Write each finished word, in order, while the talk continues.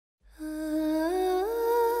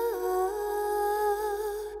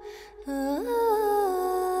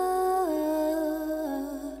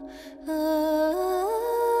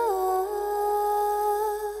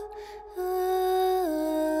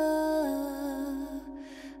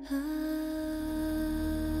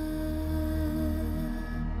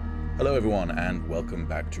Hello everyone, and welcome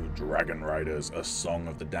back to Dragonriders, a Song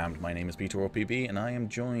of the Damned. My name is Peter OPB, and I am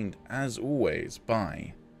joined, as always,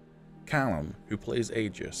 by Calum, who plays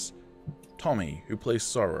Agis, Tommy, who plays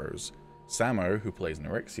Sorrows, Samo, who plays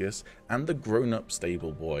Nerexius, and the grown-up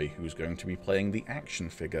stable boy, who's going to be playing the action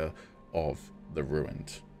figure of the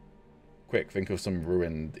Ruined. Quick, think of some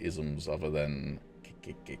Ruined isms other than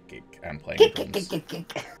kick, and playing drums.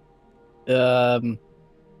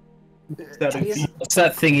 What's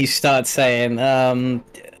that thing you start saying? I am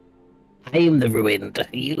the ruined.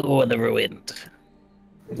 You are the ruined.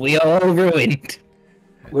 We are all ruined.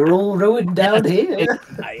 We're all ruined down here.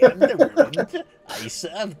 I am the ruined. I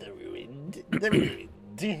serve the ruined. The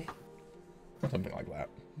ruined. Something like that.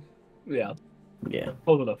 Yeah.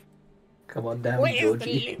 Hold it up. Come on down, Where's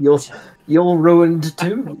Georgie. the loot? You're ruined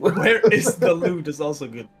too. Where is the loot? Is also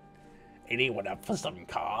good. Anyone up for some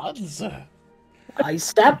cards? I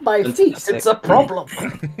stab my feet. It's a problem.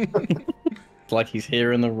 It's like he's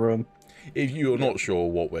here in the room. If you're not sure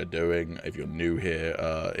what we're doing, if you're new here,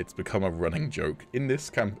 it's become a running joke. In this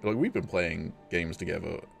camp, like, we've been playing games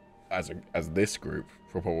together as this group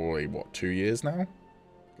for probably, what, 2 years now?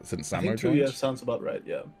 Since Samo I think 2 joined? years sounds about right,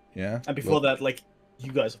 yeah. Yeah? And before that, like,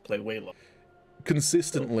 you guys have played way longer.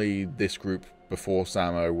 Consistently, this group before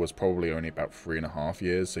Samo was probably only about 3.5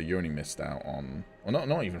 years, so you only missed out on... Well,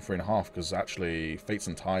 not even 3.5, because actually Fates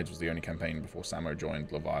and Tides was the only campaign before Samo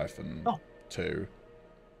joined Leviathan 2.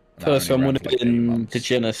 First one would have like been the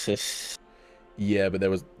Genesis. Yeah, but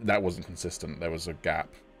that wasn't consistent. There was a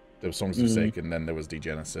gap. There was Songs of Forsaken, then there was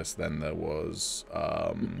Genesis, then there was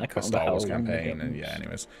a Star Wars campaign, and yeah,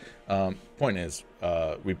 anyways. Point is,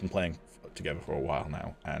 we've been playing together for a while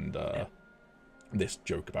now, and this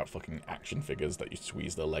joke about fucking action figures that you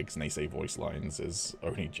squeeze their legs and they say voice lines is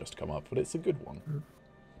only just come up, but it's a good one.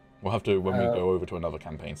 We'll have to, when we go over to another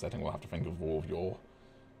campaign setting, we'll have to think of all of your...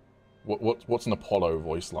 What's an Apollo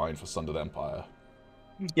voice line for Sundered Empire?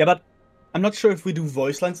 Yeah, but I'm not sure if we do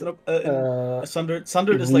voice lines in Sundered.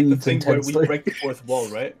 Sundered is like the thing where we break the fourth wall,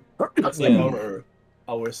 right? That's like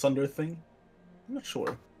our Sunder thing. I'm not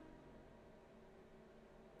sure.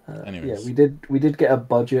 Anyways. Yeah, we did get a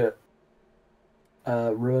budget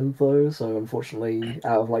ruined though, so unfortunately,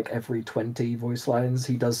 out of like every 20 voice lines,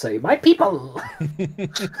 he does say "my people." They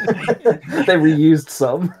reused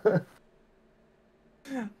some.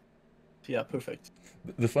 Yeah, perfect.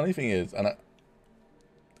 The funny thing is, and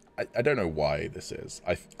I don't know why this is.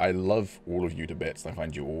 I love all of you to bits, and I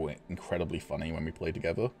find you all incredibly funny when we play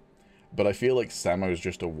together. But I feel like Samo's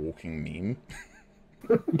just a walking meme.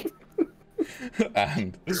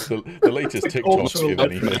 And the latest TikTok, if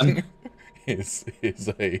anything, is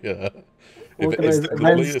a the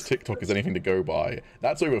latest TikTok is anything to go by.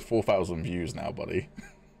 That's over 4,000 views now, buddy.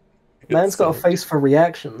 Man's got a face for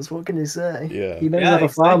reactions. What can you say? Yeah. He knows how to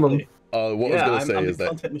farm them. What I was going to say is that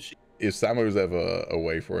content machine. if Samo's ever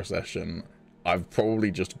away for a session, I've probably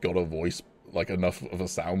just got a voice, like enough of a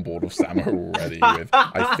soundboard of Samo already with,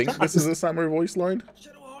 I think this is a Samo voice line.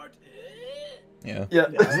 Yeah.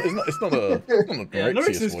 It's not a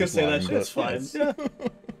Nerexius can voice say line, that shit, it's but fine. Yeah.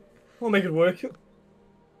 We'll make it work.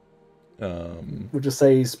 We'll just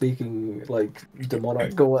say he's speaking like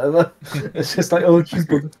demonic or whatever. It's just like, oh, she's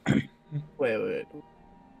good. Wait.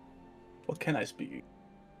 What can I speak?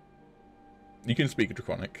 You can speak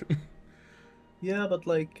Draconic. Yeah, but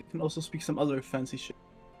like, you can also speak some other fancy shit.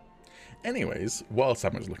 Anyways, while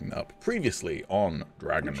Samo's looking that up, previously on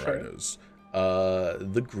Dragonriders,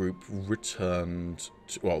 the group returned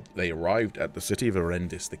to, well, they arrived at the city of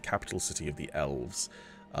Arendis, the capital city of the elves,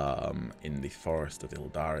 in the forest of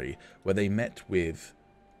Ildari, where they met with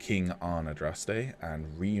King Arnadraste and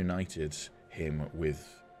reunited him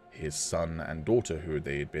with his son and daughter, who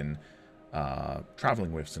they had been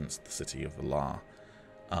traveling with since the city of Valar.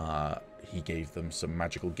 He gave them some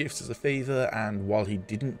magical gifts as a favor, and while he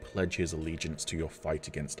didn't pledge his allegiance to your fight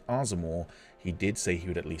against Arzamor, he did say he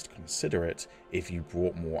would at least consider it if you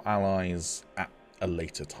brought more allies at a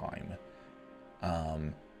later time.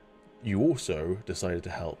 You also decided to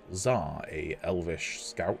help Zar, a elvish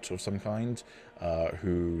scout of some kind,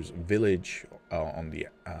 whose village on the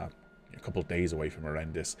a couple of days away from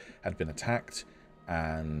Arendis had been attacked,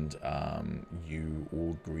 and you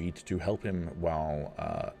all agreed to help him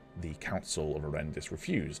while the Council of Arendis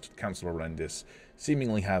refused. The Council of Arendis,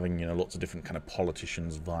 seemingly having, you know, lots of different kind of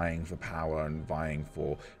politicians vying for power and vying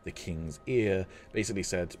for the king's ear, basically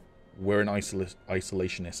said, we're an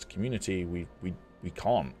isolationist community, we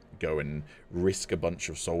can't go and risk a bunch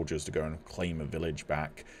of soldiers to go and claim a village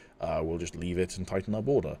back. We'll just leave it and tighten our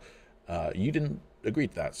border. You didn't agree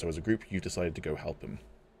to that, so as a group you decided to go help him.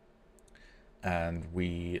 and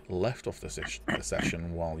we left off the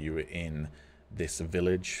session while you were in this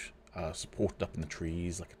village, supported up in the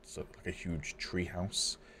trees, like a huge tree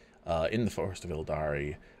house, in the forest of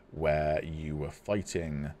Ildari, where you were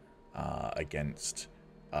fighting against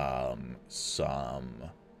some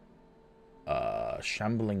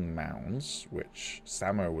shambling mounds, which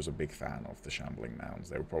Samo was a big fan of. The shambling mounds,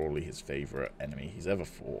 they were probably his favorite enemy he's ever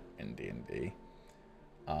fought in D&D.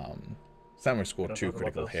 Samo scored 2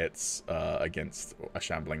 critical hits against a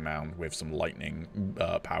shambling mound with some lightning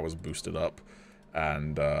powers boosted up,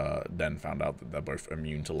 and then found out that they're both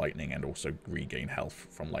immune to lightning and also regain health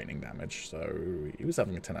from lightning damage, so he was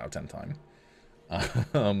having a 10 out of 10 time.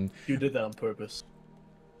 You did that on purpose.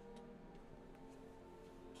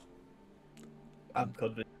 I'm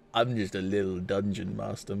convinced. I'm just a little dungeon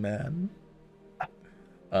master, man.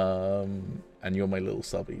 And you're my little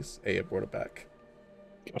subbies. Hey, I brought it back.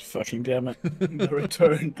 God fucking damn it. The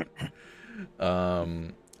return.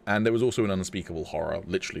 And there was also an unspeakable horror,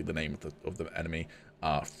 literally the name of the enemy.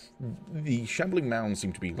 The shambling mounds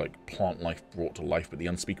seem to be like plant life brought to life, but the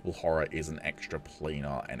unspeakable horror is an extra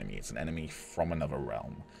planar enemy. It's an enemy from another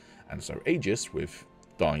realm. And so Agis, with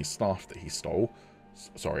Dai's staff that he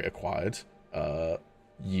acquired,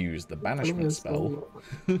 used the banishment spell.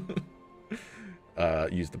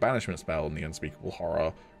 Used the banishment spell and the unspeakable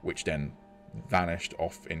horror, which then vanished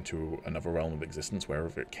off into another realm of existence,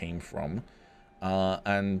 wherever it came from.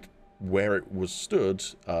 And where it was stood,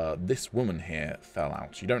 this woman here fell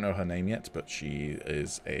out. You don't know her name yet, but she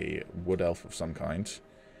is a wood elf of some kind.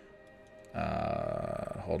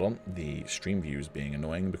 Hold on. The stream view is being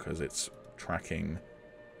annoying because it's tracking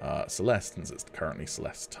Celeste, since it's currently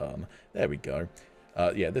Celeste's turn. There we go.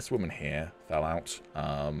 Yeah, this woman here fell out.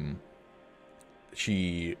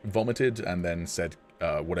 She vomited and then said,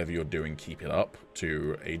 whatever you're doing, keep it up,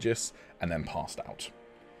 to Agis, and then passed out.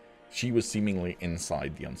 She was seemingly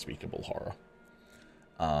inside the unspeakable horror.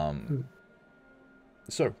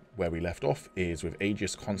 So, where we left off is with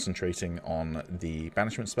Agis concentrating on the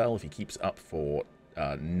banishment spell. If he keeps up for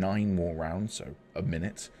 9 more rounds, so a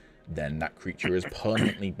minute, then that creature is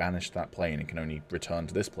permanently banished to that plane and can only return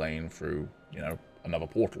to this plane through, you know, another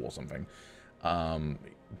portal or something.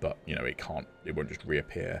 But, you know, it won't just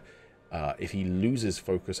reappear. If he loses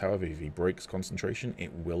focus, however, if he breaks concentration,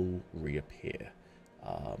 it will reappear.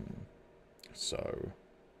 So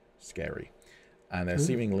scary. And there's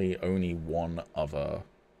seemingly only one other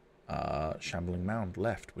shambling mound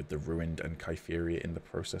left, with the Ruined and Kypheria in the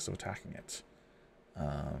process of attacking it.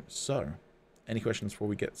 So, any questions before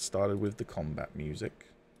we get started with the combat music?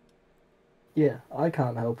 Yeah, I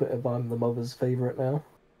can't help it if I'm the mother's favourite now.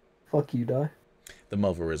 Fuck you, Dai. The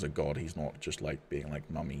mother is a god. He's not just like being like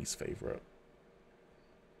Mummy's favourite.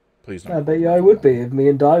 Please don't. I bet you I would be if me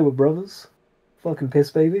and Dai were brothers. Fucking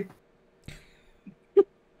piss baby.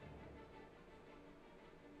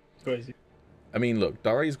 Crazy. I mean, look,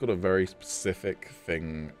 Dai's got a very specific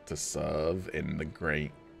thing to serve in the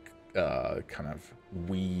great kind of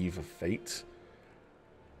weave of fate.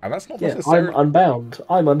 And that's not necessarily... I'm unbound.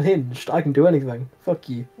 I'm unhinged. I can do anything. Fuck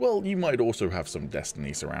you. Well, you might also have some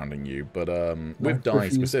destiny surrounding you, but with Dai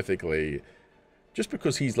specifically, just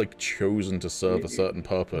because he's like chosen to serve a certain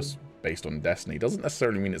purpose based on destiny doesn't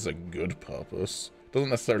necessarily mean it's a good purpose. Doesn't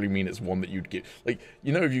necessarily mean it's one that you'd get. Like,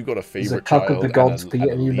 you know, if you've got a favorite child and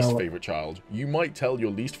a least favorite child, you might tell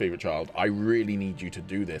your least favorite child, I really need you to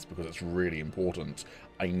do this because it's really important.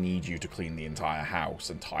 I need you to clean the entire house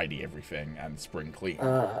and tidy everything and spring clean.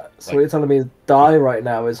 So what you're telling me is Dai right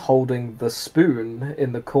now is holding the spoon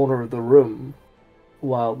in the corner of the room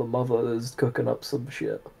while the mother is cooking up some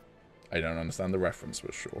shit. I don't understand the reference,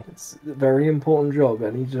 but sure. It's a very important job.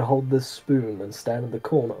 I need you to hold this spoon and stand in the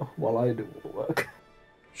corner while I do all the work.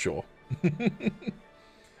 Sure.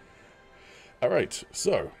 Alright,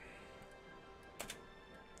 so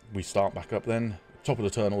we start back up then. Top of the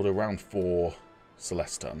turn order, round 4,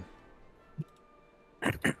 Celeste's turn.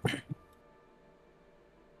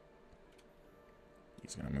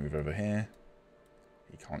 He's going to move over here.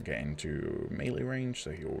 He can't get into melee range,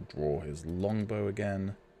 so he'll draw his longbow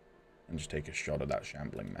again and just take a shot at that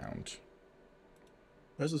shambling mound.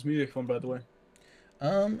 Where's this music from, by the way?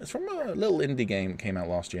 It's from a little indie game that came out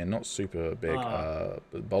last year, not super big.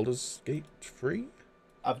 Baldur's Gate 3?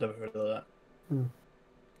 I've never heard of that.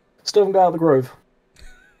 Still haven't got out of the grove.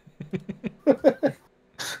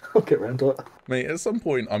 I'll get around to it. Mate, at some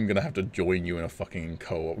point I'm gonna have to join you in a fucking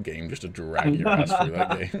co-op game just to drag your ass through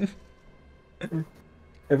that game.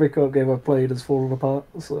 Every co-op game I've played has fallen apart,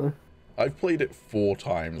 so... I've played it 4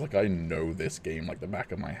 times, like I know this game like the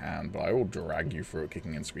back of my hand, but I will drag you through it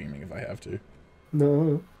kicking and screaming if I have to.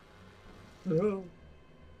 No. No.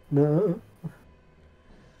 No.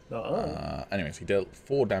 Anyways, he dealt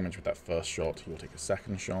 4 damage with that first shot. He will take a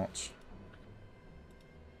second shot.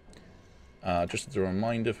 Just as a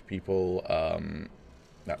reminder for people,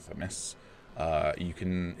 that's a miss. You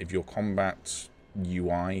can, if your combat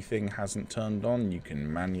UI thing hasn't turned on, you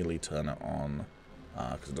can manually turn it on,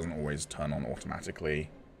 because it doesn't always turn on automatically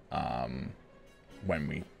when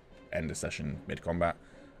we end a session mid-combat.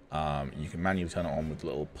 You can manually turn it on with the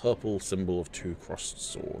little purple symbol of 2 crossed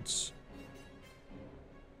swords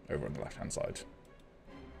over on the left-hand side.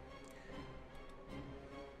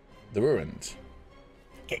 The Ruined.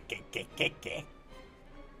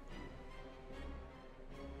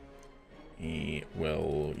 He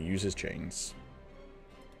will use his chains.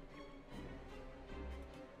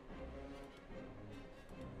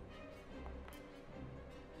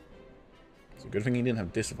 It's a good thing he didn't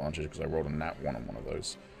have disadvantage because I rolled a nat 1 on one of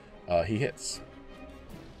those. He hits.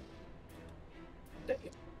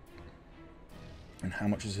 And how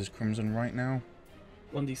much is his crimson right now?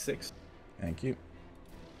 1d6. Thank you.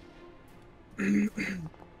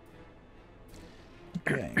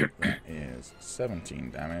 Okay, that is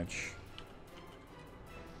 17 damage.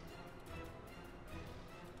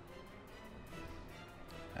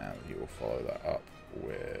 And he will follow that up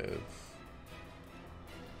with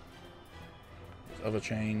his other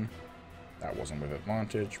chain. That wasn't with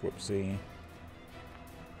advantage, whoopsie.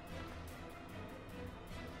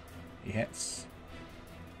 He hits.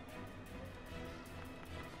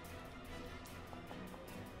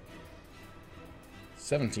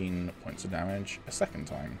 $17 points of damage a second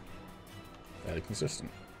time. Fairly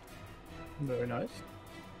consistent. Very nice.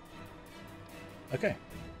 Okay.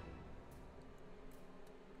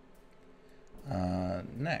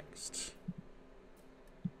 Next.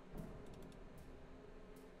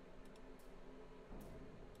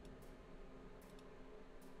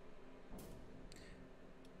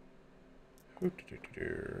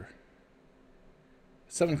 Doo-doo-doo-doo-doo.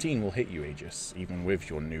 17 will hit you, Agis, even with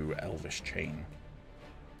your new elvish chain.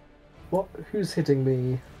 What? Who's hitting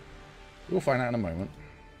me? We'll find out in a moment.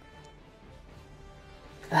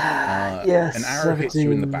 Yes. An arrow hits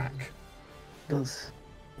you in the back. Does.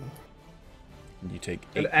 You take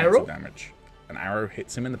An 8 points arrow? of damage. An arrow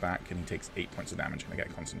hits him in the back, and he takes 8 points of damage. Can I get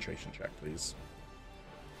a concentration check, please?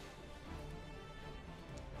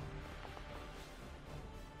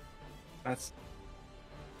 That's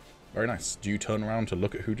Very nice. Do you turn around to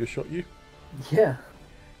look at who just shot you? Yeah.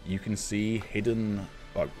 You can see hidden,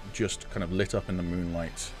 like just kind of lit up in the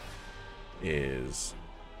moonlight, is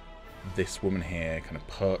this woman here, kind of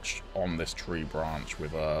perched on this tree branch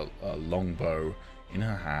with a longbow in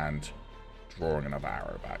her hand, drawing another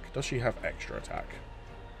arrow back. Does she have extra attack?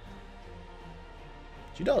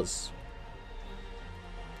 She does.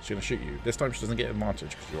 She's going to shoot you. This time she doesn't get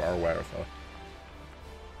advantage because you are aware of her.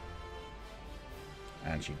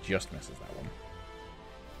 And she just misses that one.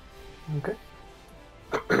 Okay.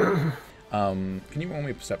 Can you roll me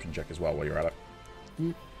a perception check as well while you're at it?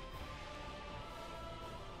 Yep.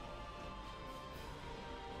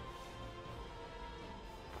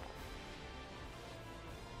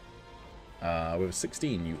 With a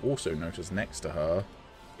 16, you also notice next to her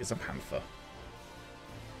is a panther.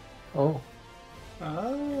 Oh.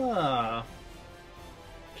 ah,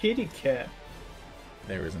 kitty cat.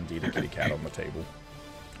 There is indeed a kitty cat on the table.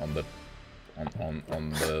 On the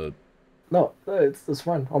No, it's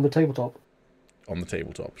fine. On the tabletop. on the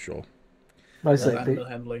tabletop, sure. I say, Animal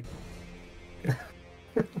handling.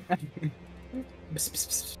 Psst,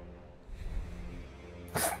 psst,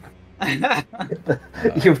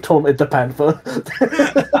 psst. you've taunted the panther.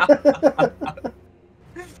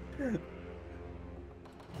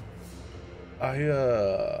 I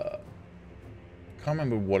can't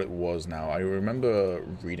remember what it was now. I remember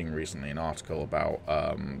reading recently an article about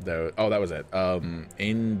that was it.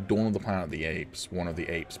 In Dawn of the Planet of the Apes, one of the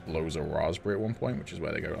apes blows a raspberry at one point, which is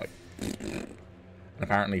where they go like. And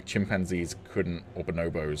apparently chimpanzees couldn't, or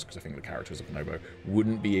bonobos, because I think the character is a bonobo,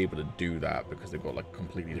 wouldn't be able to do that because they've got like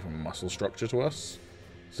completely different muscle structure to us.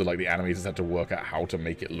 So like the animators had to work out how to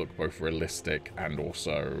make it look both realistic and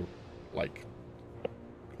also like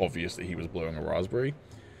obvious that he was blowing a raspberry.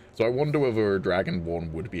 So I wonder whether a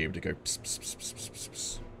Dragonborn would be able to go pss, pss, pss, pss, pss,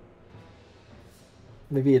 pss.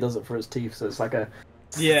 Maybe he does it for his teeth, so it's like a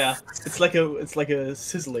Yeah, it's like a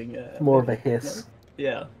sizzling. more of a hiss.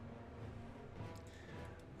 Yeah.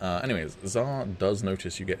 Anyways, Zar does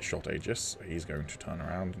notice you get shot, Agis. He's going to turn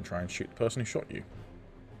around and try and shoot the person who shot you.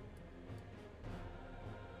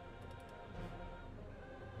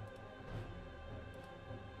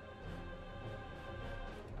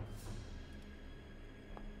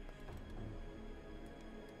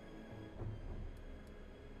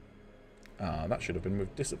 That should have been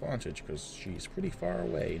with disadvantage because she's pretty far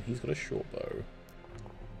away and he's got a short bow.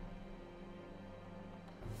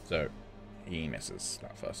 So he misses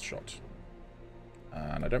that first shot.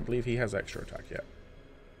 And I don't believe he has extra attack yet.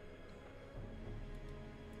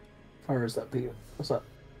 Or is that be? What's that?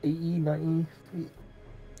 80, 90 feet?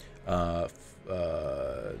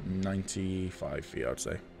 95 feet, I'd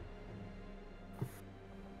say.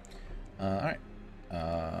 Alright.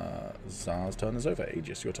 Zar's turn is over.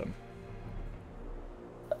 Agis, your turn.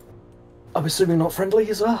 I'm assuming not friendly,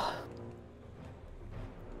 is that?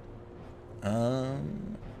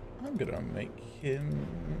 I'm gonna make him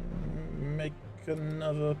make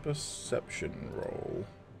another perception roll.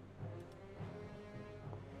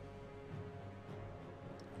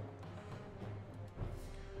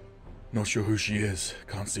 Not sure who she is.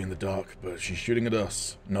 Can't see in the dark, but she's shooting at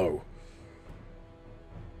us. No.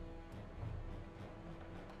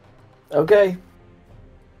 Okay.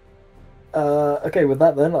 Okay, with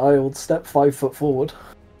that then, I will step 5 foot forward.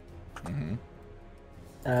 Mm-hmm.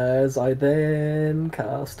 As I then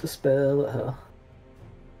cast a spell at her.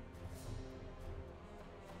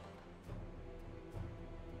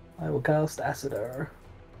 I will cast Acid Arrow.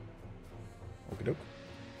 Okie doke.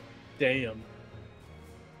 Damn.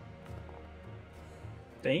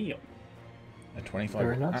 Damn. A 25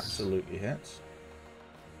 Very nice. absolutely hits.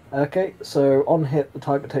 Okay, so on hit, the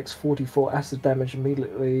target takes 44 acid damage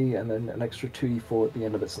immediately, and then an extra 2d4 at the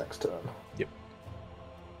end of its next turn. Yep.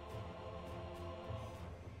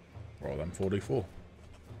 Roll them 44.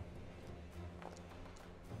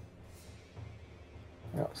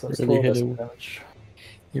 Yeah, so that's Really 12 hit acid it. damage.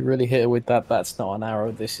 You really hit her with that. That's not an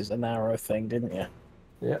arrow. This is an arrow thing, didn't you?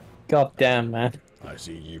 Yeah. God damn, man. I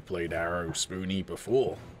see you played Arrow Spoony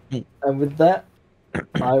before. And with that,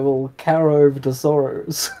 I will carry over to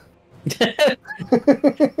Sorrows.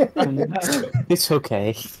 It's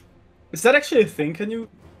okay. Is that actually a thing? Can you?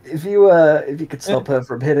 If you could stop her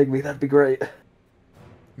from hitting me, that'd be great.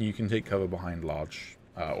 You can take cover behind large,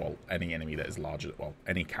 well, any enemy that is larger, well,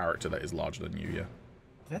 any character that is larger than you, yeah.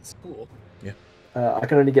 That's cool. Yeah. I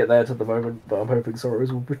can only get there to the moment, but I'm hoping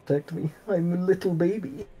Sorrows will protect me. I'm a little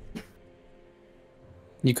baby.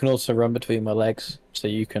 You can also run between my legs, so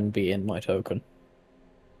you can be in my token.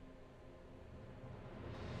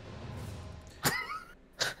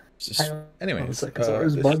 Hang on Anyways, a second,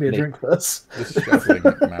 Sorrows, buy me a drink first. This shuffling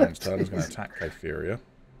mound's turn is going to attack Kytheria.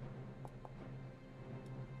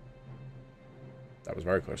 That was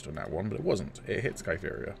very close to a nat 1, but it wasn't. It hits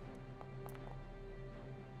Kytheria.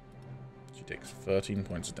 She takes 13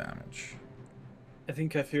 points of damage. I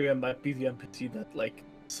think Kytheria might be the NPC that like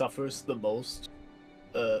suffers the most,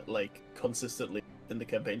 like consistently in the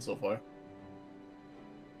campaign so far.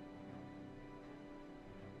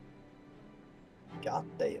 God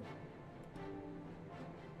damn.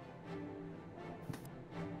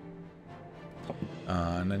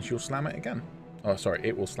 And then she'll slam it again. Oh, sorry,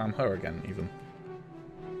 it will slam her again, even.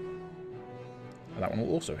 And that one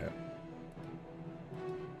will also hit.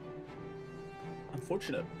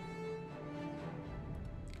 Unfortunate.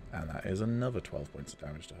 And that is another 12 points of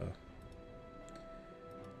damage to her.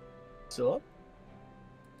 Still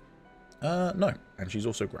up? No. And she's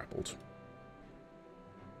also grappled.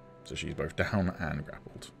 So she's both down and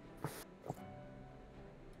grappled.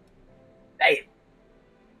 Hey.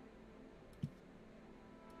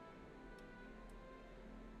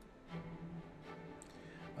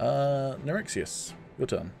 Nerexius, your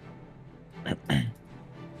turn.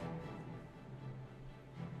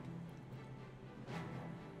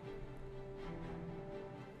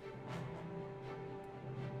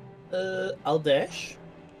 I'll dash.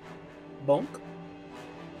 Bonk.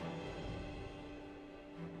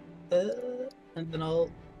 And then I'll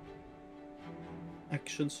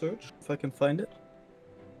action search if I can find it.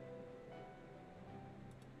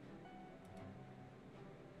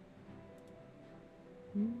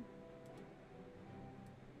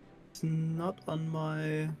 It's not on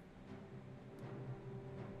my.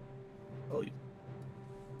 Oh.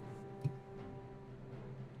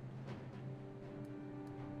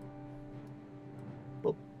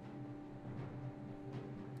 Oh.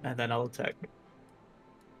 And then I'll attack.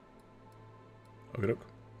 Okay, look.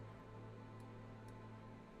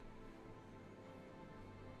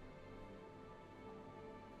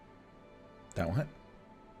 That will hit.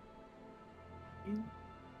 Mm.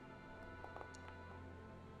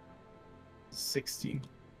 16.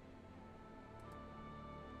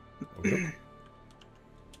 Okay, look.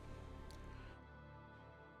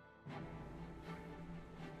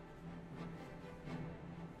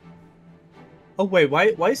 Oh wait,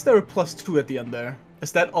 why is there a +2 at the end there?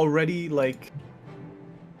 Is that already like?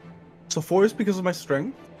 So 4 is because of my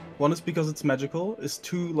strength, One is because it's magical. Is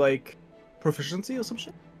 2 like proficiency or some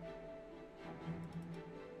shit?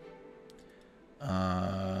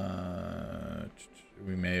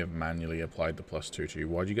 We may have manually applied the +2 to you.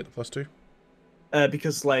 Why'd you get the +2?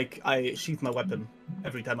 Because like I sheath my weapon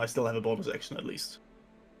every time. I still have a bonus action at least.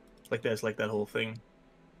 Like there's like that whole thing.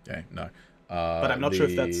 Okay, no. But I'm not sure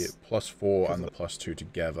if that's +4 and the +2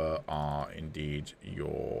 together are indeed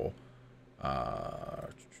your.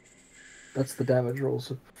 That's the damage roll,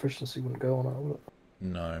 so proficiency wouldn't go on it, would it?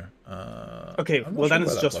 No. Okay, I'm not well sure then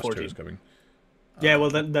where it's that just +2 14. is coming. Yeah, well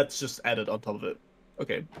then that's just added on top of it.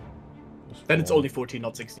 Okay. Then it's only 14,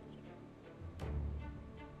 not 16.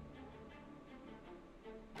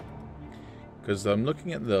 Because I'm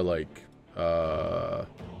looking at the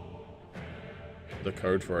the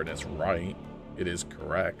code for it, and it's right. It is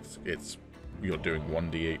correct. It's you're doing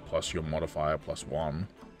 1d8 plus your modifier plus 1.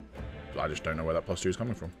 I just don't know where that +2 is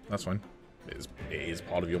coming from. That's fine. It is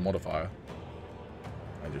part of your modifier.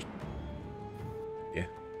 Yeah.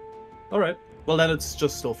 Alright. Well then it's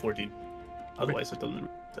just still 14. Otherwise it doesn't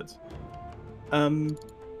make sense.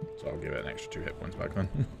 So I'll give it an extra 2 hit points back then.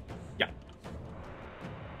 Yeah.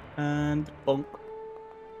 And bonk.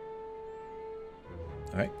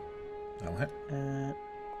 Okay. That'll hit.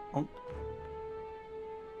 Bonk.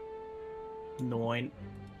 9.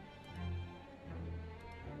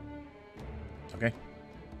 Okay.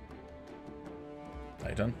 Are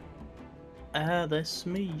you done? That's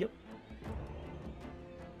me, yep.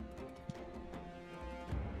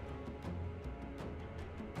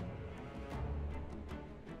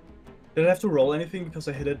 Did I have to roll anything because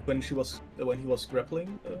I hit it when he was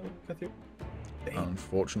grappling, Kathy?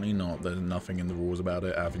 Unfortunately not. There's nothing in the rules about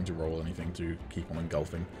it having to roll anything to keep on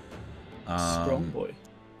engulfing. Strong boy.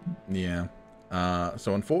 Yeah.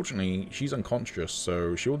 So unfortunately, she's unconscious,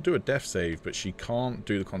 so she'll do a death save, but she can't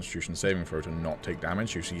do the Constitution saving throw to not take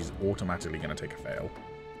damage, so she's automatically going to take a fail.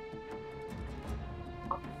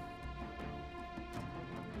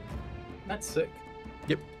 That's sick.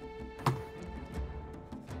 Yep.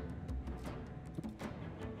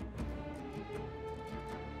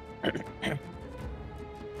 Okay.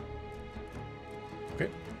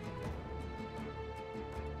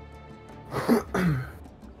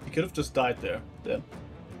 He could have just died there. Yeah.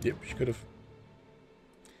 Yep, she could have.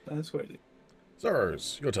 That's crazy.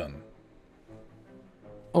 Zars, your turn.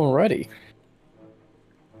 Alrighty.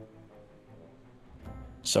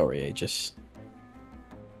 Sorry, Agis.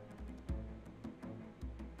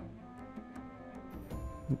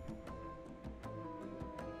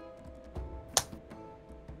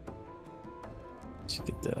 Let's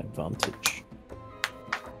get that advantage.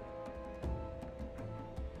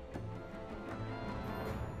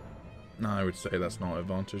 No, I would say that's not an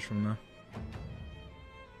advantage from there.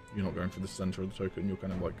 You're not going for the center of the token, you're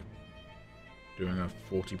kind of like doing a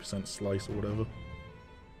 40% slice or whatever.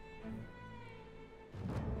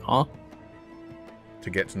 Huh? To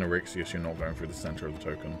get to Nerexius, you're not going through the center of the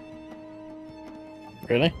token.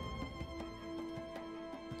 Really?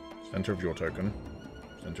 Center of your token.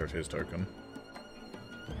 Center of his token.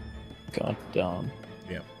 God darn.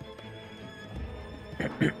 Yeah.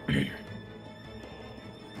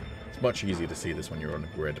 It's much easier to see this when you're on a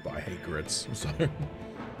grid, but I hate grids, so...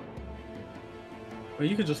 Well,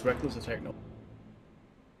 you could just reckless attack now.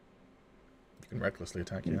 You can recklessly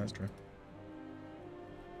attack, yeah, that's true.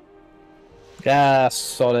 Ah,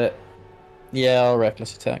 sod it. Yeah, I'll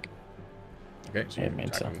reckless attack. Okay, so you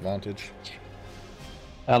attack with advantage.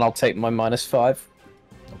 And I'll take my -5.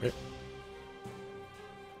 Okay.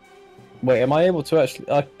 Wait, am I able to actually...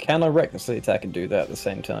 can I recklessly attack and do that at the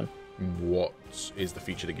same time? What is the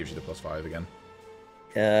feature that gives you the +5 again?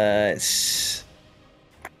 It's...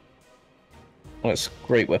 Well, it's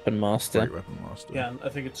Great Weapon Master. Great Weapon Master. Yeah, I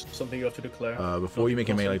think it's something you have to declare. Before you make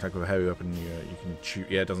a melee attack with a heavy weapon, you can shoot...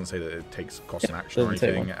 Yeah, it doesn't say that it takes cost an action or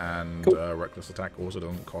anything, and cool. reckless attack also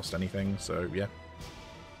doesn't cost anything, so yeah.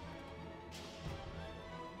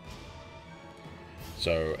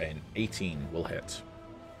 So an 18 will hit.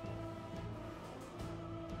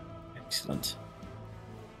 Excellent.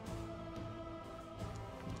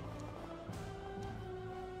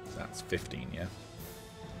 That's 15, yeah?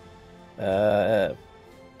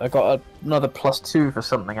 I got another +2 for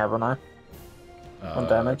something, haven't I? On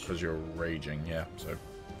damage. Because you're raging, yeah, so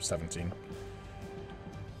 17.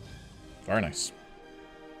 Very nice.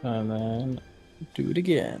 And then do it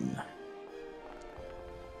again.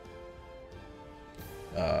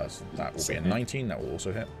 So that will be a 19, that will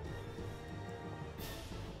also hit.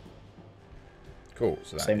 Cool,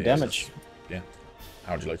 so that Same is, damage. Yeah.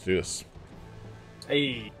 How would you like to do this?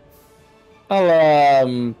 Hey.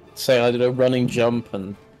 I'll say I did a running jump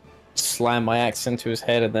and slam my axe into his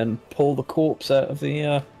head and then pull the corpse out of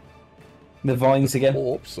the vines again.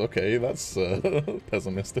 Corpse, okay, that's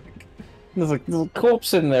pessimistic. There's a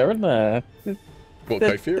corpse in there, isn't there? What,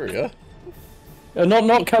 Kypheria?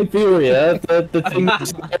 Not Kypheria, the thing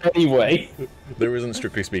that's there anyway. There isn't,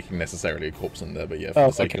 strictly speaking, necessarily a corpse in there, but yeah,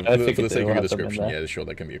 Oh, for the sake okay, of, I for figured the sake they of will your have them in description, there. yeah, sure,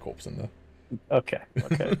 there can be a corpse in there. Okay.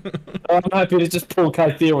 I'm happy to just pull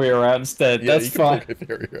Kypheria out instead. Yeah, That's you fine. can pull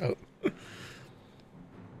Kypheria out.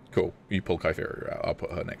 Cool, you pull Kypheria out. I'll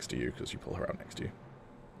put her next to you, because you pull her out next to you.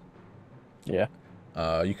 Yeah.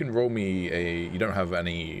 You can roll me a... You don't have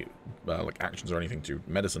any like actions or anything to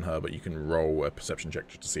medicine her, but you can roll a perception check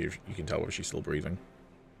just to see if you can tell if she's still breathing.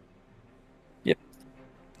 Yep.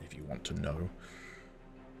 If you want to know.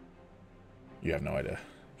 You have no idea.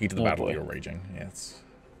 Heat of the Oh, battle, boy. you're raging. Yeah,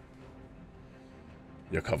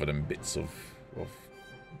 you're covered in bits of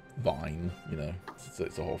vine, you know.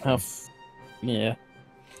 It's a whole thing. Yeah.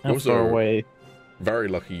 How Also, far away? Very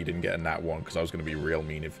lucky you didn't get a nat 1, because I was going to be real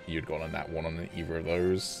mean if you'd got a nat 1 on either of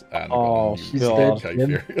those. And Oh, she's God. dead.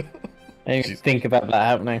 Kypheria. I didn't even think about that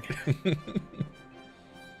happening.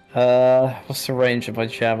 What's the range of my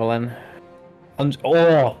javelin?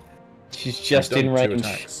 She's just in You've done 2 range.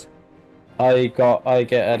 attacks. I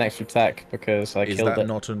get an extra attack because I Is killed that it.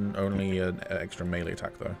 not only an extra melee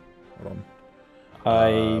attack, though? Hold on.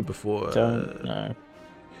 I Before, don't know.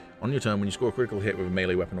 On your turn, when you score a critical hit with a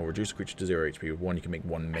melee weapon or reduce a creature to 0 HP with 1, you can make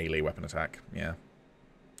 1 melee weapon attack. Yeah.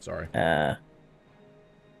 Sorry.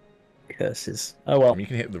 Curses. Oh well. I mean, you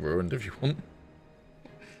can hit the ruined if you want.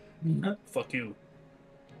 Fuck you.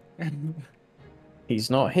 He's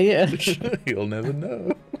not here. You'll never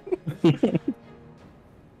know.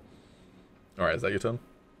 Alright, is that your turn?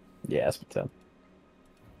 Yeah, that's my turn.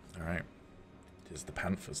 Alright. It is the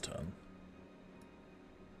Panther's turn.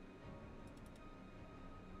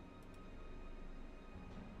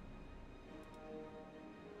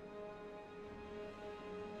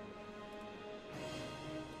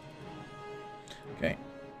 Okay.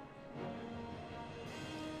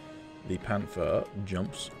 The Panther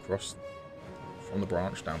jumps across from the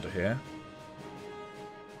branch down to here.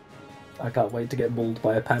 I can't wait to get mauled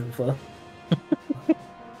by a panther.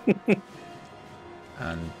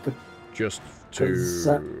 And But- just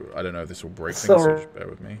to... I don't know if this will break things, so Sorry. just bear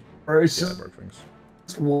with me. It's Yeah, that just broke things.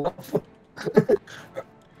 what? Okay,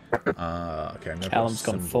 I'm gonna put a Callum's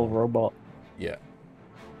gone full symbol. robot. Yeah.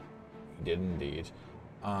 He did indeed.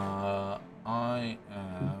 I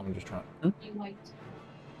am just trying... You might.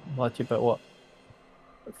 What about what?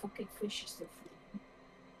 The fucking fish is the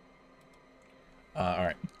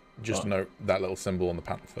Alright. Just note, that little symbol on the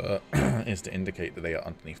Panther is to indicate that they are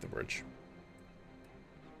underneath the bridge.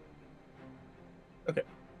 Okay.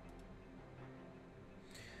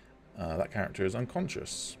 That character is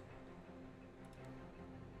unconscious.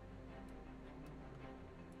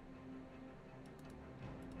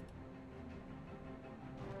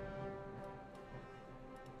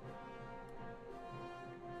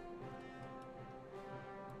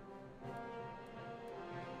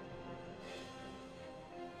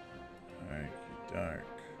 Dark.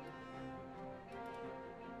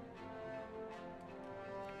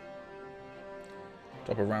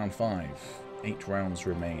 Top of round 5. 8 rounds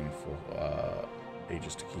remain for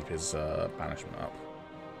Agis to keep his banishment up.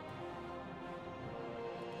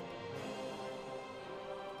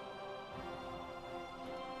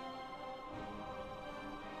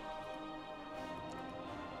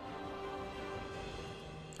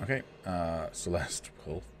 Okay, Celeste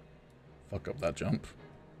will fuck up that jump.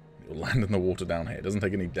 He'll land in the water down here. It doesn't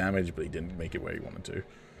take any damage, but he didn't make it where he wanted to.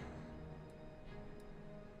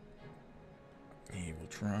 He will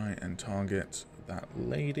try and target that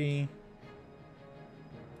lady.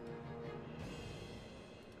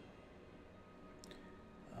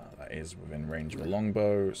 That is within range of a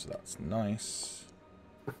longbow, so that's nice.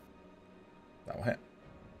 That will hit.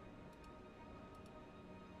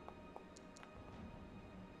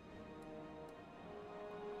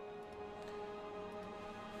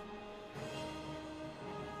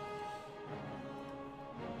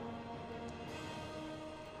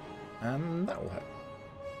 And that will hit.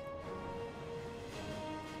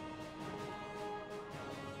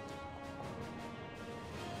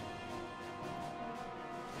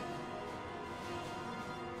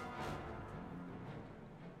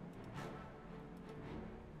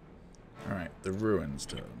 Alright, the Ruin's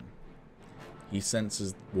turn. He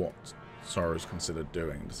senses what Sorrow's considered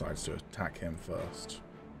doing and decides to attack him first.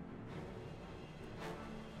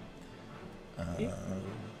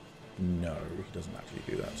 No, he doesn't actually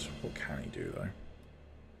do that. What can he do, though?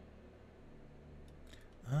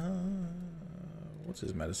 What's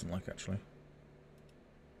his medicine like, actually?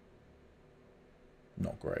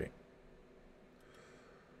 not great.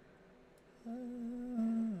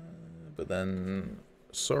 But then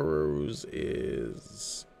Sorrows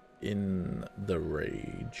is in the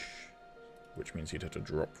rage, which means you'd have to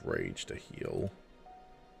drop rage to heal.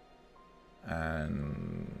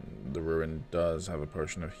 And the Ruin does have a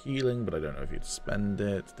potion of healing, but I don't know if you'd spend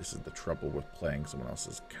it. This is the trouble with playing someone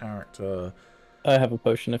else's character. I have a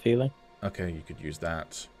potion of healing. Okay, you could use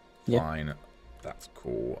that. Yeah. Fine. That's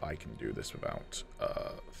cool. I can do this without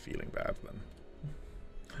feeling bad then.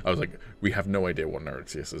 I was like, we have no idea what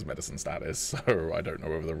Nerexius' medicine stat is, so I don't know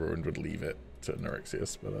whether the Ruined would leave it to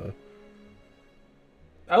Nerexius, but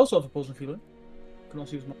I also have a potion of healing. Can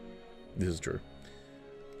also use my... this is true.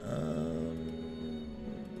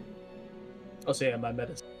 I'll say my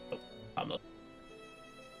medicine. Oh, I'm not.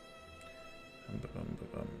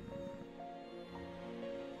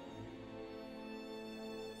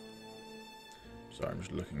 Sorry, I'm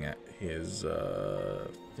just looking at his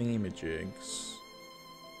thingamajigs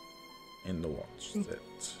in the watch. Is it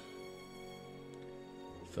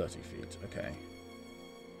 30 feet? Okay.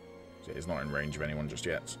 So he's not in range of anyone just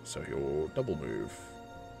yet, so he'll double move.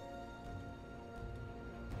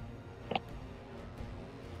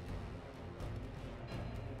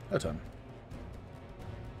 Her turn.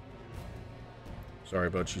 Sorry,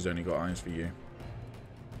 bud, she's only got eyes for you.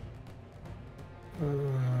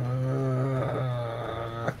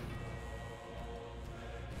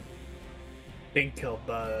 Big kill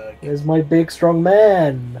bug. Here's my big strong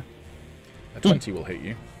man. A 20 will hit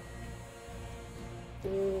you.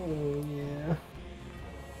 Oh,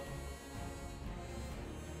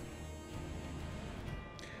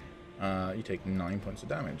 yeah. You take 9 points of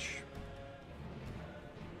damage.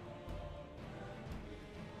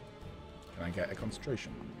 Can I get a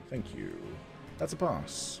concentration? Thank you. That's a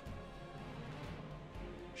pass.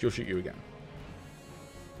 She'll shoot you again.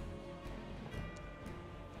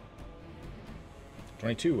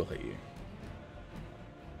 22 will hit you.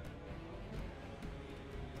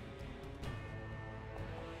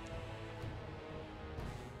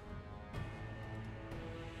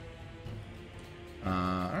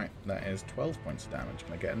 Alright, that is 12 points of damage.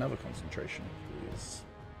 Can I get another concentration, please?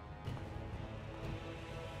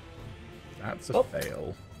 That's a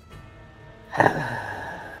fail.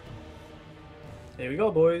 Here we go,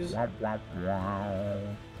 boys.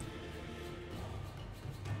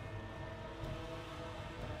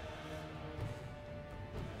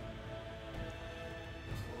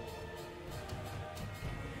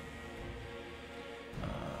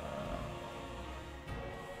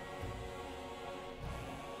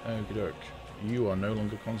 Okie doke. You are no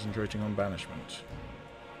longer concentrating on banishment.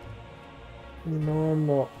 No, I'm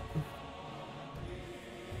not.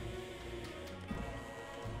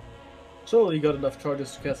 So you got enough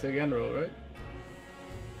charges to cast the again roll, right?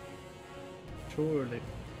 Surely.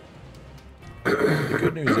 The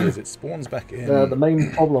good news is it spawns back in. The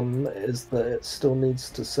main problem is that it still needs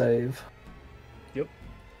to save. Yep.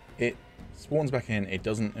 It spawns back in. It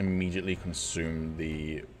doesn't immediately consume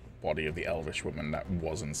the body of the elvish woman that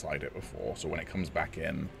was inside it before. So when it comes back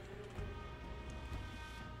in,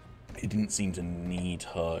 it didn't seem to need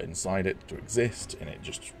her inside it to exist, and it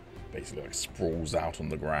just basically like sprawls out on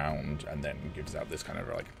the ground and then gives out this kind of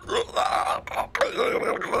like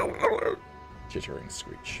chittering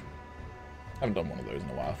screech. I haven't done one of those in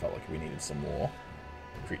a while. I felt like we needed some more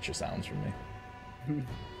creature sounds from me.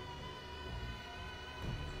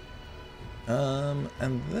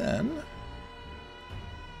 And then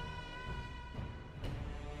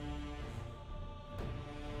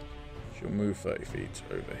she'll move 30 feet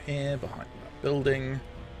over here behind that building.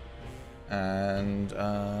 And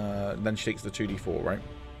then she takes the 2d4, right?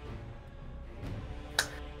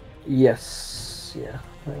 Yes. Yeah.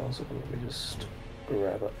 Hang on a second. Let me just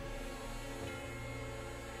grab it.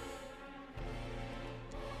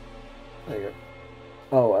 There you go.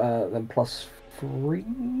 Oh, then plus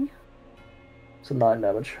 3? So 9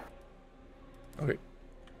 damage. Okay.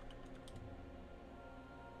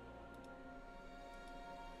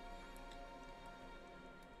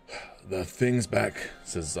 The thing's back,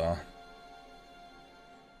 says Zar.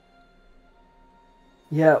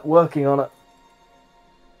 Yeah, working on it.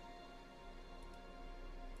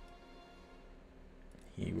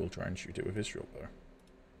 He will try and shoot it with his short bow.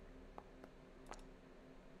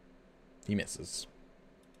 He misses.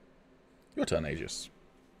 Your turn, Agis.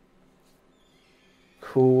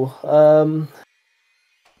 Cool.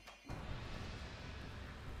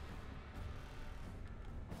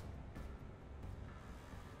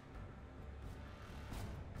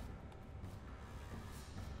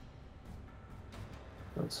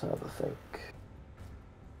 Let's have a think.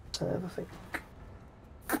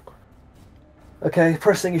 Okay,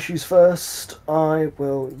 pressing issues first. I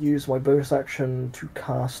will use my bonus action to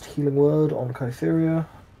cast Healing Word on Kytheria.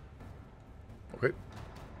 Okay.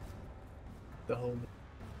 The home.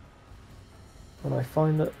 When I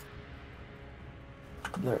find it.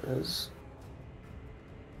 There it is.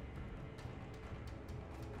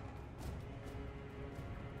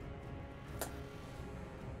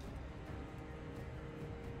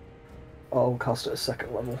 I'll cast it at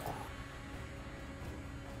 2nd level.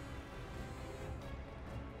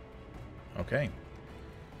 Okay.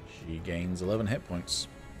 She gains 11 hit points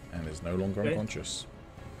and is no longer unconscious.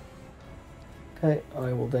 Okay,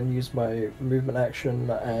 I will then use my movement action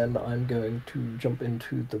and I'm going to jump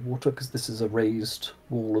into the water because this is a raised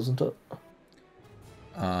wall, isn't it?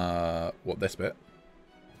 What, this bit?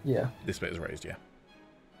 Yeah. This bit is raised, yeah.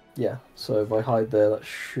 Yeah, so if I hide there, that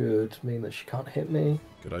should mean that she can't hit me.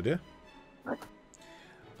 Good idea. What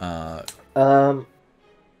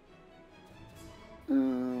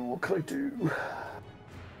can I do?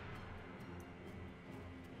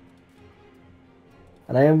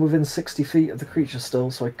 And I am within 60 feet of the creature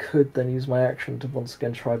still, so I could then use my action to once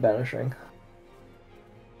again try banishing.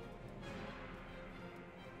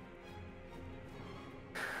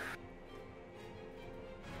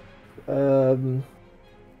 Alright,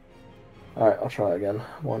 I'll try again.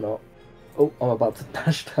 Why not? Oh, I'm about to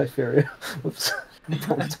bash Kytheria. Whoops. I'm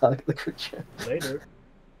about to target the creature. Later.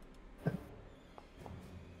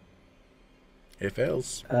 It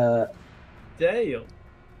fails. Damn.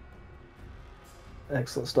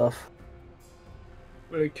 Excellent stuff.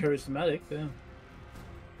 Very charismatic, yeah.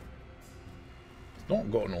 It's not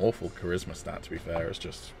got an awful charisma stat, to be fair. It's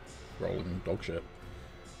just rolling dog shit.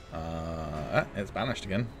 It's banished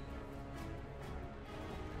again.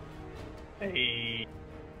 Hey.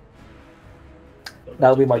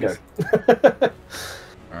 That'll be my go.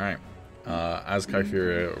 Alright. As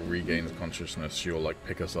Kytheria regains consciousness, she'll like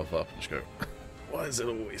pick herself up and just go, why is it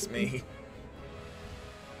always me?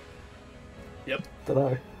 Yep.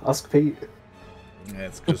 Dunno. Ask Pete. Yeah,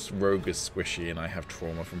 it's because Rogue is squishy and I have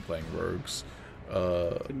trauma from playing Rogues.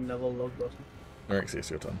 Could never log button. Alright, it's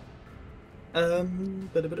your turn.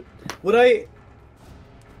 Would I...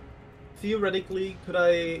 Theoretically, could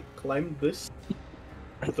I climb this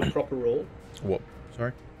with a proper roll? What?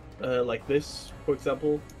 Sorry? Like this, for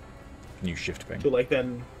example, Can you shift ping? to like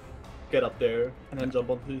then get up there and then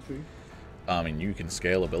jump onto the tree? I mean, you can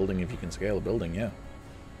scale a building if you can scale a building, yeah.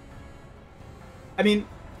 I mean,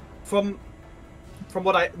 from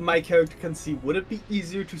what my character can see, would it be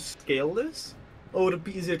easier to scale this, or would it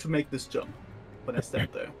be easier to make this jump when I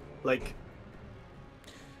step there? Like,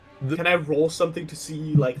 can I roll something to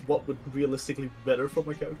see like what would realistically be better for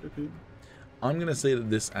my character to do? I'm going to say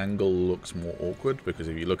that this angle looks more awkward because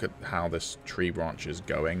if you look at how this tree branch is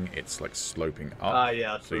going, it's like sloping up. Ah,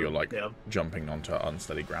 yeah. So you're like jumping onto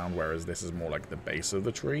unsteady ground, whereas this is more like the base of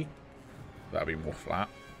the tree. That'd be more flat.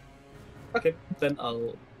 Okay, then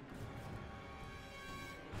I'll...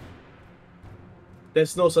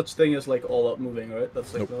 There's no such thing as like all up moving, right?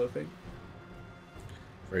 That's like another thing.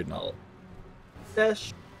 Afraid not. I'll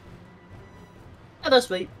dash. And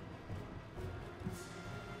that's me.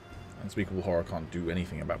 Unspeakable Horror can't do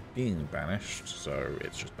anything about being banished, so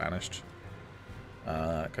it's just banished.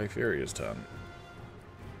 Kytheria's turn.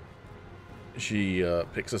 She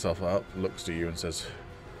picks herself up, looks to you and says,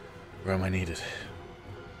 where am I needed?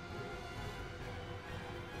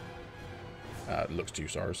 Looks to you,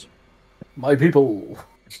 Sars. My people!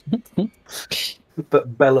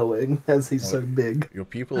 But bellowing, as he's so big. Your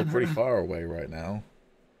people are pretty far away right now.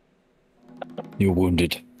 You're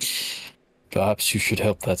wounded. Perhaps you should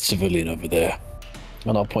help that civilian over there.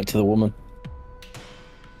 And I'll point to the woman.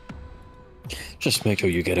 Just make sure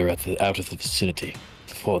you get her out of the vicinity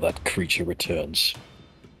before that creature returns.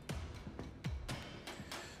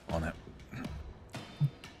 On it.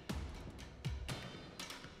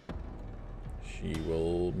 She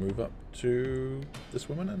will move up to this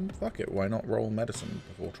woman and fuck it. Why not roll medicine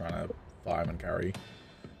before trying to fireman carry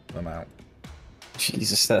them out?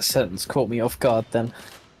 Jesus, that sentence caught me off guard then.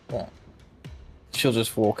 What? She'll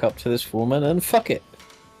just walk up to this woman and fuck it.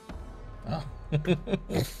 Ah.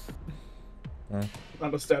 Well.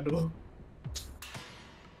 Understandable.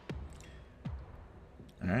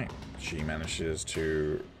 Alright. She manages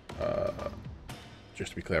to, just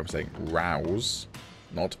to be clear, I'm saying rouse,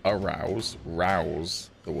 not arouse, rouse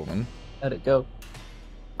the woman. Let it go.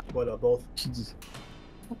 What are both? Jesus.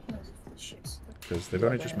 Because they've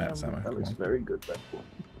only just met, Sam. That looks very good, that one.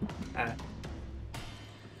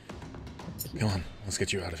 Come on, let's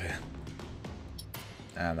get you out of here.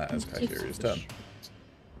 And that is Kytheria's turn.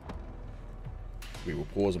 We will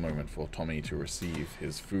pause a moment for Tommy to receive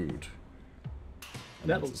his food. And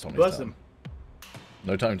That it's was Sonny's awesome. turn.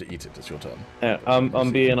 No time to eat it, it's your turn. Yeah,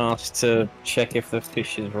 I'm being asked to check if the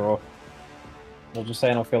fish is raw. I'm just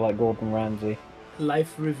saying I feel like Gordon Ramsay.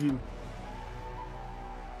 Life review.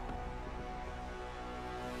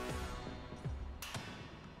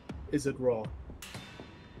 Is it raw?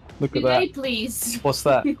 Look at Delay, that. please. What's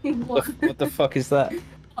that? What? What the fuck is that?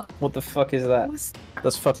 What the fuck is that? What's-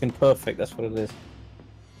 That's fucking perfect. That's what it is.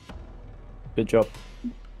 Good job.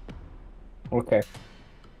 Okay.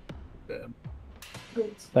 Damn.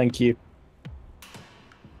 Good. Thank you.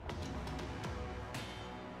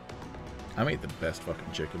 I made the best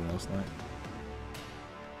fucking chicken last night.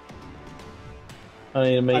 I need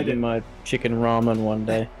to I make you did. my chicken ramen one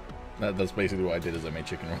day. That's basically what I did. Is I made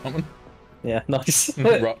chicken ramen. Yeah, nice.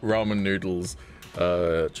 Ramen noodles,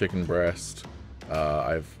 chicken breast.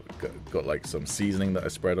 I've got like some seasoning that I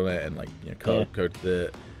spread on it and like coated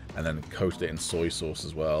it, and then coated it in soy sauce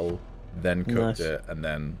as well. Then cooked Nice. it and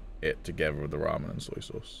then it together with the ramen and soy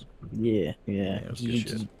sauce. Yeah. it was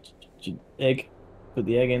good shit. Egg. Put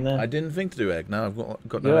the egg in there. I didn't think to do egg. Now I've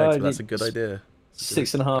got no Yeah, eggs, I but that's a did- good idea.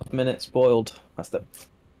 6.5 minutes boiled. That's the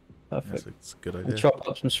perfect. It's a good And idea. chop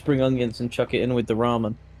up some spring onions and chuck it in with the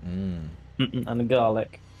ramen and the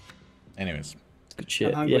garlic. Anyways, It's good shit.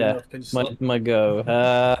 I'm hungry Yeah, enough. Can you stop? my go.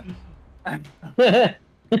 Now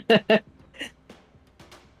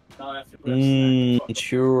I have to grab snack.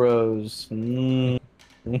 Churros.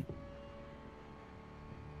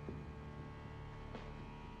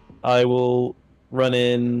 I will run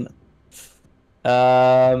in.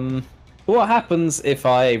 What happens if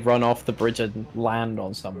I run off the bridge and land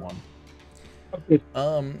on someone?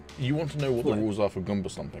 you want to know what the rules are for Goomba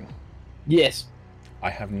stomping? Yes. I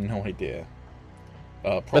have no idea.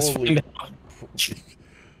 Let's Probably. find out.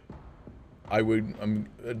 I would.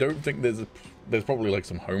 I don't think there's probably like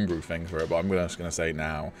some homebrew thing for it, but I'm just gonna say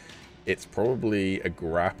now, it's probably a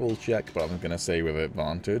grapple check, but I'm gonna say with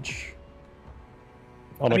advantage.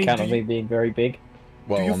 On I mean, account do of you- me being very big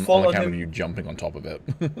Well, you on fall on account of him- you jumping on top of it.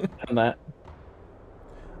 and that.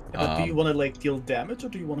 But do you want to like deal damage or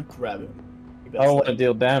do you want to grab him? I That's don't want to like-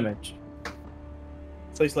 deal damage.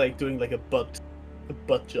 So it's like doing like a butt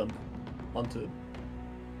jump onto.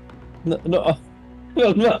 No,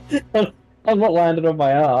 I'm not landing on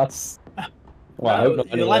my ass. Well, I hope not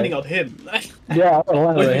You're anyway. landing on him. Yeah, I'm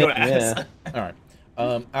landing With on your him, ass. yeah. All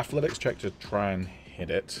right. Athletics check to try and hit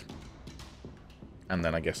it, and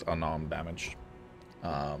then I guess unarmed damage.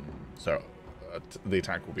 So the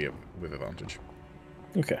attack will be with advantage,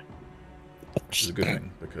 Okay. which is a good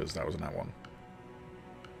thing because that was a nat one.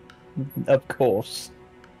 Of course.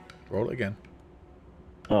 Roll it again.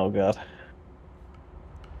 Oh god.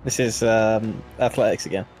 This is athletics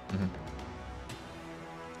again.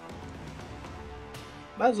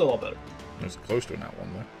 That's a lot better. It's close to a nat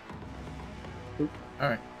one though. All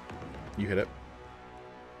right, you hit it.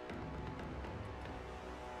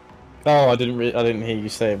 Oh, I didn't hear you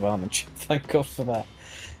say advantage. Thank God for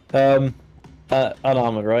that.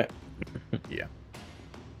 Unarmored, right? Yeah.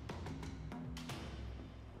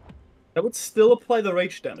 That would still apply the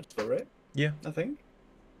rage damage though, right? Yeah. I think.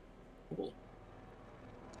 Cool.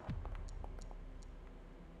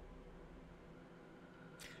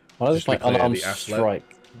 Why does Just to my be clear, unarmed the strike?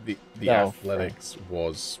 The Oh, athletics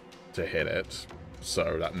was to hit it,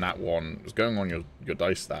 so that nat one was going on your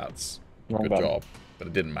dice stats. Wrong Good button. job, but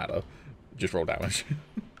it didn't matter. Just roll damage.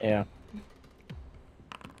 Yeah.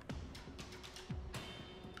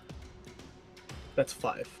 That's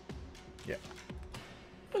 5. Yeah.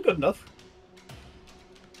 Not good enough.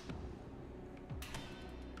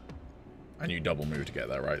 And you double move to get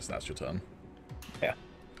there, right? So that's your turn. Yeah.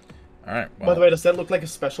 All right. By Well, the way, does that look like a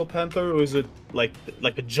special panther, or is it like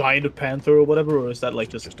a giant panther or whatever, or is that like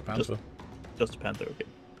just just a panther. Just a panther? Okay,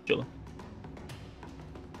 chilling.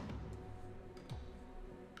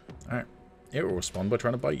 All right. It will respond by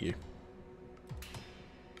trying to bite you.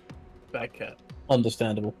 Bad cat.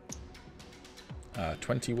 Understandable.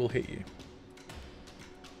 20 will hit you.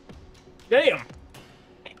 Damn.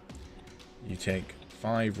 You take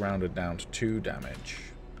 5 rounded down to 2 damage.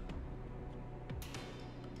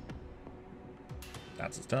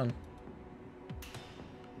 That's its turn.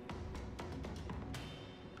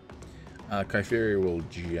 Kytheria will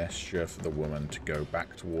gesture for the woman to go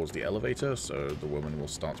back towards the elevator, so the woman will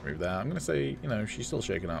start to move there. I'm going to say, she's still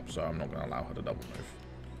shaken up, so I'm not going to allow her to double move.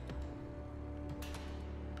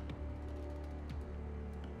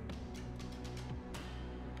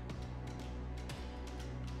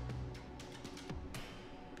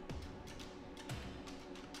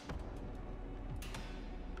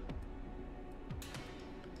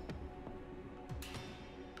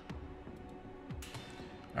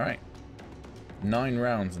 Alright. 9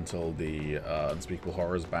 rounds until the unspeakable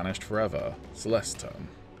horror is banished forever. Celeste's turn.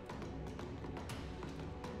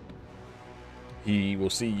 He will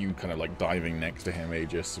see you kind of like diving next to him,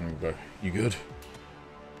 Agis, and go, "You good?"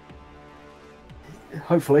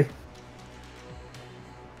 Hopefully.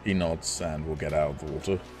 He nods and will get out of the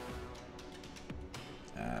water.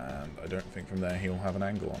 And I don't think from there he'll have an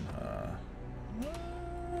angle on her.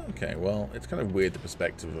 Okay, well, it's kind of weird the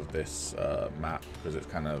perspective of this map, because it's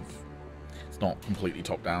kind of... It's not completely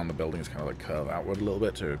top down, the building is kind of like curved outward a little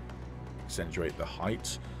bit to accentuate the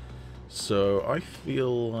height. So I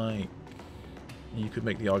feel like you could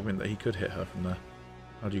make the argument that he could hit her from there.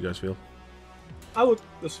 How do you guys feel? I would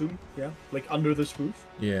assume, yeah, like under this roof.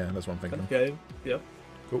 Yeah, that's what I'm thinking. Okay, yeah.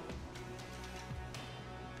 Cool.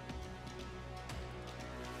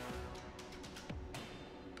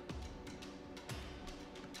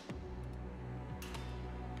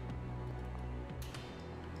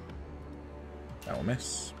 That will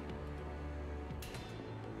miss.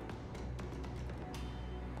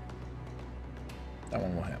 That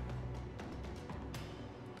one will hit.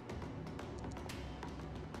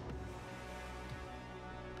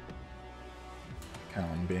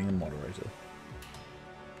 Calum being a moderator.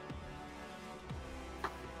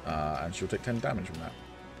 And she'll take 10 damage from that.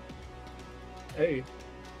 Hey.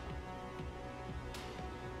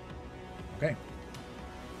 Okay.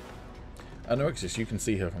 Agis, you can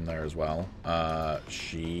see her from there as well.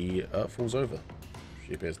 She falls over.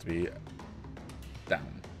 She appears to be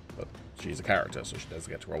down, but she's a character, so she does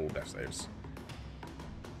get to roll death saves.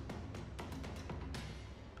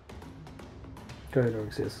 Go ahead,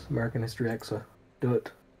 Agis. American History Xer. Do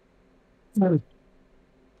it.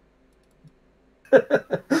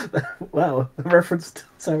 Wow, the reference to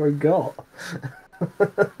Samuel got.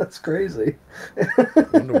 That's crazy. I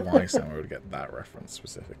wonder why someone would get that reference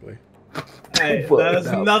specifically. Hey, Well, that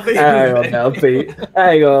has no. nothing Hang to on now, Pete.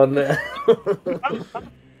 Hang on now.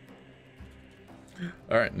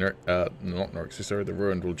 Alright, not Norixie, sorry, the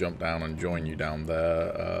Ruined will jump down and join you down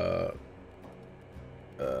there.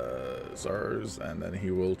 Zars, and then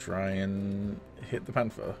he will try and hit the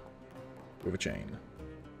Panther with a chain.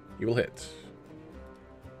 He will hit.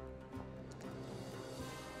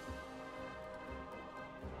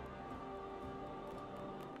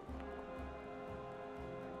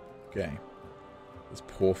 Okay. This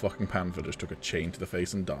poor fucking Panther just took a chain to the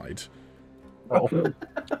face and died. Oh.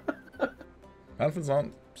 Panthers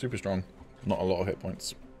aren't super strong. Not a lot of hit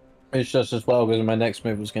points. It's just as well because my next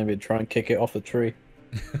move was going to be to try and kick it off the tree.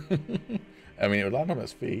 I mean, it would land on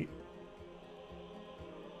its feet.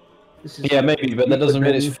 Yeah, maybe, but that doesn't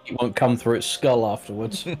mean its feet won't come through its skull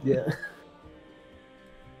afterwards. Yeah.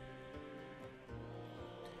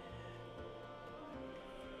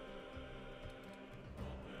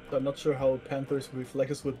 I'm not sure how Panther's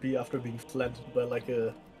reflexes would be after being flattened by like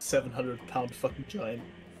a 700-pound fucking giant.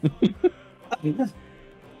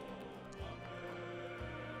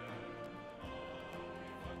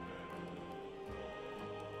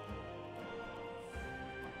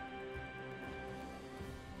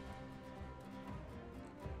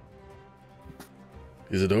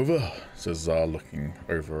 Is it over? Says Zar, looking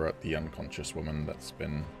over at the unconscious woman that's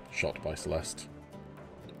been shot by Celeste.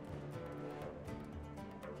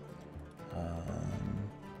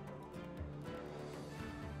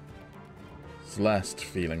 Celeste,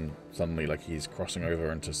 feeling suddenly like he's crossing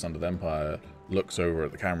over into Sundered Empire, looks over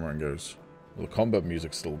at the camera and goes, "Well, the combat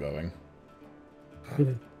music's still going."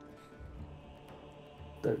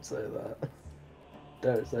 Don't say that.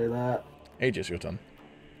 Don't say that. Agis, your turn.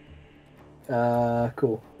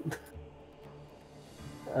 Cool.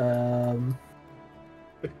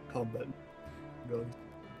 Combat. Going.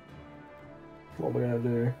 What am I gonna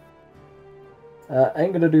do?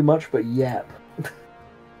 Ain't gonna do much but yap.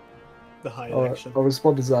 The high I'll action.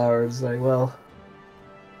 respond to Zara and say, well,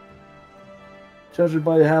 judging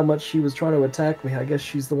by how much she was trying to attack me, I guess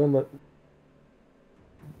she's the one that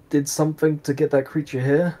did something to get that creature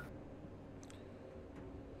here.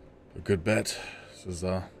 A good bet, says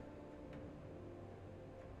Zar.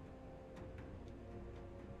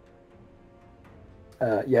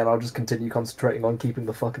 Yeah, and I'll just continue concentrating on keeping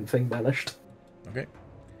the fucking thing banished. Okay.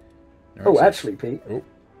 Oh, actually, Pete. Oh.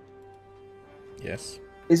 Yes.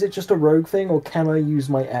 Is it just a rogue thing, or can I use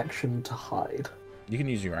my action to hide? You can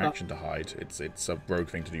use your action to hide. It's a rogue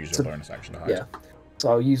thing to use your bonus action to hide. Yeah.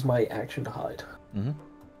 So I'll use my action to hide. Mm-hmm.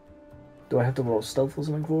 Do I have to roll stealth or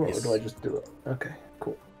something for it, Yes. or do I just do it? Okay,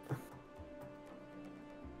 cool.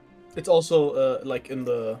 It's also like in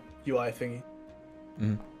the UI thingy.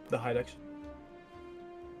 Mm-hmm. The hide action.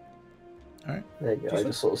 Alright. There you go. I Just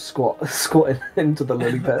just sort of squat into the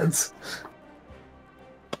lily pads.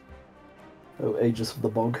 Oh, Agis of the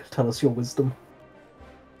Bog, tell us your wisdom.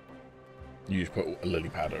 You just put a lily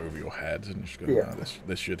pad over your head and just go, Yeah. "Oh,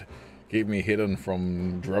 this should keep me hidden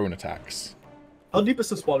from drone attacks." How deep is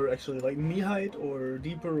this water actually? Like knee height or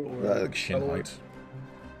deeper or Like shin lower? height.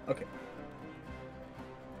 Okay.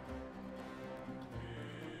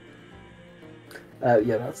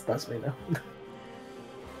 Yeah, that's me now.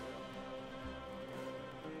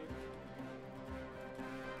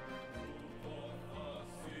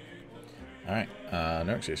 Alright,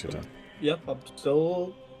 Noxie, it's your turn. Yep, I'm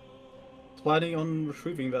still planning on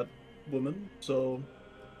retrieving that woman, so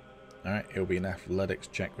Alright, it'll be an athletics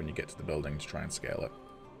check when you get to the building to try and scale it.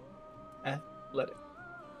 athletic.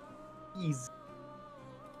 Easy.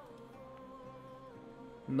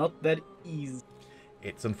 Not that easy.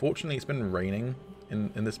 It's unfortunately it's been raining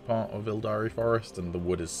in this part of Ildari Forest and the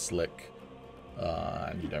wood is slick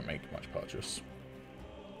and you don't make much purchase.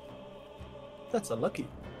 That's unlucky.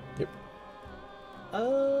 Yep.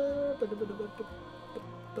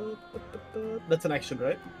 That's an action,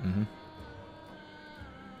 right? Mm-hmm.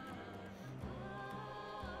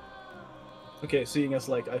 Okay, seeing as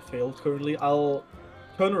like I failed currently, I'll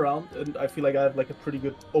turn around and I feel like I have like a pretty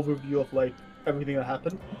good overview of like everything that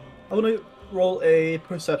happened. I want to roll a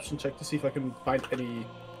perception check to see if I can find any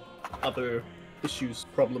other issues,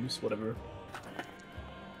 problems, whatever.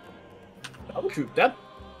 I would shoot that.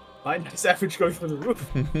 Mine is average going through the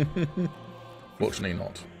roof. Fortunately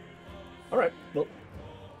not. Alright, well.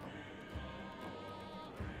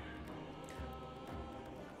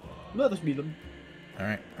 No, that's medium.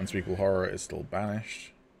 Alright, Unspeakable Horror is still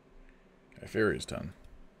banished. Okay, Fury's turn.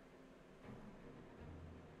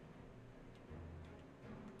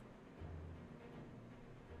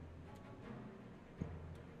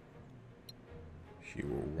 She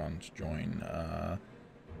will run to join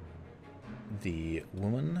the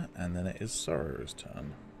woman, and then it is Sorrow's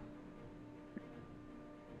turn.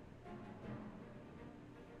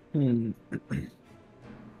 Oh,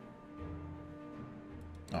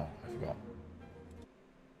 I forgot.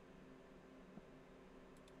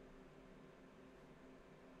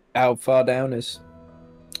 How far down is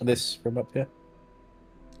this from up here?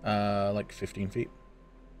 Like 15 feet.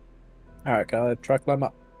 Alright, can I try climb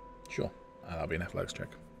up? Sure. That'll be an athletics check.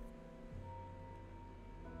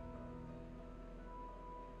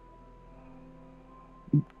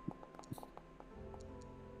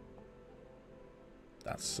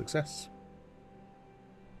 That's a success.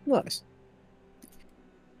 Nice.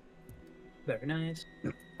 Very nice.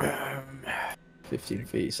 15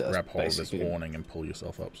 feet, so that's Grab hold of this basically, warning and pull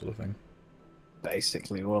yourself up, sort of thing.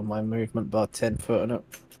 basically all my movement bar 10 foot and up.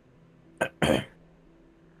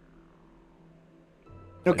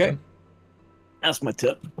 Okay, Nathan? that's my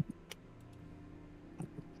turn.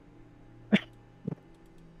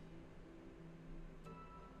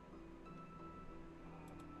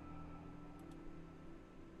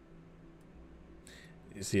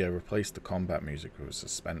 You see, I replaced the combat music with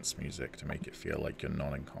suspense music to make it feel like you're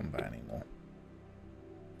not in combat anymore.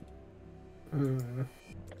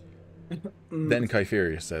 Then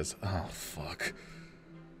Kypheria says, "Oh, fuck.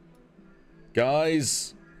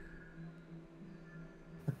 Guys!"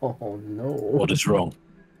 Oh no. What is wrong?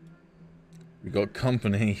 "We got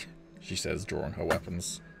company," she says, drawing her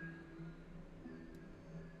weapons.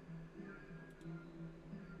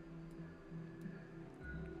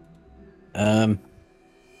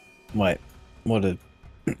 Wait, what did...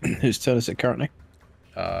 Whose turn is it currently?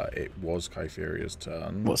 It was Kypheria's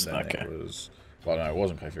turn. Wasn't, then okay. It was... Well, no, it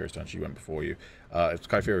wasn't Kypheria's turn. She went before you. It's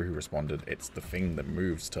Kypheria who responded. It's the thing that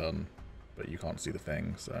moves turn, but you can't see the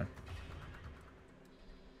thing, so...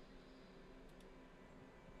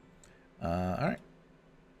 Alright.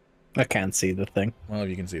 I can see the thing. Well, if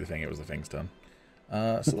you can see the thing, it was the thing's turn.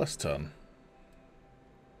 Celeste's turn.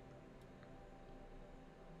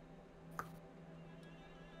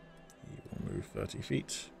 He will move 30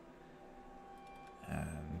 feet.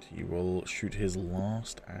 And he will shoot his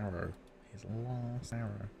last arrow. His last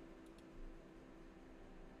arrow.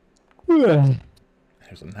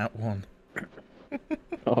 There's a nat 1.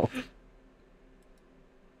 Oh.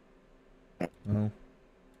 Well.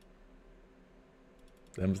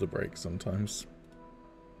 Them's the break sometimes.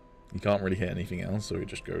 You can't really hit anything else, so he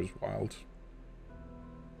just goes wild.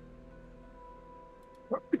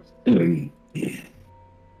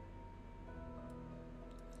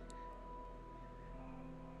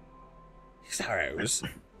 Sorrows,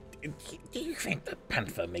 do you think the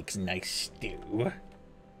panther makes nice stew?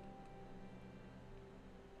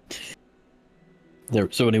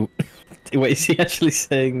 There, so any... Wait, is he actually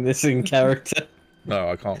saying this in character? No,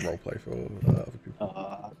 I can't roleplay for other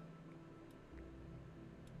people.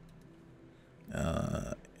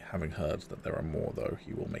 Having heard that there are more, though,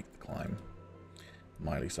 he will make the climb.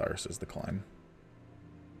 Miley Cyrus is the climb.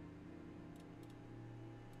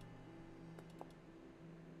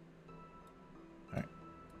 Right.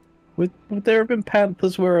 Would there have been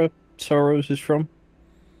panthers where Sorrows is from?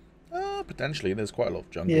 Potentially. There's quite a lot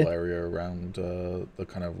of jungle area around the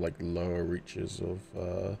kind of like lower reaches of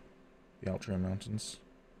the Altrian Mountains.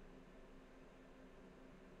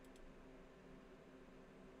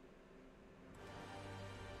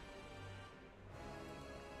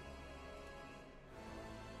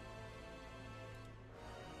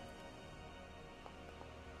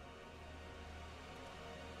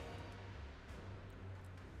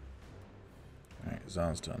 Alright,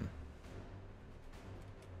 Zar's turn.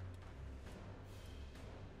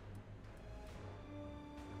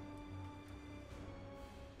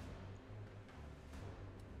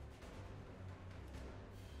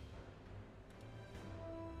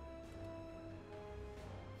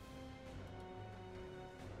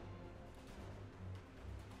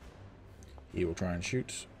 He will try and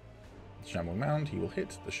shoot the shambling mound. He will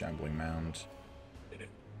hit the shambling mound.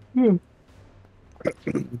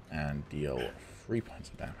 And deal 3 points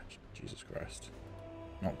of damage. Jesus Christ.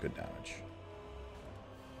 Not good damage.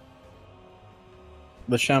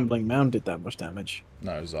 The shambling mound did that much damage.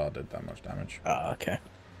 No, Zar did that much damage. Ah, okay.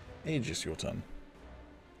 Agis, your turn.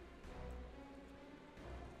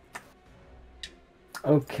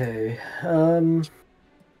 Okay.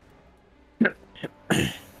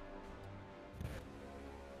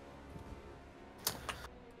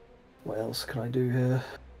 What else can I do here?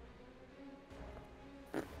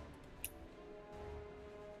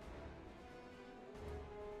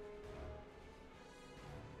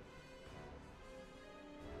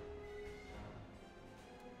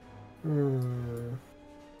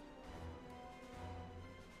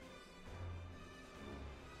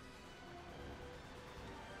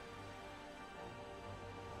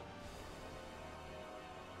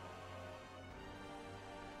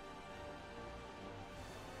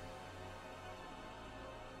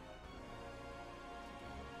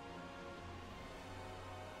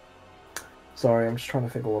 Sorry, I'm just trying to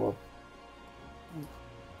think of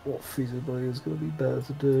what feasibly is going to be better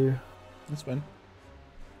to do. That's fine.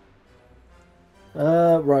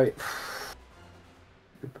 Right.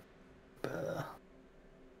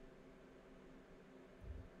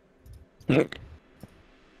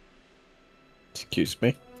 Excuse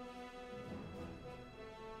me.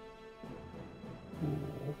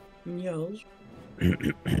 Yes.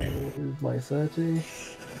 Here's my 30.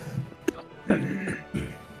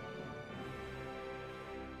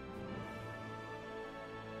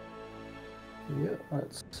 Yeah,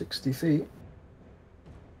 that's 60 feet.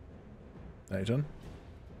 Are you done?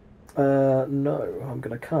 No, I'm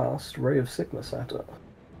going to cast Ray of Sickness at it.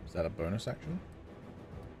 Is that a bonus action?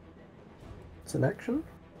 It's an action?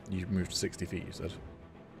 You moved 60 feet, you said.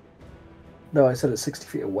 No, I said it's 60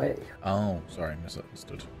 feet away. Oh, sorry,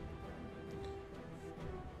 misunderstood.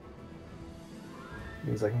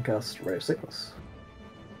 Means I can cast Ray of Sickness.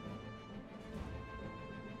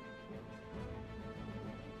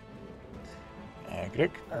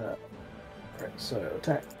 Click. Right, so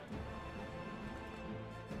attack.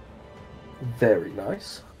 Very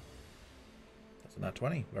nice. That's a nat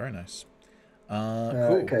 20. Very nice.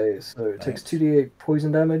 Cool. Okay, so it takes 2d8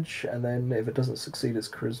 poison damage, and then if it doesn't succeed its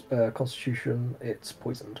constitution, it's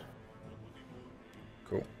poisoned.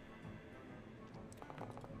 Cool.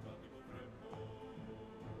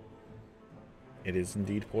 It is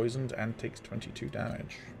indeed poisoned and takes 22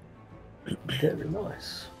 damage. Very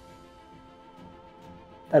nice.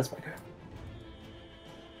 That's my go.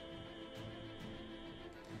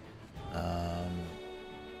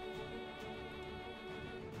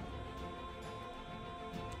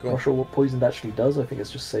 Cool. Not sure what poisoned actually does. I think it's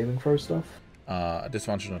just saving throw stuff.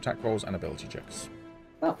 Disadvantage on attack rolls and ability checks.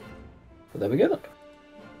 Oh, well, there we go then.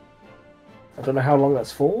 I don't know how long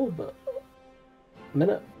that's for, but a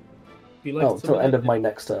minute. Like till end of my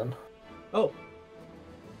next turn. Oh.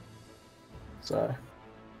 So,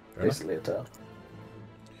 Fair basically a turn.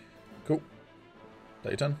 Cool. Is that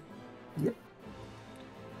your turn? Yep.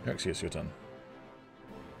 Next, your turn.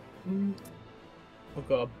 Oh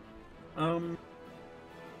god.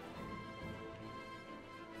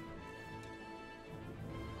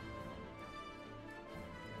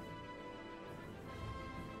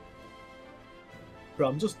 Bro,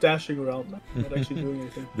 I'm just dashing around, not actually doing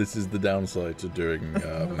anything. This is the downside to doing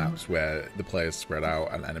maps where the players spread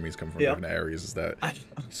out and enemies come from different areas, is that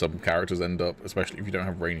some characters end up, especially if you don't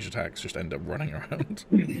have ranged attacks, just end up running around.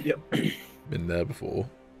 Yep. Been there before.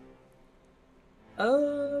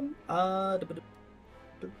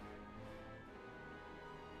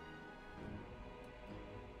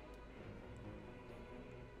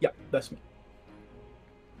 That's me.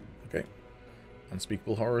 Okay.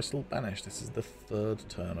 Unspeakable horror is still banished. This is the 3rd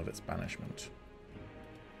turn of its banishment.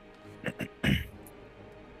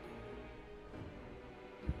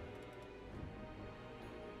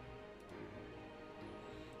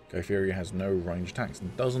 Gopheria has no range attacks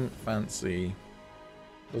and doesn't fancy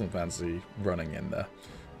running in there.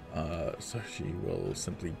 So she will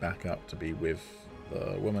simply back up to be with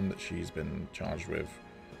the woman that she's been charged with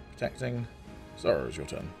protecting. Zara, it's your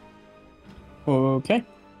turn. Okay.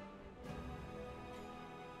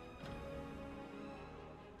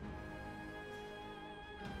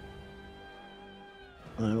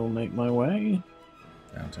 I will make my way.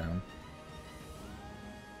 Downtown.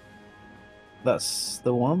 That's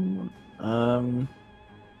the one.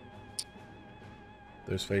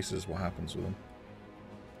 Those faces, what happens with them?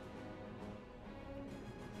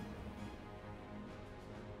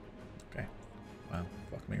 Okay. Wow,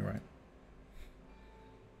 fuck me right.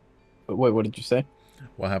 Wait, what did you say?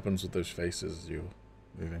 What happens with those faces as you're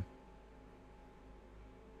moving?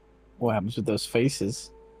 What happens with those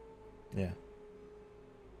faces? Yeah.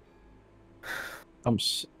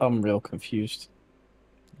 I'm real confused.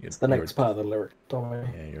 It's the next part of the lyric, Tommy.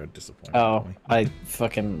 Yeah, you're disappointed. Oh, Tommy. I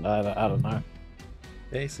don't know.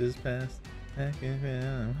 Faces past. I I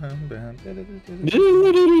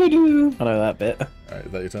know that bit. Alright,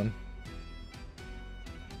 is that your turn?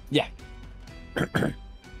 Yeah.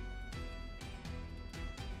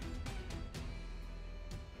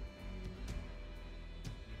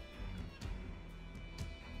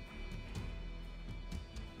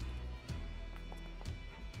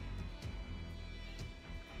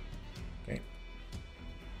 Okay.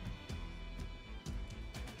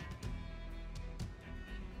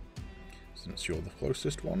 Since you're the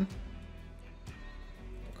closest one,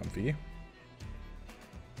 I'll come for you.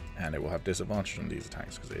 And it will have disadvantage on these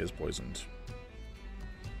attacks because it is poisoned.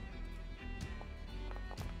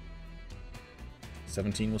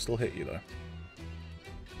 17 will still hit you though.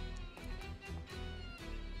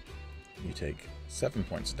 You take 7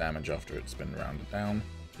 points of damage after it's been rounded down.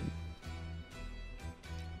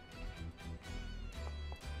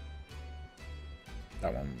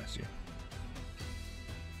 That one will miss you.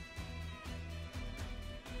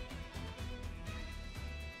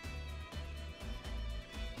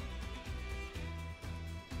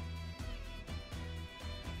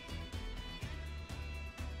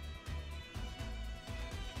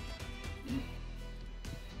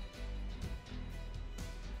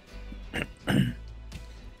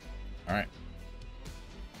 Alright.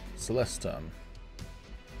 Celeste's turn.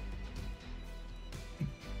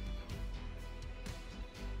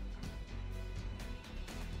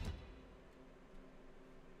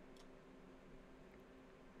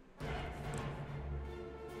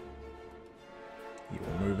 He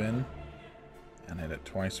will move in and hit it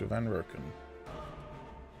twice with Unbroken.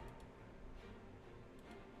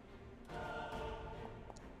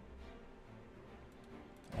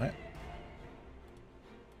 What?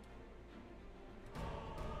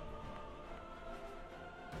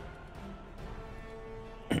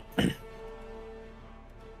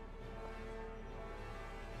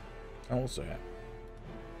 Also hit.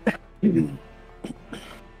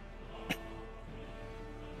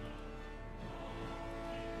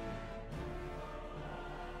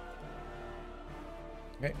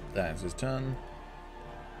 Okay, that's his turn.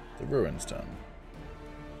 The Ruin's turn.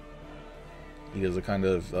 He does a kind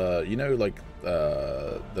of, you know, like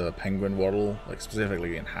the penguin waddle, like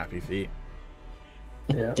specifically in Happy Feet.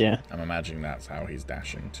 Yeah. Yeah. I'm imagining that's how he's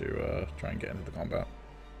dashing to try and get into the combat.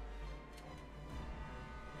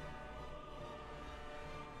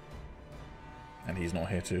 And he's not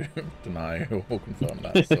here to deny or confirm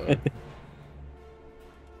that, so...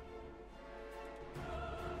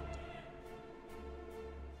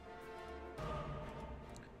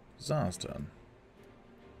 Zar's turn.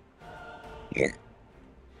 Yeah.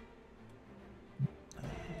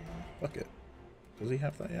 Fuck it. Does he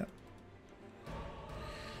have that yet?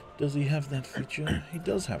 Does he have that feature? He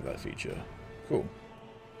does have that feature. Cool.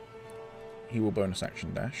 He will bonus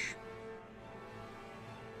action dash.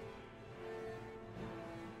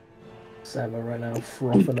 Sam are right now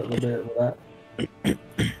frothing at the bit with that.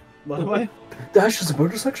 By the way, Dash is a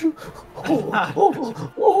bonus action?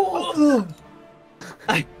 Oh.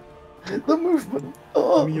 The movement.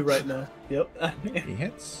 Oh. me right now. Yep. He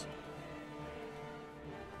hits.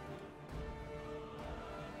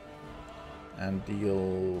 And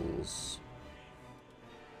deals...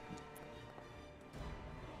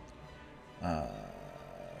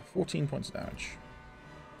 14 points of damage.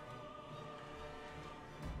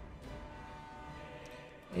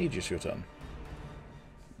 Agis, your turn.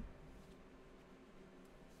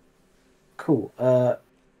 Cool.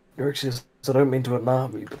 Euryxius, I don't mean to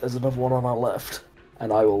alarm you, but there's another one on our left.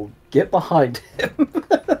 And I will get behind him.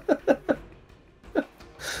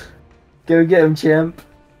 Go get him, champ.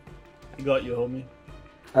 I got you, homie.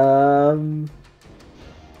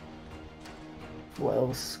 What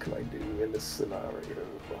else can I do in this scenario?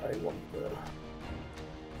 I wonder.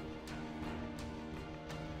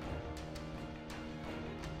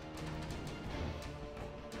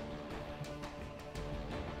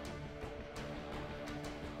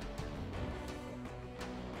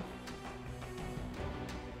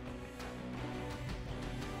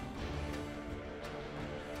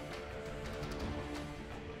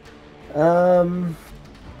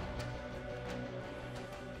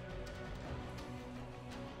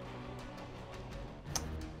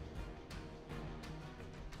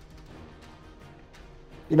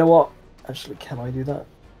 You know what? Actually, can I do that?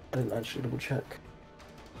 I didn't actually double check.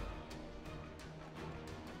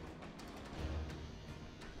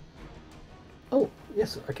 Oh,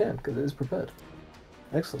 yes, I can, because it is prepared.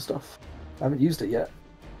 Excellent stuff. I haven't used it yet,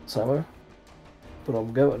 Samo, but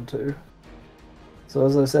I'm going to. So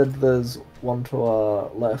as I said, there's one to our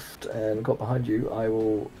left, and got behind you. I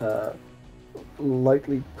will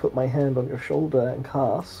lightly put my hand on your shoulder and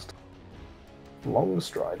cast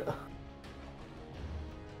Longstrider.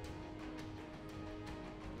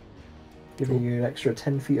 Giving you an extra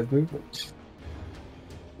 10 feet of movement.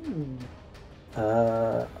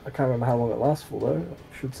 I can't remember how long it lasts for though.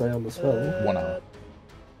 I should say on the spell. 1 hour.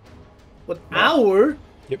 What, hour?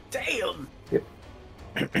 Yep. Damn! Yep.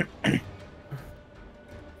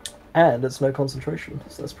 And it's no concentration,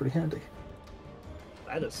 so that's pretty handy.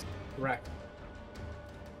 That is correct.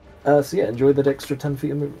 So yeah, enjoy that extra 10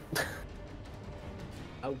 feet of movement.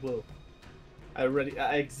 I will. I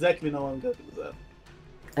exactly know I'm going to do that.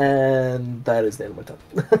 And that is the end of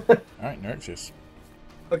my turn. Alright, Neuroxius.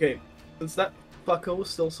 Okay, since that fucker is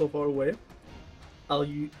still so far away, I'll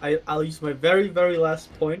use my very, very last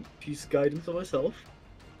point to use guidance on myself.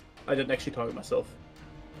 I didn't actually target myself,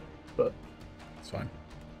 but It's fine.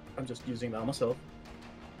 I'm just using that on myself.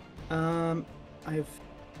 I'll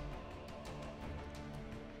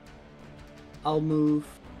move.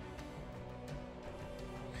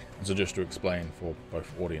 And so just to explain for both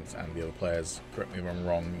audience and the other players, correct me if I'm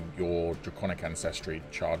wrong, your Draconic Ancestry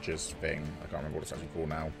charges thing, I can't remember what it's actually called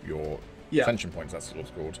now, your Ascension points, that's what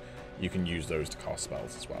it's called, you can use those to cast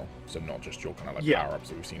spells as well. So not just your kind of like power-ups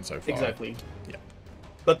that we've seen so far. Exactly. Yeah.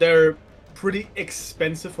 But they're pretty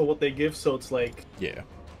expensive for what they give, so it's like... Yeah.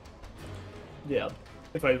 Yeah,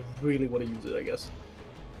 if I really want to use it, I guess.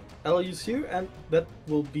 I'll use you, and that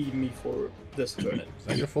will be me for this turn. Is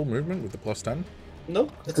that your full movement with the plus 10?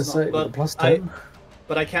 Nope, I was it's gonna say, not. with the plus 10.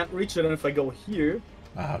 But I can't reach it, and if I go here,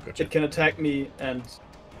 Ah, gotcha. it can attack me, and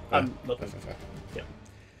I'm not... Fair. Yeah.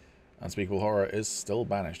 Unspeakable Horror is still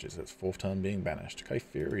banished. It's its 4th turn being banished.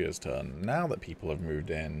 Kypheria's turn. Now that people have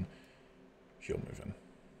moved in, she'll move in.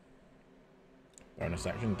 Bonus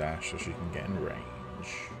action dash so she can get in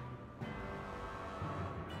range.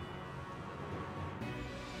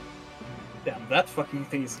 Damn, that fucking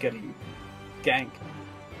thing is getting ganked.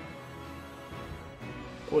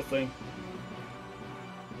 Poor thing.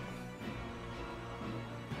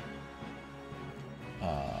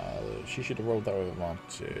 She should have rolled that with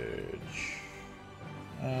advantage.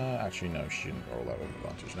 Actually, no, she didn't roll that with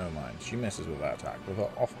advantage. Never mind. She misses with that attack with her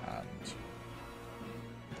offhand.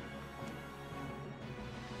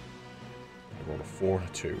 I rolled a 4 and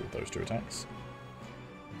a 2 with those 2 attacks.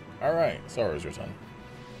 Alright, Sora's your turn.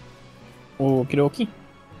 Okie dokie.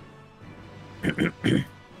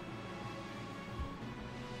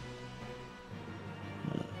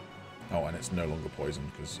 Oh, and it's no longer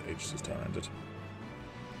poisoned because Agis' turn ended.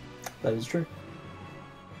 That is true.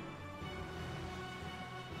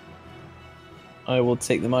 I will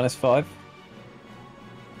take the -5.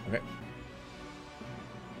 Okay.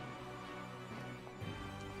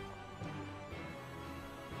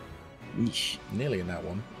 Yeesh. Nearly in that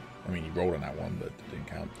one. I mean, you rolled in that one, but it didn't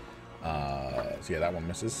count. So yeah, that one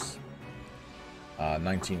misses.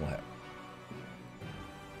 19 will hit.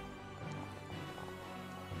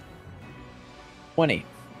 $20.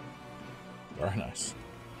 Very nice.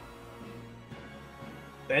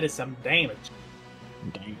 That is some damage.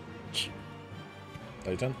 Damage.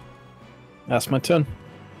 Your turn. That's my turn.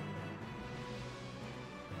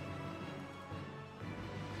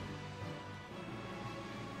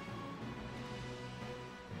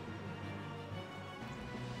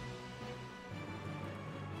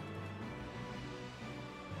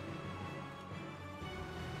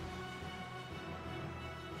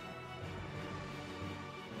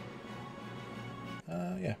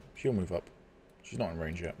 Yeah, she'll move up She's not in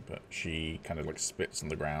range yet, but she kind of like spits on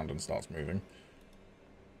the ground and starts moving.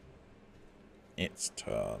 Its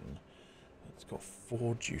turn. It's got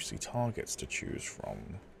 4 juicy targets to choose from.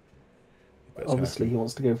 Obviously, he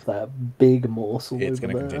wants to go for that big morsel. It's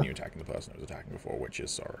going to there. continue attacking the person it was attacking before, which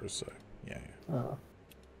is Sorrows, so yeah. Ah.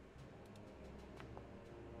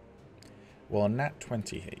 Will a nat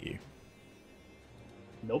 20 hit you?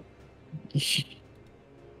 Nope.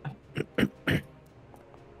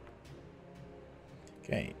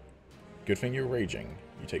 Okay. Good thing you're raging.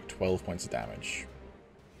 You take 12 points of damage.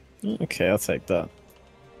 Okay, I'll take that.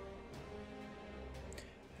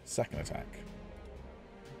 Second attack.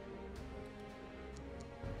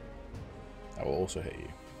 That will also hit you.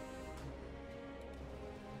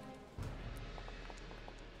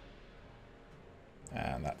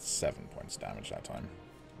 And that's 7 points of damage that time.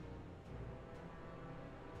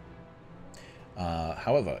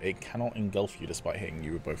 However, it cannot engulf you despite hitting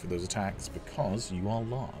you with both of those attacks because you are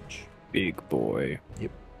large. Big boy.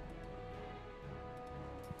 Yep.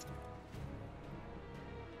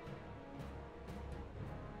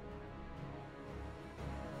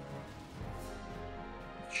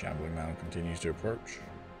 Shambling man continues to approach,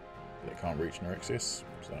 but it can't reach Nerexius,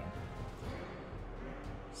 so...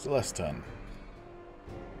 Celeste's turn.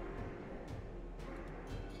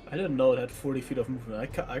 I didn't know it had 40 feet of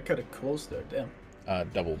movement. I cut it close there, damn.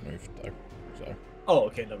 Double moved, though, so... Oh,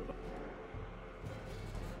 okay, never mind.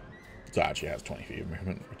 So it actually has 20 feet of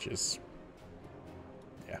movement, which is...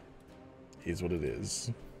 Yeah. Is what it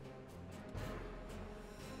is.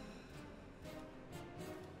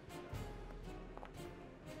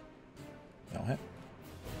 That'll hit.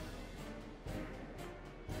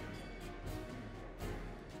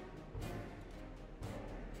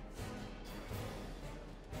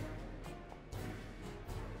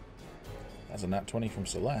 That's a nat 20 from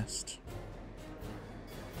Celeste.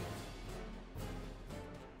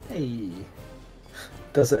 Hey.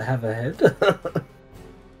 Does it have a head?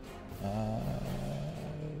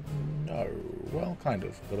 No. Well, kind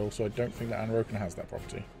of. But also, I don't think that Anaroken has that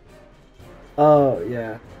property. Oh,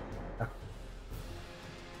 yeah.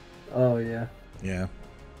 Oh, yeah. Yeah.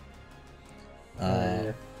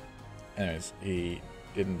 Yeah. Anyways, he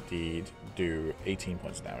did indeed do 18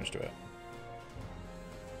 points of damage to it.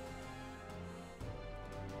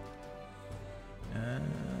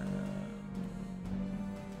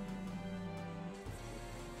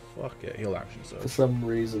 Fuck it, he'll action For surge. some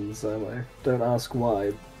reason, Samo. Don't ask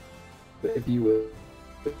why, but if you were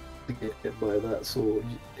to get hit by that sword,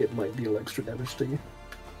 it might deal extra damage to you.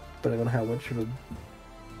 Depending on how much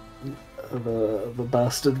of a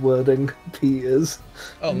bastard wording P is.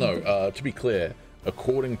 Oh no, to be clear,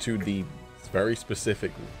 according to the very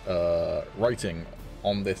specific writing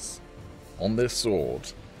on this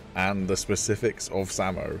sword and the specifics of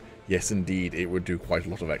Samo, yes indeed, it would do quite a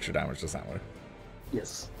lot of extra damage to Samo.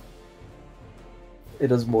 Yes. It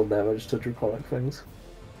does more damage to draconic things.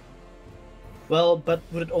 Well, but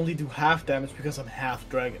would it only do half damage because I'm half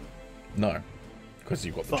dragon? No, because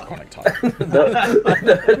you've got the Fuck. draconic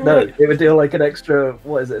type. No, it would deal like an extra,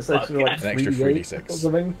 what is it? It's extra Fuck, like an extra 3d8 3d6. or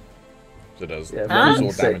something. So it does Yeah,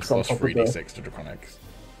 sword 3d6 damage on plus top of the- 3d6 to draconics.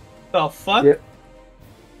 The fuck? Yep.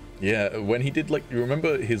 Yeah, when he did, like, you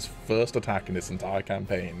remember his first attack in this entire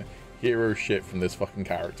campaign, hero shit from this fucking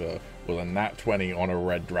character, was a nat 20 on a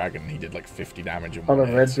red dragon. He did like 50 damage in On one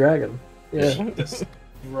a red hit. dragon. Yeah. Jesus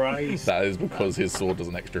Christ. That is because his sword does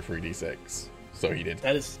an extra 3d6. So he did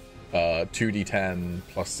That is 2d10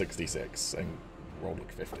 plus 66 and rolled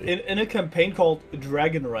like 50. in a campaign called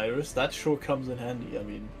Dragonriders. That sure comes in handy. I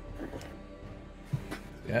mean,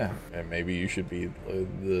 Yeah, and maybe you should be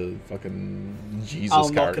the fucking Jesus I'll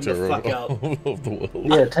knock him character the fuck out. of the world.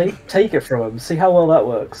 Yeah, take it from him. See how well that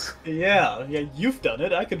works. yeah, you've done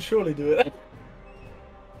it. I can surely do it.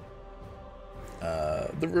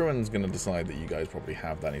 The Ruin's going to decide that you guys probably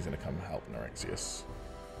have that, and he's going to come help Nerexius.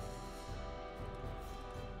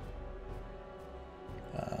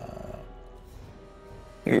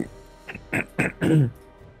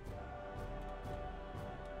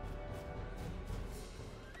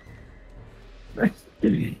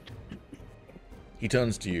 He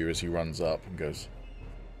turns to you as he runs up and goes,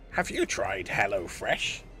 "Have you tried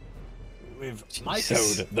HelloFresh? With my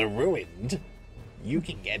Jesus. code, The Ruined, you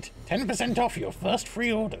can get 10% off your first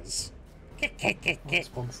 3 orders." Not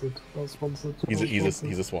sponsored. Not sponsored. He's not a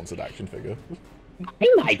sponsored. sponsored action figure. I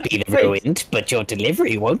might be the ruined, but your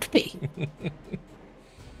delivery won't be.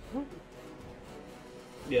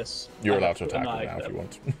 Yes. You're I allowed to have attack him deny now if them.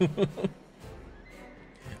 you want.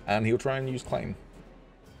 And he'll try and use Claim.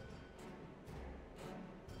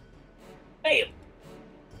 Hey,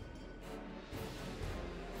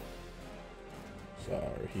 So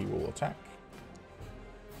he will attack.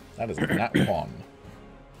 That is a nat 1.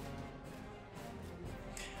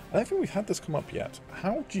 I don't think we've had this come up yet.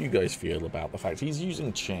 How do you guys feel about the fact he's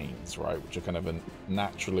using chains, right? Which are kind of a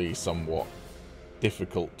naturally somewhat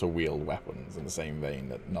difficult to wield weapons in the same vein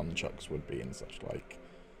that nunchucks would be and such like.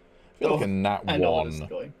 I feel like a nat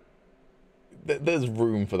 1. There's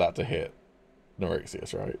room for that to hit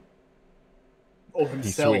Nerexius, right? Or He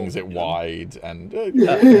himself. swings it wide and no, hitting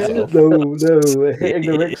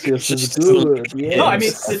Nerexius is good. Yes. No, I mean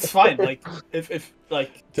it's fine. Like if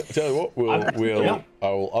Tell you what, I will That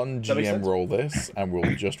makes un-GM sense. roll this, and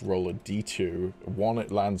we'll just roll a d2. 1,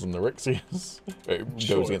 it lands on Nerexius. It goes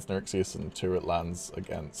Sure. against Nerexius, and 2, it lands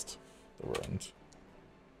against the Ruined.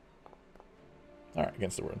 Alright,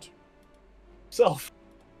 against the Ruined. self.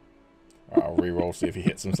 Alright, I'll re-roll, see if he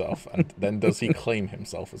hits himself. And then does he claim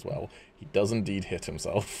himself as well? He does indeed hit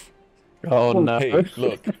himself. Oh no. Hey,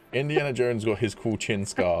 look, Indiana Jones got his cool chin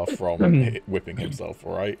scar from whipping himself,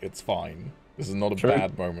 alright? It's fine. This is not a True.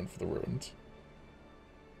 bad moment for the Ruined.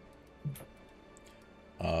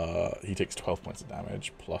 He takes 12 points of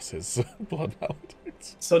damage, plus his blood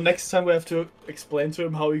maledict. So next time we have to explain to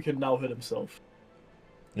him how he can now hit himself.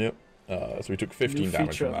 Yep. So he took 15 New damage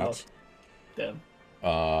feature from that. unlocked. Damn.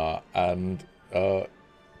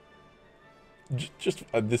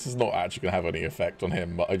 This is not actually going to have any effect on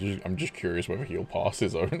him, but I'm just curious whether he'll pass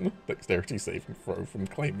his own dexterity saving throw from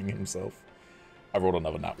claiming himself. I rolled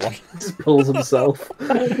another nat 1. Just pulls himself.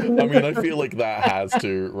 I mean, I feel like that has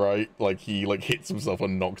to, right? Like he hits himself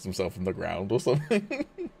and knocks himself on the ground or something.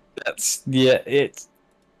 It's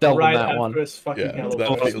double Right that after one. his fucking Yeah, Halloween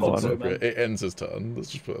that feels sponsor, man. appropriate. It ends his turn. Let's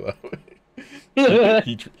just put it that way.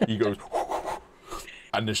 he goes,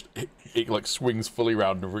 and it like swings fully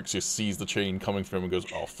around, and Nerexius sees the chain coming through him and goes,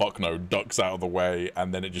 "Oh fuck no!" Ducks out of the way,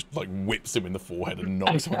 and then it just like whips him in the forehead and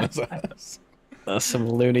knocks him on his ass. There's some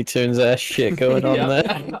Looney Tunes ass shit going on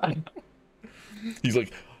there. He's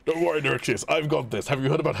like, "Don't worry, Nerexius, I've got this. Have you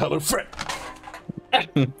heard about HelloFresh?"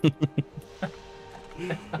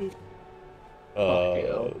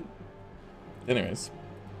 Anyways,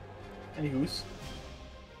 Anywho's.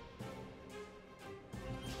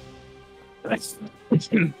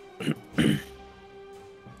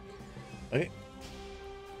 okay.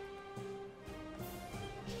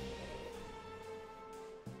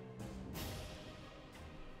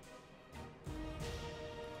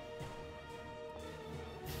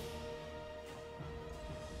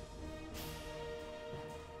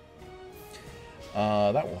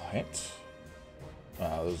 That will hit.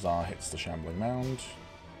 The Tsar hits the Shambling Mound.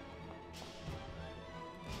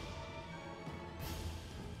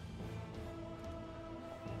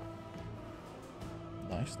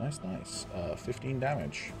 Nice. 15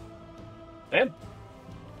 damage. Damn.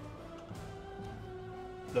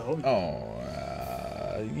 The homie.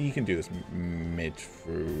 Oh, he can do this mid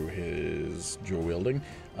through his dual wielding.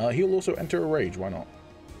 He'll also enter a rage. Why not?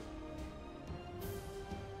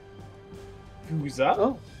 Who's that?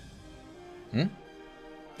 Oh,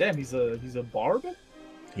 Damn, he's a barb?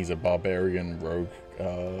 He's a barbarian rogue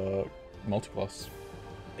multiclass.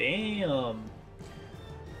 Damn.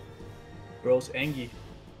 Bro's Angie.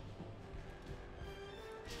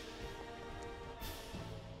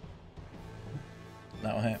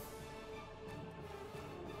 That'll hit.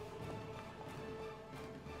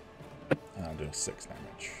 And I'll do 6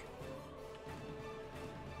 damage.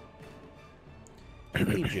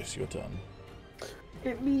 Agis, your turn.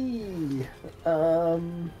 hit me.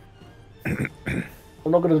 I'm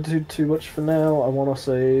not going to do too much for now. I want to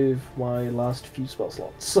save my last few spell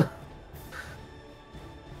slots.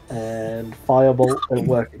 And Firebolt don't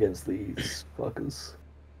work against these fuckers.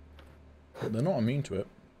 They're not immune to it.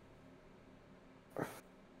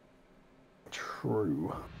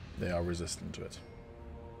 True. They are resistant to it.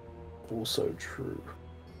 Also true.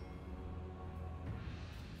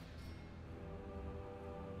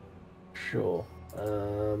 Sure.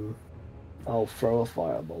 I'll throw a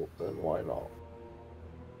Firebolt then, why not?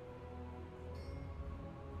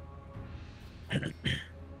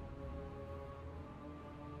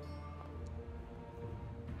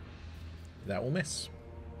 That will miss.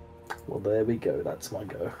 Well, there we go, that's my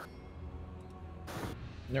go.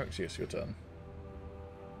 Nerexius, your turn.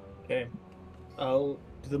 Okay. I'll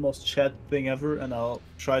do the most Chad thing ever, and I'll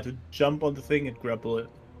try to jump on the thing and grapple it.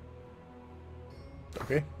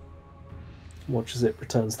 Okay. Watch as it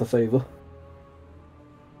returns the favour.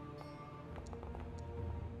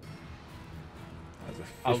 That's a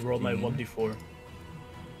I'll roll my 15. 1d4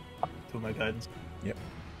 to my guidance. That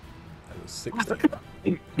is 16.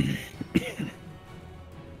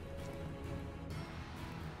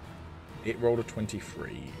 It rolled a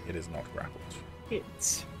 23. It is not grappled.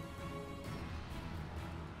 It's.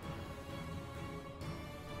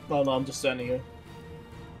 Oh no, I'm just standing here.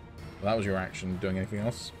 That was your action. Doing anything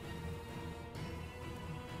else?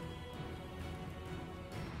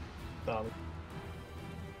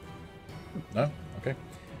 No? Okay.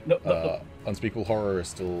 No. Unspeakable Horror is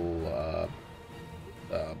still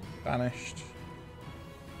banished.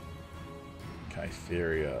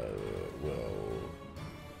 Kytheria will...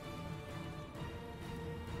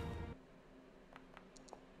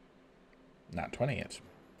 Nat 20 it.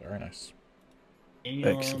 Very nice.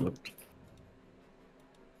 Excellent.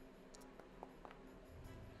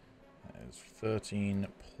 That is 13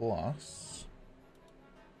 plus...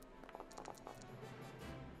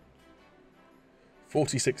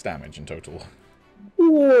 46 damage in total.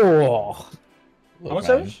 Whoa! Look, How much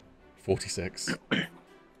man, damage? 46.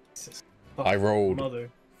 Oh, I rolled Mother.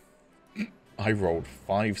 I rolled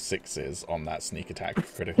 5 6s on that sneak attack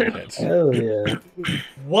critical hit. Hell yeah.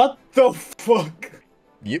 What the fuck?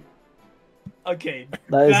 Yep. Okay.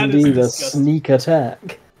 That is indeed a disgusting. sneak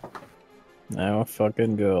attack. Now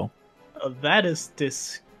fucking go. That is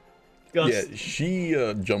disgusting. Yeah, she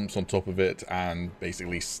jumps on top of it and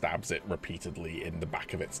basically stabs it repeatedly in the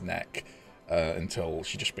back of its neck until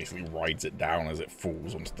she just basically rides it down as it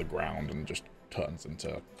falls onto the ground and just turns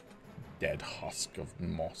into dead husk of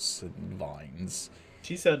moss and vines.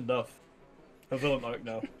 She's had enough. Her villain arc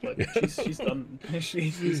now. Like, she's done.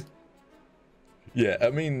 She's... Yeah, I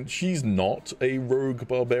mean, she's not a rogue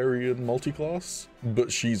barbarian multiclass,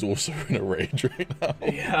 but she's also in a rage right now.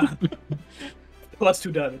 Yeah. Plus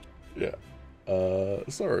 2 damage. Yeah.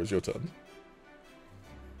 Sarah, it's your turn.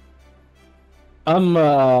 I'm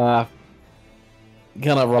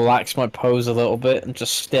gonna relax my pose a little bit and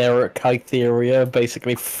just stare at Kytheria,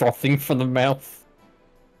 basically frothing from the mouth.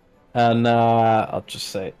 And I'll just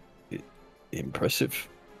say, impressive.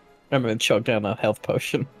 I'm gonna chug down a health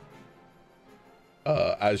potion.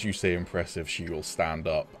 As you say impressive, she will stand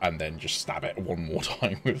up and then just stab it one more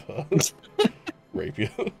time with her rapier.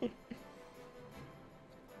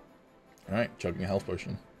 Alright, chugging a health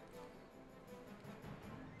potion.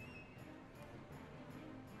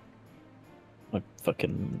 My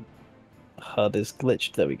fucking HUD is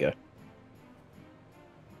glitched. There we go.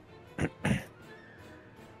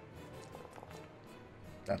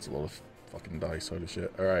 That's a lot of fucking dice, holy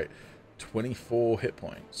shit. Alright, 24 hit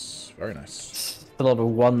points. Very nice. A lot of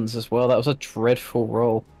ones as well. That was a dreadful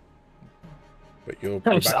roll. But you're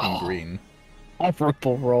back in green.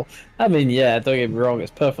 Horrible roll. I mean, yeah, don't get me wrong, it's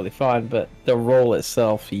perfectly fine, but the roll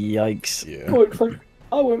itself, yikes. Yeah. Wait, fuck.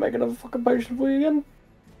 I won't make another fucking potion for you again.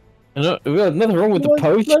 No, nothing wrong with the No,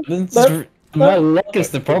 potion. no, It's no, just- my luck is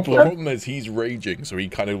the The problem. problem is he's raging, so he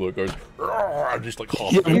kind of goes, "Argh," and just like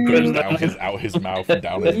half of it goes down out his mouth and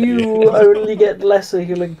down his You ear. only get lesser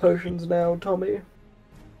healing potions now, Tommy.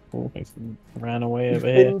 Oh, he ran away You've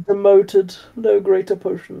over here. been demoted. No greater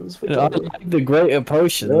potions for I Tommy. like the greater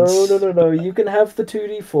potions. No. You can have the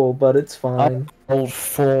 2d4, but it's fine. I rolled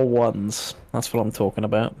 4 ones. That's what I'm talking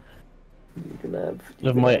about. You can have.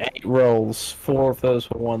 Of my 8 rolls, 4 of those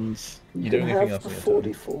were ones. You You can doing anything have else the on your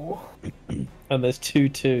turn? 44. And there's 2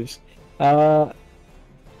 2s. I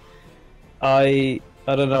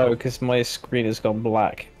don't know, because my screen has gone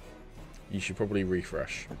black. You should probably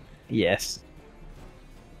refresh. Yes.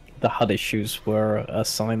 The HUD issues were a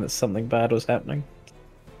sign that something bad was happening.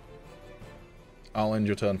 I'll end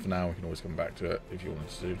your turn for now. We can always come back to it if you wanted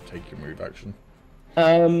to take your move action.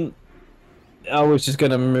 I was just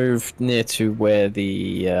gonna move near to where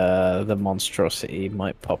the monstrosity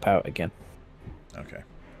might pop out again. Okay.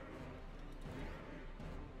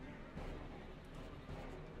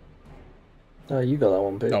 Oh, you got that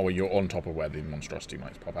one, Pete. Oh, well, you're on top of where the monstrosity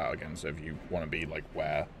might pop out again, so if you want to be, like,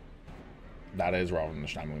 where that is rather than the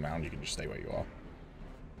shambling mound, you can just stay where you are.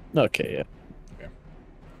 Okay, yeah. Okay.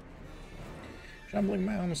 Shambling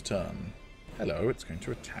mound's turn. Hello, it's going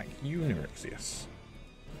to attack you, Neurixius.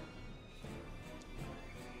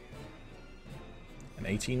 An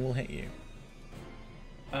 18 will hit you.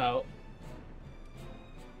 Ow.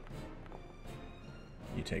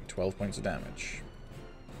 You take 12 points of damage.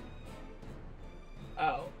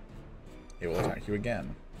 Ow. It will attack you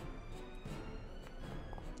again.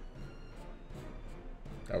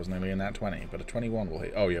 That was nearly a nat 20, but a 21 will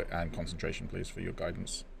hit. Oh, yeah, and concentration, please, for your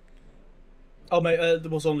guidance. Oh, mate, there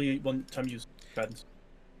was only one time use guidance.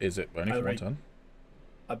 Is it only for one Alright. turn?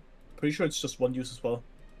 Pretty sure it's just one use as well.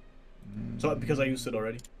 So because I used it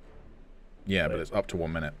already. Yeah, but it's up to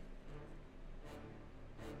 1 minute.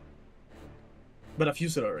 But I've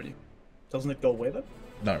used it already. Doesn't it go away then?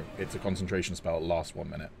 No, it's a concentration spell. It lasts 1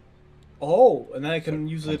 minute. Oh, and then I can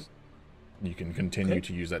use it. You can continue Okay.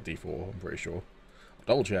 to use that D4, I'm pretty sure.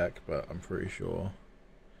 Double check, but I'm pretty sure.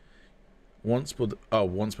 Once before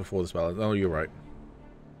the spell. Oh, you're right.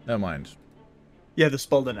 Never mind. Yeah, the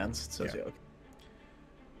spell then ends. So Yeah. yeah. Okay.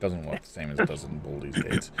 Doesn't work the same as it does in Baldur's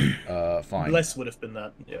Gate. Fine. Bless would have been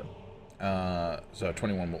that. Yeah. So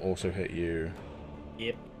 21 will also hit you.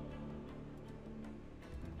 Yep.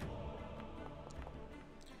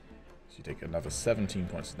 So you take another 17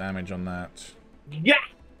 points of damage on that. Yeah.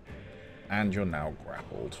 And you're now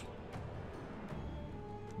grappled.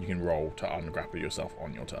 You can roll to ungrapple yourself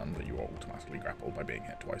on your turn, but you are automatically grappled by being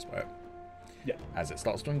hit twice by it. Yeah. As it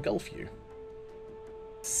starts to engulf you.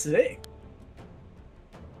 Sick.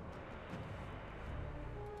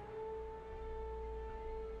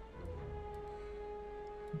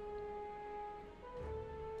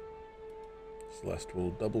 Celeste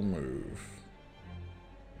will double move.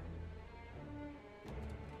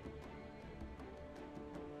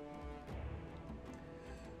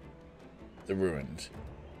 The Ruined.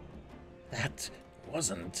 That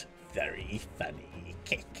wasn't very funny.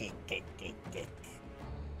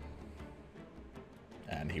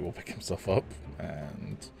 And he will pick himself up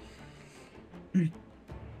and spend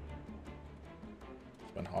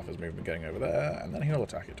half his movement getting over there, and then he'll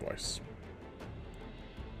attack it twice.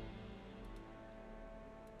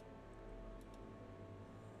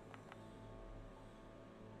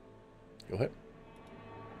 He'll hit.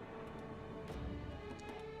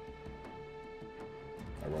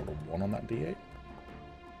 I rolled a 1 on that d8.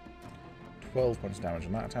 12 points of damage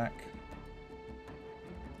on that attack.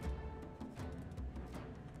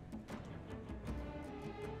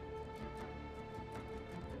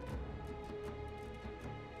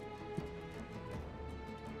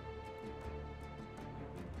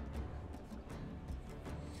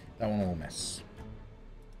 That one will miss.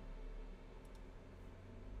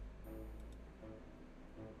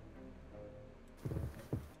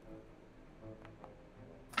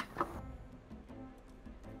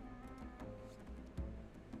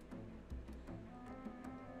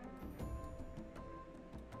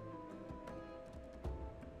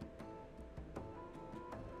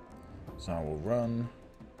 So I will run.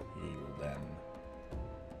 He will then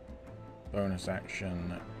bonus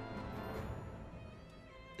action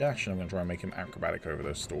dash, and I'm going to try and make him acrobatic over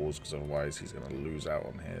those stalls, because otherwise he's going to lose out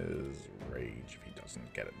on his rage if he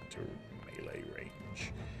doesn't get it into melee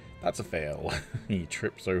range. That's a fail. He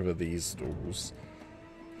trips over these stalls.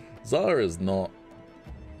 Zara's not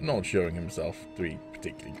showing himself to be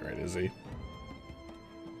particularly great, is he?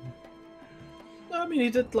 I mean, he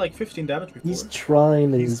did like 15 damage before. He's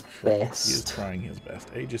trying his He is best. trying his best.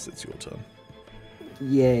 Agis, it's your turn.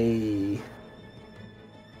 Yay.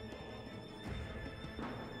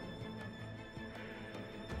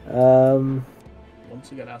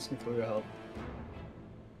 Once again, asking for your help.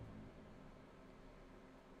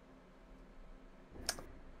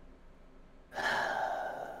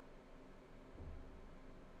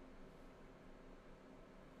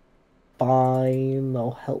 Fine,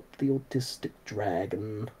 I'll help the autistic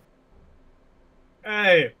dragon.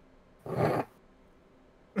 Hey,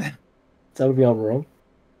 Tell me I'm wrong.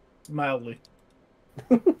 mildly.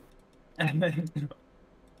 And then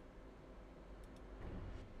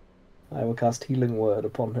I will cast Healing Word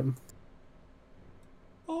upon him.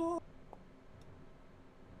 oh,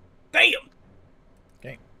 damn.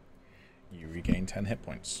 Okay. You regain 10 hit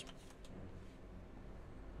points.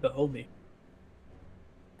 The homie.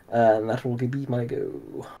 And that will be my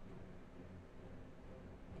go.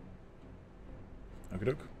 Okie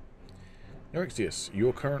doke. Erexius,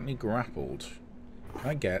 you're currently grappled. Can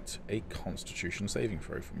I get a Constitution saving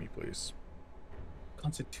throw from you, please?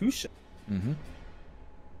 Constitution. Mm-hmm.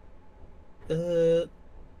 There.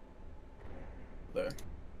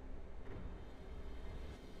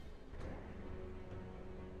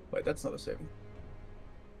 Wait, that's not a saving.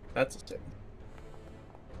 That's a saving.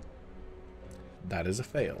 That is a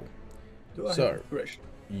fail. Do I So- have inspiration?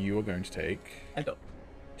 You are going to take I don't.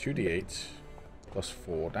 2d8 plus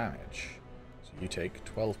 4 damage. So you take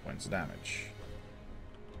 12 points of damage.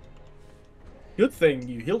 Good thing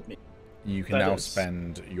you healed me. You can That now is-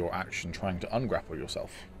 spend your action trying to ungrapple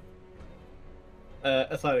yourself.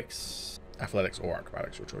 Athletics. Athletics or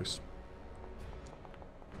acrobatics, your choice.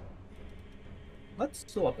 Let's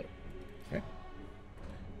still up it.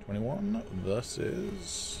 21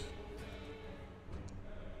 versus...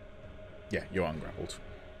 Yeah, you're ungrappled.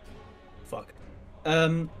 Fuck.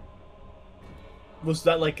 Was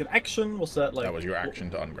that like an action? Was that like... That was your action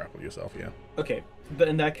to ungrapple yourself, yeah. Okay, then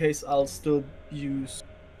in that case, I'll still use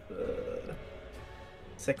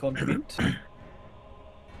second wind.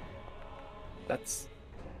 That's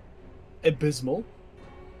abysmal.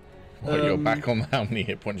 Oh, you're back on how many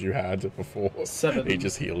hit points you had before. 7. He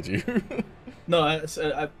just healed you. No,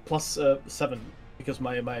 I plus 7 because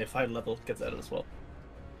my fire level gets added as well.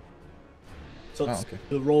 So it's okay.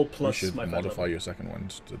 the roll You plus should my fire modify level. your second one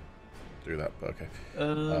to do that, but okay.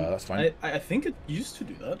 That's fine. I think it used to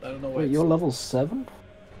do that. I don't know why. Wait, it's- you're level 7?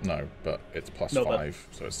 No, but it's plus No, but- 5,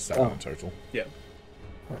 so it's 7 Oh. in total. Yeah.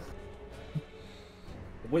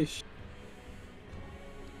 Wish.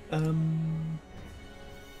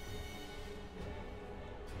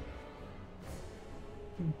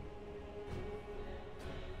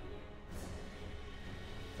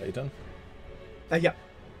 Are you done? Yeah.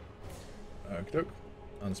 Okie doke.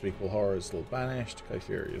 Unspeakable Horror is still banished.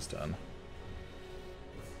 Kytheria's turn.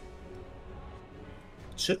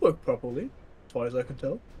 Should work properly, as far as I can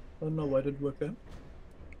tell. I don't know why it didn't work then.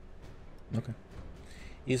 Okay.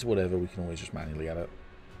 Is whatever, we can always just manually add it.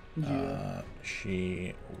 Yeah.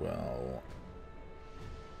 She will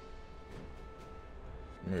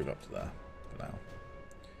move up to there for now.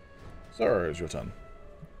 Zora, it's your turn.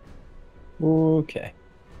 Okay.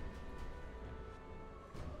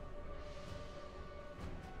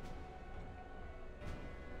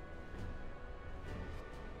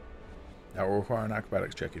 That will require an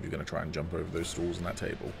acrobatics check if you're going to try and jump over those stools on that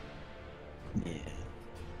table. Yeah.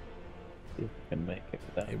 See if we can make it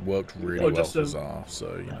without. It worked really Or well just, for Zar,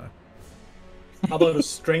 so, you know. How about a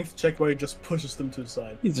strength check where he just pushes them to the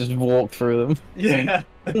side? You just walk through Yeah.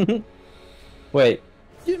 them. Wait.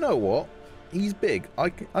 You know what? He's big.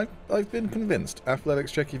 I've been convinced.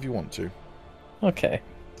 Athletics check if you want to. Okay.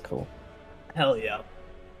 Cool. Hell yeah.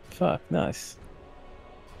 Fuck. Nice.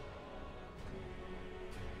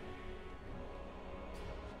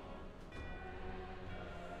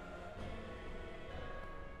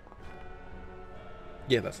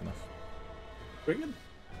 Yeah, that's enough. Bring it.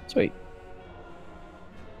 Sweet.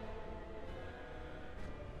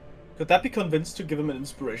 Could that be convinced to give him an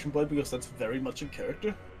inspiration point because that's very much in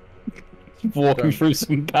character? Walking Don't. through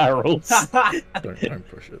some barrels. Don't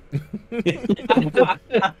push it.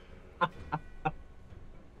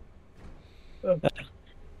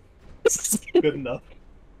 Good enough.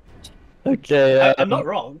 Okay. I'm not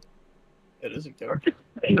wrong. It is in character.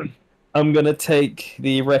 I'm gonna take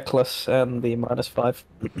the reckless and the -5.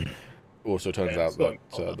 Also turns Yeah, out so-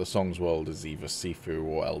 that the Songs world is either Sifu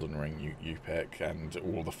or Elden Ring you pick, and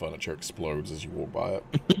all the furniture explodes as you walk by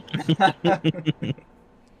it.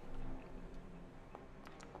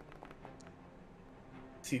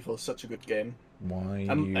 Sifu is such a good game. Why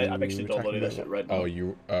I'm actually you downloading attacking that shit right now. Oh,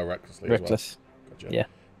 you recklessly Reckless. as well. Gotcha.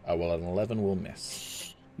 Yeah. Well, an 11 will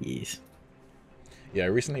miss. Yes. Yeah, I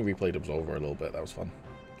recently replayed Absolver a little bit. That was fun.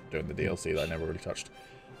 Doing the DLC that I never really touched.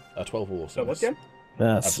 12 will also So what miss. game?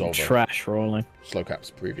 That's some Absolver. trash rolling.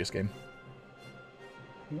 Slowcap's previous game.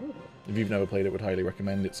 Oh. If you've never played it, would highly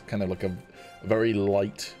recommend. It's kind of like a very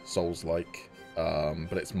light Souls-like,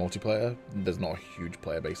 but it's multiplayer. There's not a huge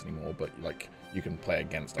player base anymore, but like you can play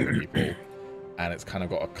against other people, and it's kind of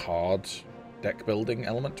got a card deck building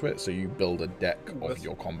element to it. So you build a deck of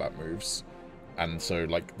your combat moves, and so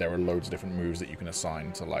like there are loads of different moves that you can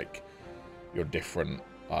assign to like your different.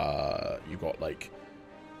 You got like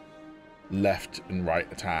left and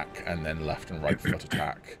right attack, and then left and right foot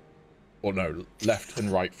attack. Or no, left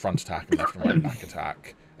and right front attack and left and right back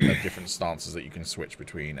attack. And there are different stances that you can switch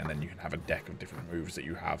between, and then you can have a deck of different moves that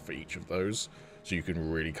you have for each of those. So you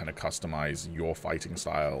can really kind of customize your fighting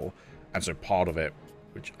style. And so part of it,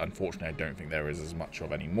 which unfortunately I don't think there is as much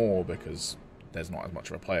of anymore because there's not as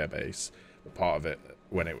much of a player base, but part of it,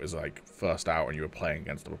 when it was like first out and you were playing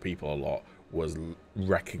against other people a lot, was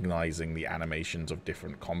recognizing the animations of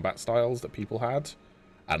different combat styles that people had,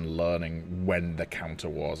 and learning when the counter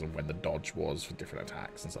was and when the dodge was for different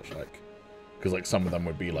attacks and such like. Because like some of them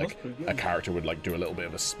would be like a character would like do a little bit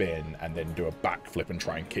of a spin and then do a backflip and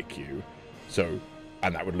try and kick you. So,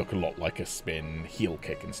 and that would look a lot like a spin heel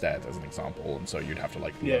kick instead, as an example. And so you'd have to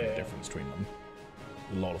like learn the difference between them.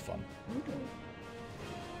 A lot of fun.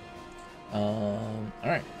 All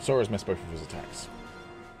right, Sora's missed both of his attacks.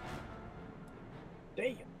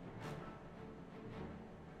 Damn.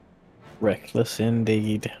 Reckless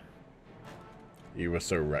indeed. You were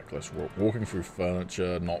so reckless, walking through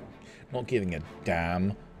furniture, not giving a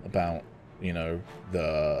damn about, you know,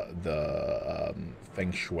 the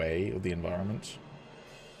feng shui of the environment.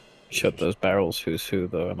 Shut those barrels, who's who,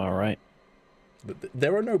 though, am I right?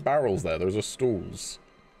 There are no barrels there, those are stools.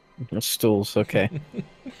 Stools, okay.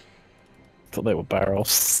 Thought they were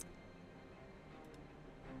barrels.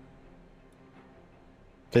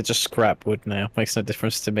 They're just scrap wood now, makes no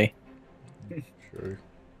difference to me. True.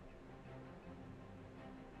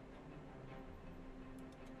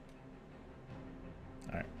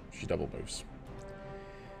 Alright, She double moves.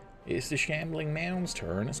 It's the Shambling Mound's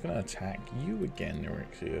turn. It's going to attack you again,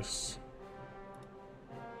 Neurixius.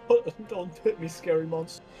 Don't hit me, scary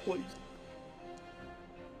monster, please.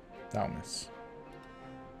 That'll miss.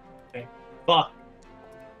 Okay. Fuck.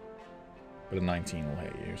 But a 19 will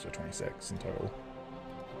hit you, so 26 in total.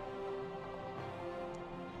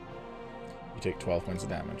 You take 12 points of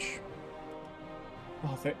damage.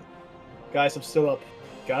 Oh, guys, I'm still up.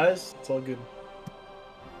 Guys, it's all good.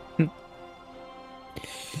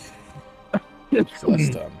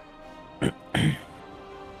 Celeste.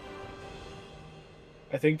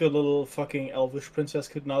 I think the little fucking elvish princess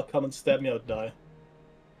could now come and stab me or die.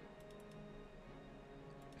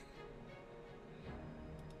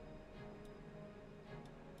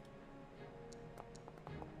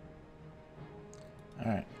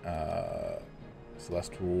 Alright,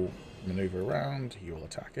 Celeste will maneuver around, he will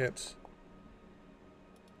attack it.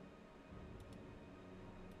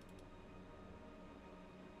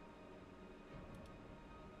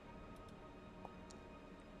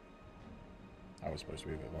 I was supposed to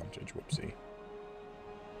be with advantage, whoopsie.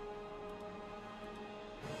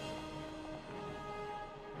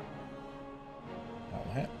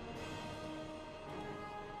 That'll hit.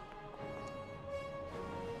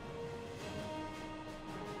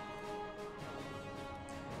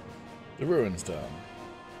 The ruin's done.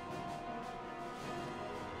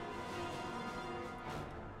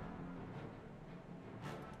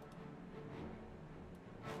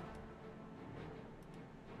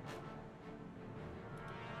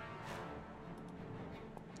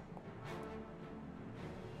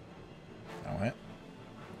 That'll hit.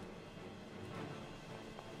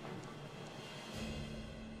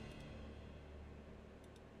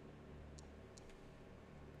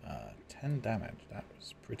 Uh, 10 damage. That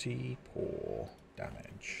was pretty poor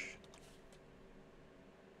damage.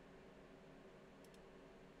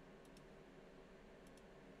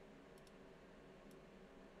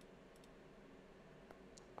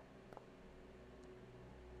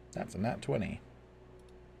 That's a nat 20.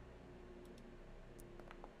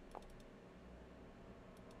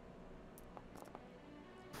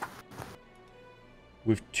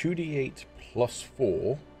 With 2d8 plus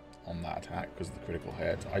 4 on that attack because of the critical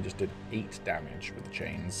hit, I just did 8 damage with the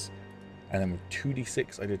chains. And then with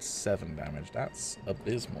 2d6, I did 7 damage. That's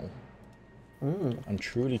abysmal. I'm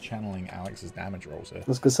truly channeling Alex's damage rolls here. I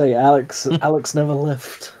was gonna say, Alex never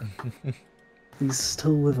left. He's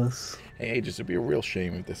still with us. Hey, Agis, it'd be a real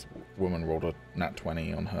shame if this woman rolled a nat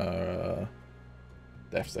 20 on her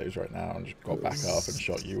death saves right now and just got back up and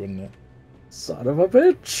shot you, wouldn't it? Son of a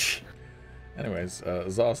bitch! Anyways,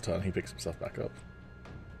 Zar's turn, he picks himself back up.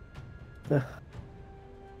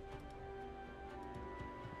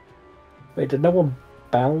 Wait, did no one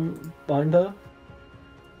bind her?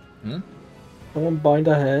 Hmm? No one bind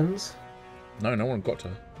her hands? No, no one got to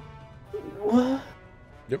her. What?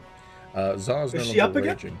 Yep. Zar's no Is she longer up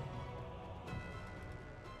again? raging.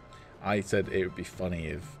 I said it would be funny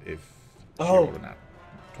if she Oh. rolled a nat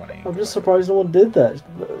 20. I'm just surprised no one did that.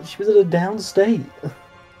 She was in a down state.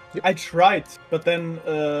 I tried, but then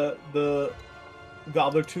the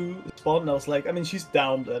other two spawned, and I was like, I mean, she's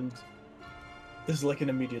downed, and this is like an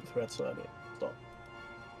immediate threat, so I mean, stop.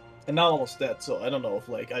 And now I'm almost dead, so I don't know if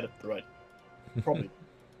like I did the right. Probably.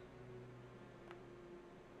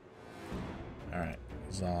 Alright,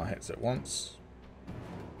 Zar hits it once.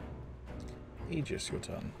 Aegis, your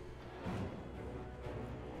turn.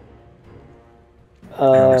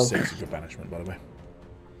 You're 6 of your banishment, by the way.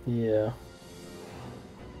 Yeah.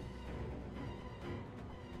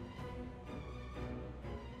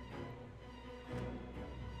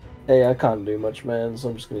 Hey, I can't do much, man, so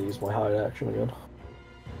I'm just gonna use my hide action again.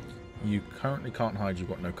 You currently can't hide, you've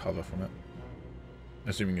got no cover from it.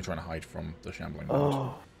 Assuming you're trying to hide from the Shambling Mound.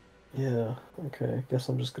 Oh, yeah. Okay, guess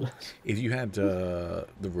I'm just gonna. If you had the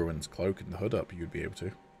Ruin's cloak and the hood up, you'd be able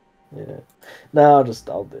to. Yeah. No, I'll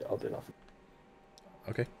do nothing.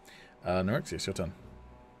 Okay. Neurixius, your turn.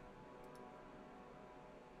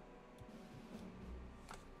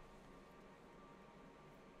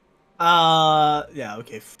 Yeah,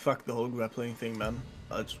 okay, fuck the whole grappling thing, man.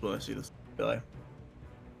 I just want to see this guy.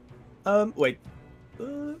 Wait.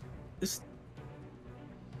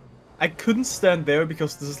 I couldn't stand there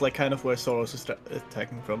because this is like kind of where Soros is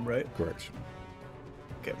attacking from, right? Correct.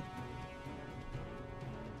 Okay.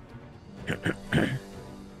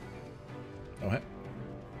 Alright.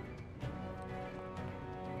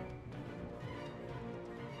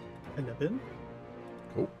 And I've been.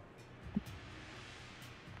 Cool.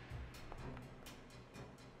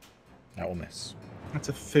 That will miss. That's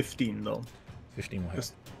a 15 though. 15 will hit.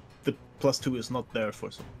 Because the +2 is not there for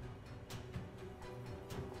some.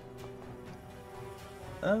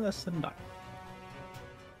 That's a 9.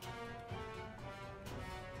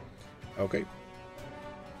 Okay.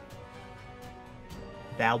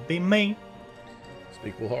 That'll be me.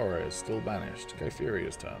 Speakable Horror is still banished. Okay,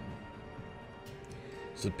 Furia's turn.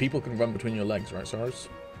 So people can run between your legs, right, Soros?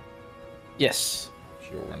 Yes.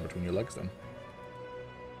 She'll run between your legs then.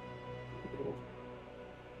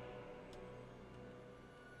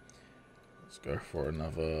 Let's go for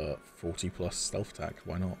another 40 plus stealth attack.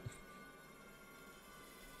 Why not?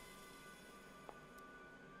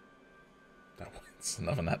 That one's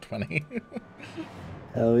another nat 20.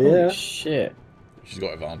 Hell yeah. Oh, shit. She's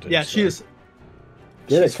got advantage. Yeah, so. she is.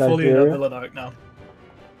 Get She's it, fully Kytheria. level arc now.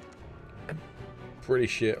 Pretty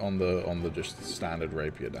shit on the just standard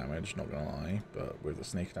rapier damage, not gonna lie. But with the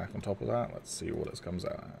sneak attack on top of that, let's see what it comes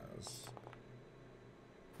out as.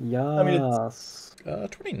 Yes.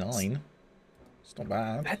 29. It's not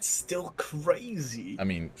bad. That's still crazy. I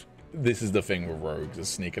mean, this is the thing with rogues. A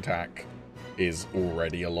sneak attack is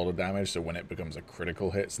already a lot of damage, so when it becomes a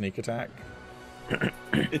critical hit sneak attack,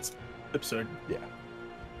 It's absurd. yeah,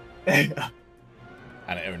 Yeah.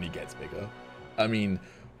 and it only gets bigger. I mean,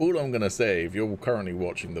 all I'm gonna say, if you're currently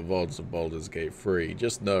watching the VODs of Baldur's Gate 3,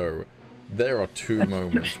 just know there are 2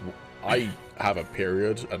 moments. I have a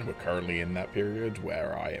period, and we're currently in that period,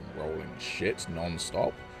 where I am rolling shit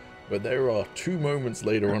non-stop. But there are 2 moments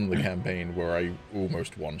later on in the campaign where I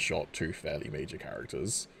almost one-shot 2 fairly major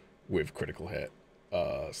characters with critical hit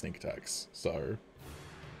sneak attacks. So,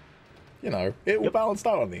 you know, it will balance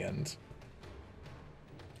out in the end.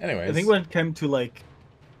 Anyways. I think when it came to like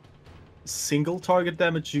single target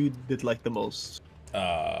damage, you did like the most.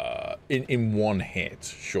 In one hit,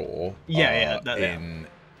 sure. In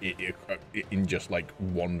just like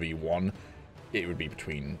 1v1, it would be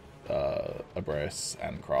between Agis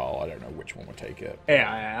and Kral. I don't know which one would take it.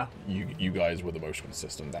 Yeah. You guys were the most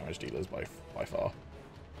consistent damage dealers by far.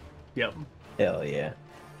 Yep. Hell yeah.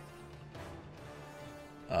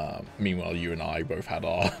 Meanwhile, you and I both had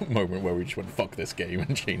our moment where we just went, fuck this game,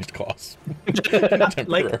 and changed class.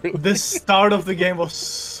 Like, the start of the game was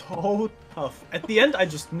so tough. At the end, I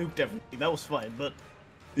just nuked everything. That was fine, but...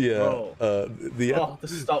 Yeah. the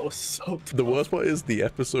start was so tough. The worst part is the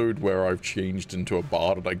episode where I've changed into a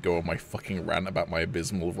bard and I go on my fucking rant about my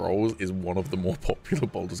abysmal rolls is one of the more popular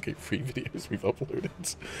Baldur's Gate 3 videos we've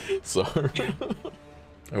uploaded. So...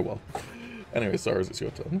 oh well. Anyway, Cyrus, it's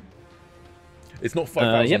your turn. It's not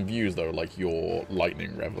 5,000 views, though, like your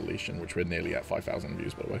Lightning Revelation, which we're nearly at 5,000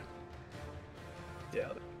 views, by the way. Yeah.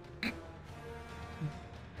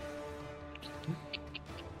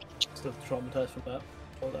 Still traumatized from that.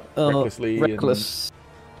 Recklessly Reckless.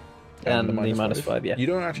 And the -5, yeah. You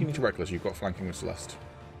don't actually need to Reckless, you've got Flanking with Celeste.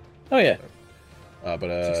 Oh, yeah.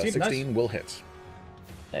 But 16 nice. will hit.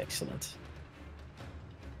 Excellent.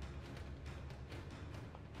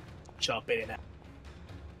 Chop it in.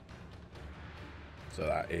 So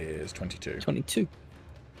that is 22. 22.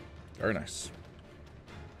 Very nice.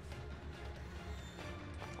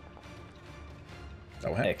 That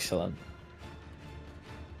will hit. Excellent.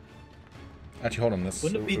 Actually, hold on. This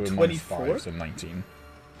Wouldn't it be minus 24? 5, so 19.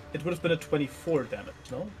 It would have been a 24 damage,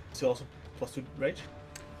 no? So also +2 rage?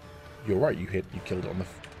 You're right, you killed it on the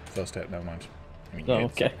first hit, never mind. I mean, you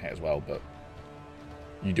hit the second hit as well, but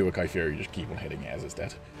you do a Kyphera, you just keep on hitting it as it's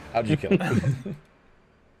dead. How did you kill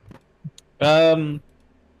it?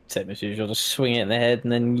 Same as usual, just swing it in the head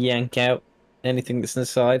and then yank out anything that's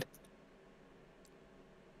inside.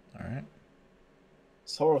 Alright.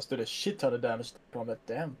 Soros did a shit ton of damage from it,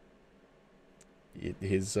 damn.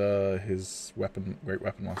 His weapon, Great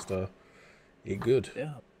Weapon Master, good.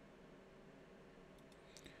 Yeah.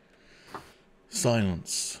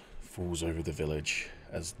 Silence falls over the village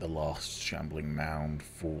as the last shambling mound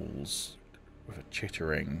falls with a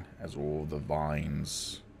chittering as all the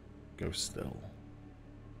vines go still.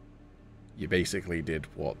 You basically did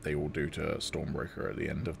what they all do to Stormbreaker at the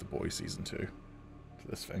end of The Boys Season 2 to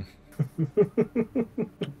this thing.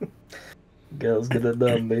 Girls get it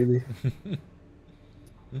done, baby.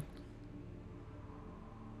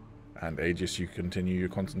 And Agis, you continue your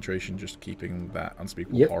concentration, just keeping that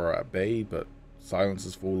unspeakable horror at bay, but silence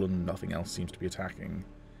has fallen, nothing else seems to be attacking.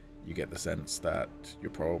 You get the sense that you're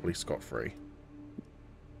probably scot-free.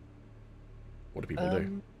 What do people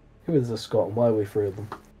do? Who is this Scott and why are we three of them?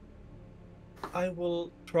 I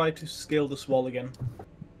will try to scale this wall again.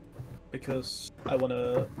 Because I want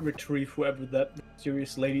to retrieve whoever that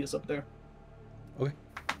mysterious lady is up there. Okay.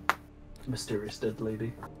 Mysterious dead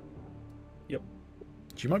lady. Yep.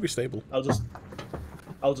 She might be stable. I'll just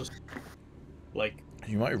like...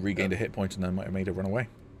 You might have regained a hit point and then might have made her run away.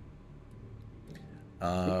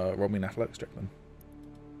 Roll me an athletics check then.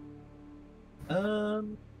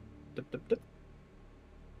 Dip. That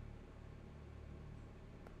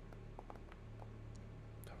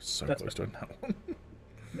was so That's close to a nat one.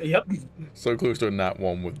 Yep. So close to a nat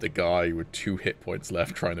one with the guy with 2 hit points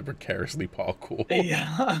left trying to precariously parkour.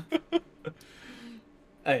 Yeah.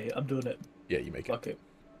 Hey, I'm doing it. Yeah, you make it. Fuck it.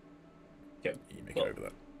 Okay. You make it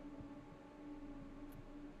over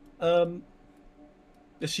that.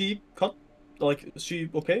 Is she cut? Like, is she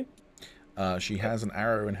okay? She has an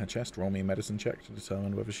arrow in her chest. Roll me a medicine check to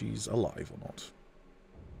determine whether she's alive or not.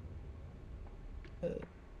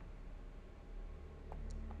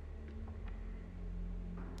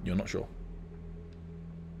 You're not sure.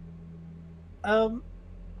 I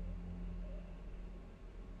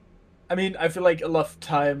mean, I feel like a lot of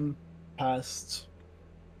time passed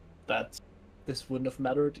that this wouldn't have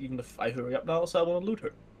mattered even if I hurry up now, so I want to loot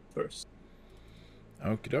her first.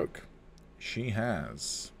 Okie doke. She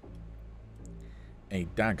has a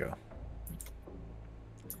dagger,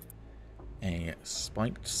 a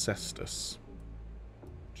spiked cestus,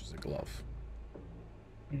 which is a glove.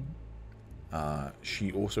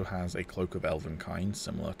 She also has a cloak of elven kind,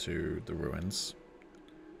 similar to the ruins.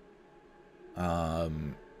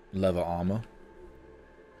 Leather armor.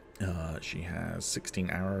 She has 16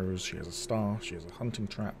 arrows. She has a star. She has a hunting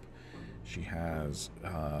trap. She has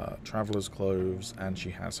traveler's clothes, and she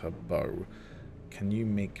has her bow. Can you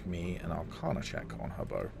make me an Arcana check on her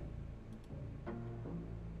bow?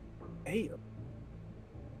 Hey.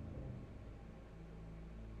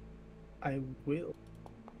 I will.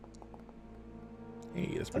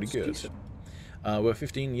 Hey, that's pretty That's good. decent. With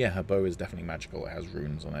 15, yeah, her bow is definitely magical. It has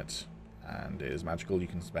runes on it, and it is magical. You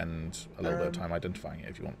can spend a little bit of time identifying it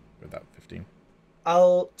if you want with that 15.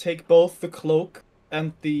 I'll take both the cloak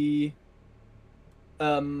and the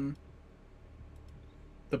bow,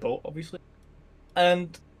 obviously.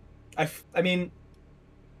 And I mean,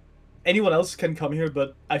 anyone else can come here,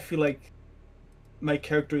 but I feel like my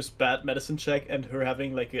character's bad medicine check and her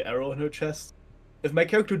having like an arrow in her chest. If my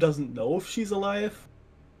character doesn't know if she's alive,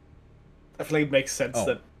 I feel like it makes sense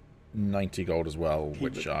that 90 gold as well,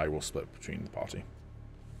 which I will split between the party.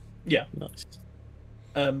 Yeah. Nice.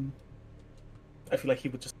 I feel like he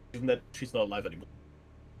would just assume that she's not alive anymore.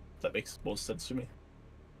 That makes most sense to me.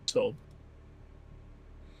 So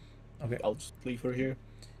Okay. I'll just leave her here.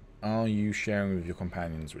 Are you sharing with your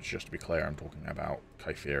companions, which, just to be clear, I'm talking about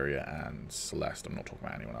Kytheria and Celeste. I'm not talking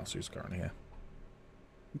about anyone else who's currently here.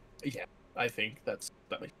 Yeah, I think that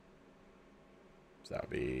makes. So that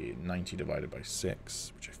would be 90 divided by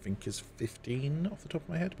 6, which I think is 15 off the top of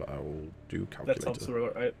my head, but I will do calculator. That sounds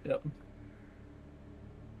right. Yep.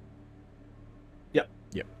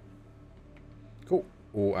 Yep. Cool.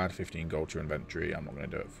 Or add 15 gold to your inventory. I'm not going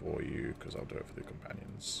to do it for you, because I'll do it for the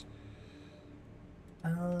companions. I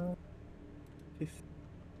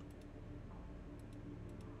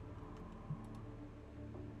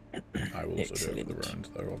will also do it for the round,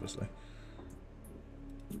 though, obviously.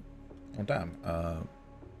 Oh, damn.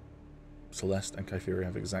 Celeste and Kytheria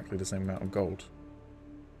have exactly the same amount of gold.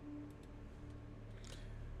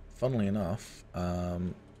 Funnily enough,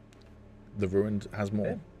 the Ruined has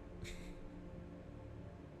more.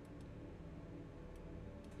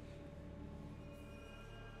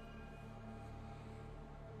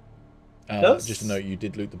 Just a note, you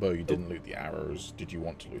did loot the bow, you didn't loot the arrows. Did you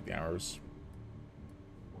want to loot the arrows?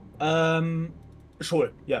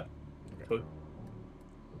 Sure, yeah. Okay. Cool.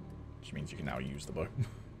 Which means you can now use the bow.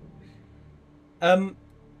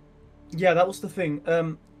 Yeah, that was the thing.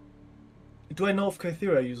 Do I know if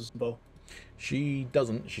Kytheria uses the bow? She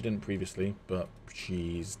doesn't. She didn't previously, but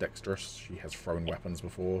she's dexterous. She has thrown weapons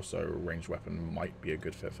before, so a ranged weapon might be a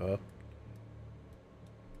good fit for her.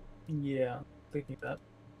 Yeah, thinking that.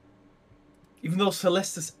 Even though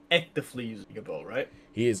Celeste is actively using a bow, right?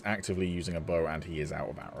 He is actively using a bow, and he is out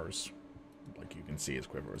of arrows. Like, you can see his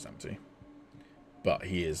quiver is empty. But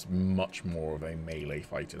he is much more of a melee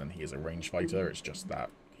fighter than he is a ranged fighter. It's just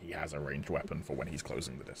that he has a ranged weapon for when he's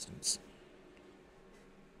closing the distance.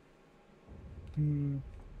 I mean,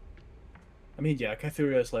 yeah,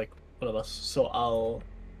 Kytheria is like one of us, so I'll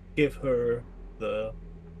give her the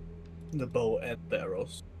bow and the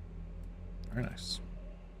arrows. Very nice.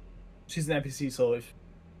 She's an NPC, so if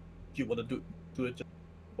you want to do it,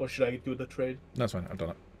 or should I do the trade? That's fine. I've done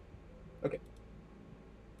it. Okay.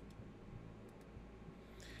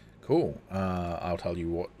 Cool. I'll tell you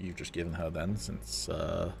what you've just given her then, since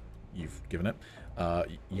you've given it.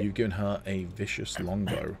 You've given her a vicious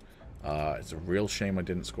longbow. It's a real shame I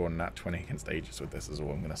didn't score a nat 20 against Agis with this, is all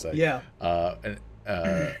I'm going to say. Yeah.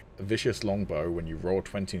 A vicious longbow, when you roll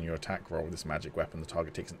 20 in your attack roll with this magic weapon, the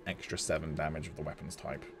target takes an extra 7 damage of the weapon's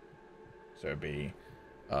type. So it'd be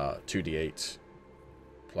 2d8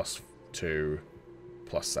 plus 2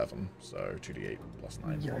 plus 7, so 2d8 plus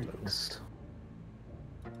 9. Yikes.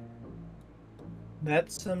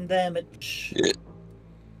 That's some damage.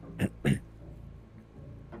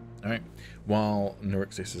 Alright. While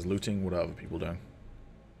Neurixius is looting, what are other people doing?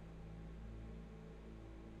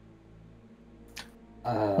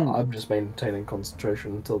 I'm just maintaining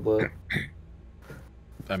concentration until the...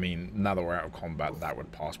 I mean, now that we're out of combat, that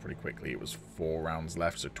would pass pretty quickly. It was 4 rounds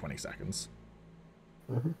left, so 20 seconds.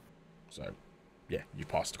 Mhm. So, yeah, you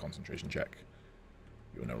passed a concentration check.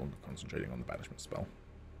 You're no longer concentrating on the banishment spell.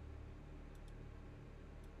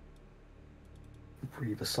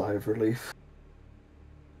 Breathe a sigh of relief.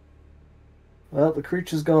 Well, the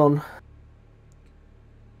creature's gone.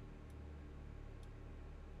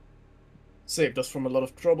 Saved us from a lot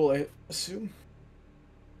of trouble, I assume.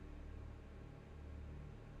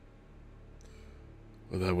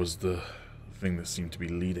 Well, that was the thing that seemed to be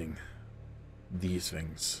leading these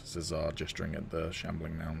things, says Zar, gesturing at the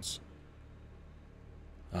shambling nouns.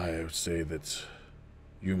 I would say that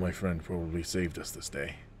you, my friend, probably saved us this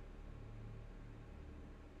day.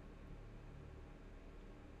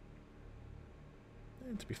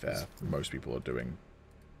 And to be fair, most people are doing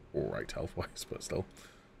alright health-wise, but still.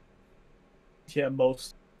 Yeah,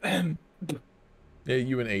 most. Yeah,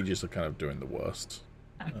 you and Agis are kind of doing the worst.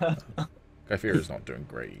 Kyphira's not doing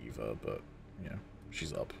great either, but, you know,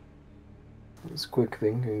 she's up. It's quick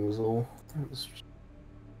thinking was all. It was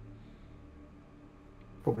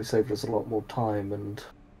probably saved us a lot more time and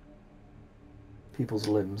people's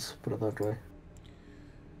limbs, put it that way.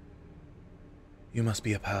 You must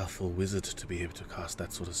be a powerful wizard to be able to cast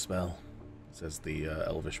that sort of spell, says the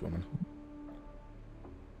elvish woman.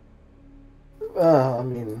 I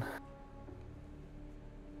mean...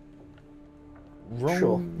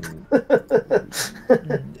 Roll...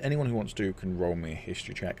 Anyone who wants to can roll me a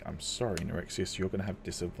history check. I'm sorry, Neurixius, you're going to have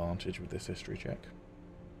disadvantage with this history check.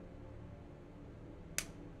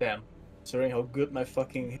 Damn. Considering how good my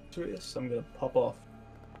fucking history is, I'm gonna pop off.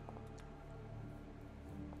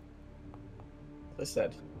 As I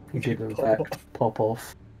said. You did in fact pop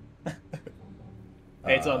off. Hey,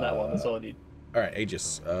 it's on that one, that's all I need. Alright,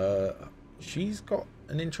 Agis. She's got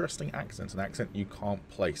an interesting accent. An accent you can't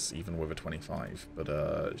place even with a 25.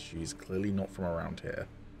 But she's clearly not from around here.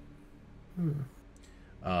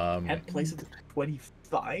 Can't place it at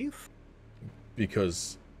 25?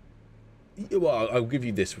 Because... Well, I'll give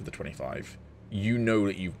you this with the 25. You know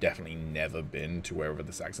that you've definitely never been to wherever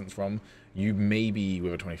this accent's from. You maybe,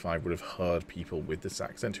 with a 25, would have heard people with this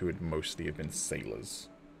accent who would mostly have been sailors.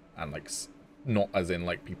 And, like, not as in,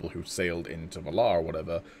 like, people who sailed into Valar or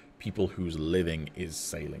whatever. People whose living is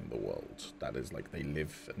sailing the world. That is, like, they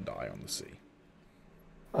live and die on the sea.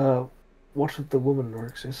 What of the woman,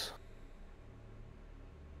 Norixis?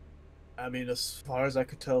 I mean, as far as I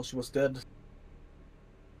could tell, she was dead.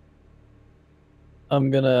 I'm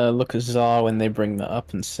gonna look at Zar when they bring that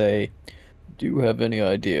up and say, do you have any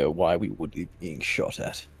idea why we would be being shot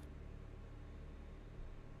at?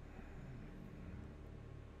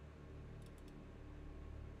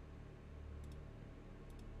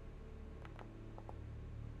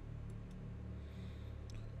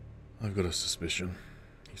 I've got a suspicion,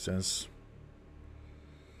 he says.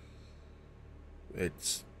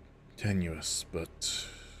 It's tenuous, but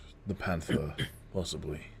the Panther,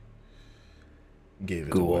 possibly, gave it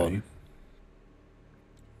Go away. on.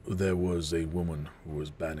 There was a woman who was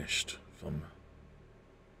banished from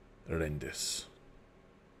Rendis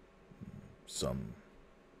some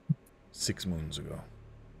 6 moons ago.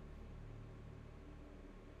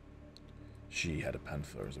 She had a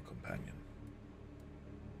panther as a companion.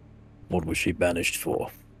 What was she banished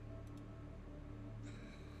for?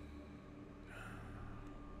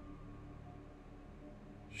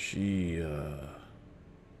 She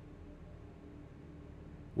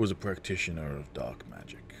was a practitioner of dark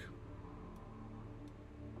magic.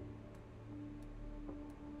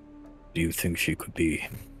 Do you think she could be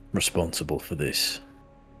responsible for this?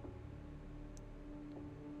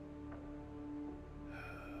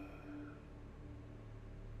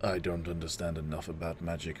 I don't understand enough about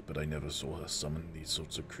magic, but I never saw her summon these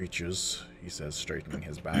sorts of creatures, he says, straightening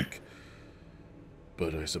his back.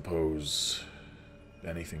 But I suppose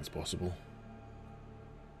anything's possible.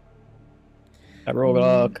 I roll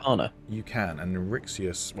Arcana. You can, and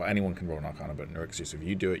Neurixius, well, anyone can roll an Arcana, but Neurixius, if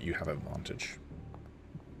you do it, you have advantage.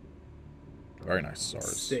 Very nice,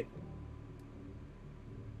 Soros. Sick.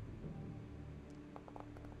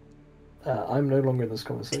 I'm no longer in this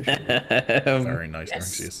conversation. Very nice,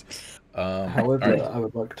 Yes. Neurixius. However, alright. I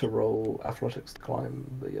would like to roll athletics to climb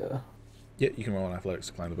the... Yeah, you can roll an athletics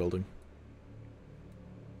to climb the building.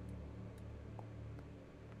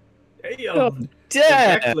 Damn.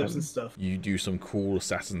 Damn! Backflips and stuff. You do some cool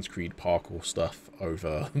Assassin's Creed parkour stuff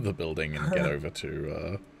over the building and get over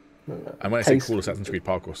to. And when I say cool Assassin's Creed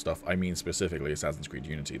parkour stuff, I mean specifically Assassin's Creed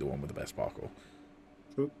Unity, the one with the best parkour.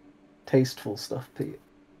 Tasteful stuff, Pete.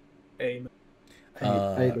 Aim.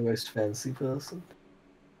 I ain't the most fancy person.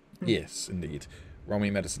 Yes, indeed. Roll me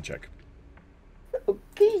a medicine check.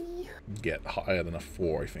 Okay. Get higher than a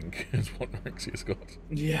 4, I think, is what Norexia's got.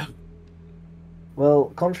 Yeah.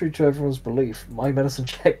 Well, contrary to everyone's belief, my medicine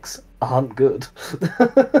checks aren't good.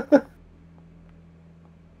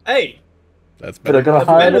 Hey! That's But I better. got a That's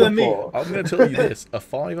higher better than than me. 4. I'm going to tell you this. A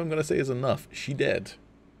 5, I'm going to say, is enough. She dead.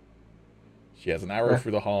 She has an arrow Yeah.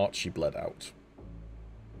 through the heart. She bled out.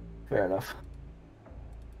 Fair enough.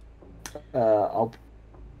 I'll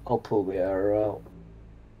pull the arrow out.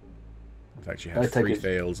 In fact, she I had take 3 it-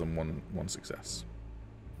 fails and one success.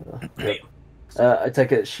 Yep. I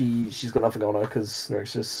take it she's got nothing on her because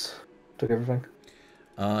Nerix just took everything.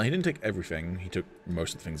 He didn't take everything. He took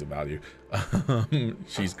most of the things of value.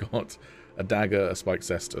 She's got a dagger, a spiked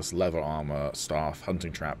cestus, leather armor, staff,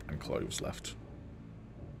 hunting trap, and clothes left.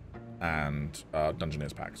 And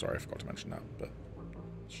Dungeoneer's pack. Sorry, I forgot to mention that, but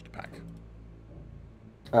it's just a pack.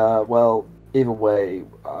 Well, either way,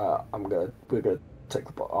 we're gonna take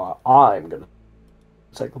the I'm gonna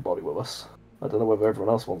take the body with us. I don't know whether everyone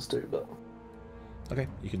else wants to, but Okay,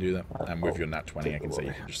 you can do that. And with I'll your nat 20, I take can the say you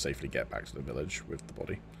body. can just safely get back to the village with the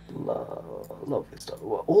body. lovely stuff.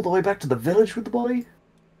 What, all the way back to the village with the body?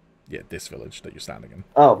 Yeah, this village that you're standing in.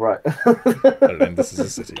 Oh right. Other than this is a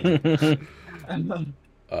city.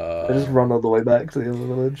 I just run all the way back to the other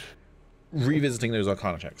village. Revisiting those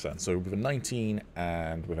Arcana checks then. So with a 19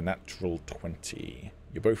 and with a natural 20,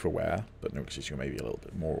 you're both aware, but notice you're maybe a little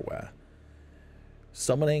bit more aware.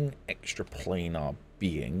 Summoning extraplanar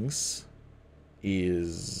beings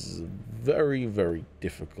is very, very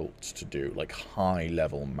difficult to do, like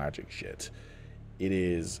high-level magic shit. It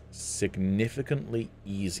is significantly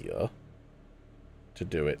easier to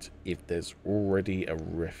do it if there's already a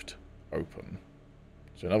rift open.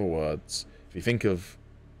 So in other words, if you think of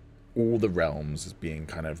all the realms as being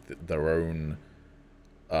kind of their own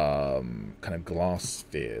kind of glass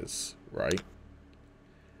spheres, right?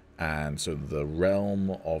 And so the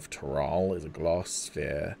realm of Terral is a glass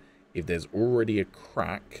sphere. If there's already a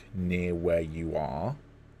crack near where you are,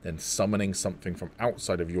 then summoning something from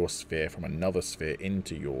outside of your sphere, from another sphere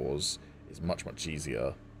into yours, is much, much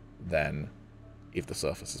easier than if the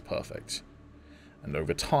surface is perfect. And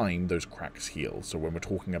over time, those cracks heal. So when we're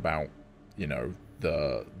talking about, you know,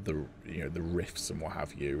 the rifts and what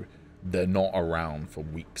have you, they're not around for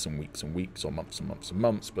weeks and weeks and weeks, or months and months and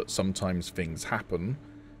months, but sometimes things happen,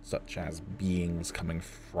 such as beings coming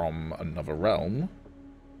from another realm,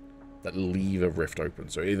 that leave a rift open.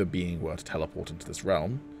 So either being were to teleport into this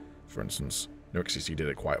realm, for instance, Norexius, you did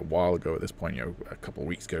it quite a while ago at this point, you know, a couple of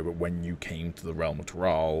weeks ago, but when you came to the realm of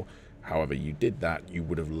Terral, however you did that, you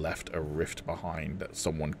would have left a rift behind that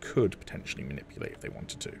someone could potentially manipulate if they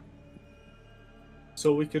wanted to.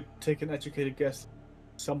 So we could take an educated guess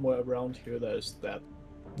somewhere around here there's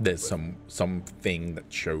something that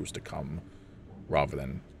chose to come rather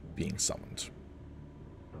than being summoned.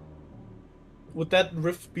 Would that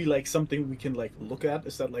rift be like something we can like look at?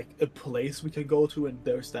 Is that like a place we can go to and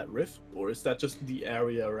there's that rift? Or is that just the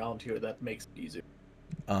area around here that makes it easier?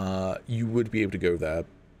 You would be able to go there.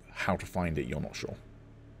 How to find it, you're not sure.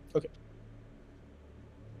 Okay.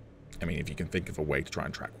 I mean, if you can think of a way to try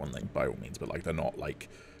and track one thing, by all means, but like they're not like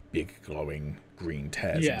big glowing green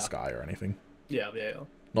tears in the sky or anything. Yeah.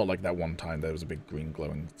 Not like that one time there was a big green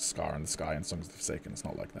glowing scar in the sky in Songs of the Forsaken. It's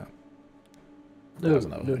not like that. No, was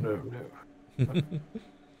another thing. no.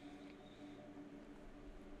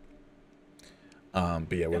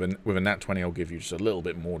 But yeah, with a nat 20, I'll give you just a little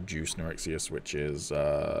bit more juice, Norexius, which is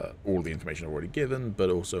all the information I've already given, but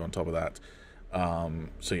also on top of that.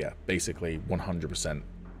 So yeah, basically 100%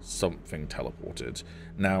 something teleported.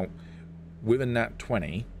 Now, with a nat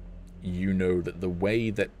 20, you know that the way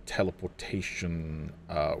that teleportation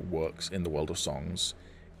works in the world of songs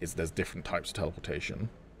is there's different types of teleportation.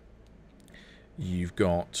 You've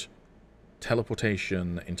got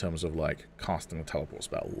teleportation in terms of like casting a teleport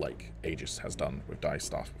spell, like Agis has done with Dice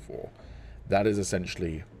Staff before. That is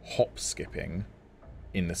essentially hop skipping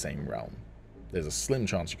in the same realm. There's a slim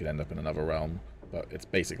chance you could end up in another realm, but it's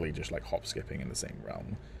basically just like hop skipping in the same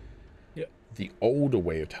realm. Yeah. The older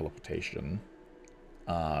way of teleportation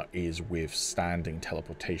is with standing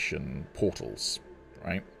teleportation portals,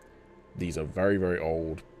 right? These are very, very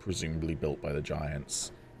old, presumably built by the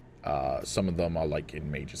giants. Some of them are like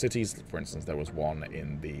in major cities. For instance, there was one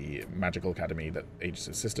in the Magical Academy that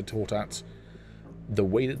Agis' sister taught at. The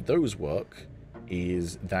way that those work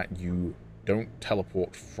is that you don't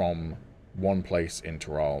teleport from one place in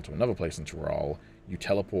Terral to another place in Terral. You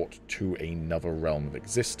teleport to another realm of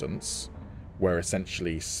existence, where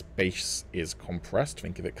essentially space is compressed.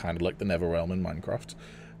 Think of it kind of like the Netherrealm in Minecraft.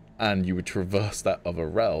 And you would traverse that other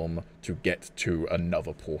realm to get to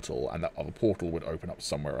another portal, and that other portal would open up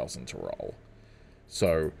somewhere else in Terral.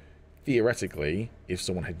 So, theoretically, if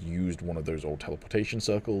someone had used one of those old teleportation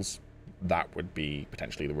circles, that would be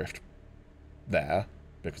potentially the rift there,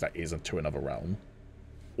 because that is to another realm.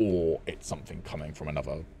 Or it's something coming from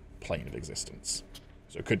another plane of existence.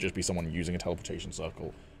 So it could just be someone using a teleportation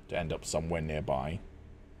circle to end up somewhere nearby,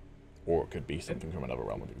 or it could be something from another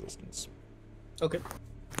realm of existence. Okay.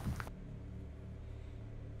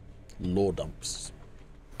 Lore dumps.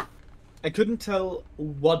 I couldn't tell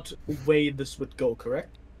what way this would go,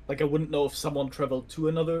 correct? Like, I wouldn't know if someone traveled to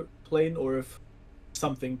another plane or if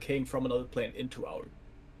something came from another plane into our...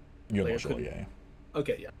 You're like, not sure, yeah.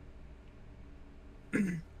 Okay, yeah.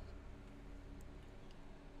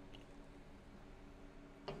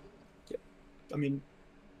 Yeah. I mean,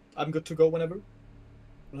 I'm good to go whenever.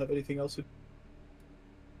 Don't have anything else to...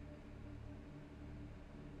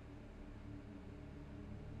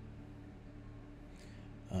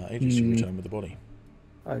 Agis, you return with the body.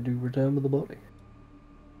 I do return with the body.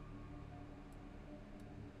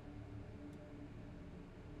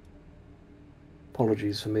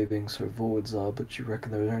 Apologies for me being so forwards, but you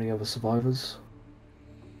reckon there are any other survivors?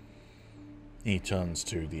 He turns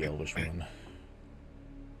to the elvish woman.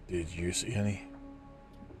 Did you see any?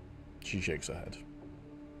 She shakes her head.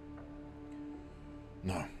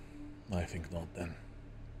 No, I think not then.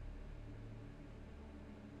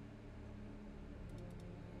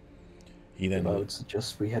 He then... I would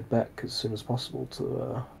suggest we head back as soon as possible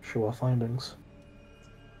to show our findings.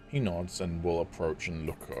 He nods and will approach and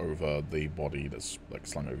look over the body that's like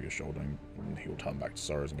slung over your shoulder, and he'll turn back to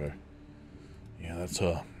Soros and go, yeah, that's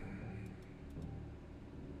her.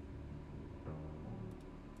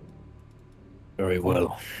 Very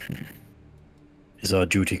well. Is our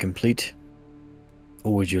duty complete?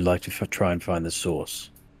 Or would you like to try and find the source?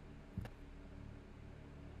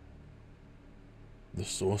 The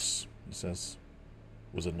source, he says.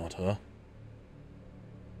 Was it not her?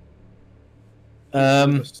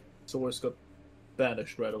 The source got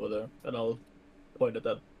banished right over there, and I'll point at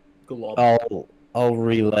that glob. I'll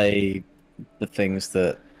relay the things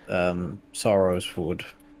that Soros would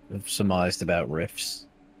have surmised about rifts.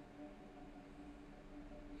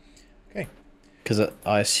 Okay. Because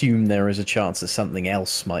I assume there is a chance that something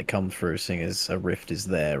else might come through, seeing as a rift is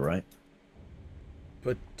there, right?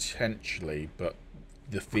 Potentially, but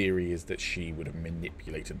the theory is that she would have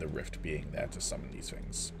manipulated the rift being there to summon these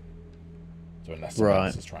things. So unless someone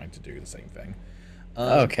else is trying to do the same thing.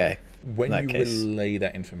 Okay. When you relay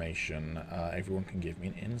that information, everyone can give me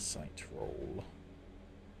an insight roll.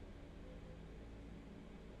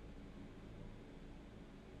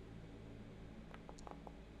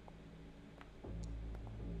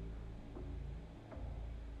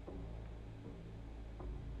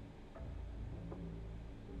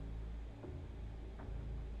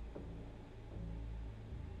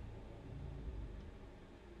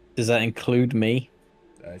 Does that include me?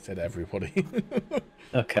 I said everybody.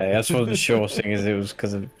 Okay, I just wasn't sure, seeing as it was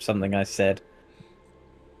because of something I said.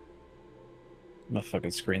 My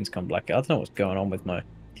fucking screen's gone black. I don't know what's going on with my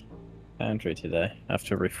Android today. I have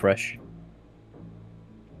to refresh.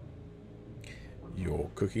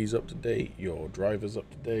 Your cookie's up to date, your driver's up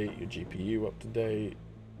to date, your GPU up to date.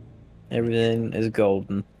 Everything is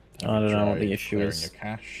golden. I don't know what the issue is. Your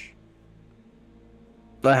cache.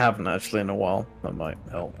 I haven't actually in a while. That might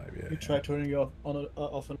help. You try turning it off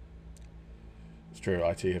off and... It's true,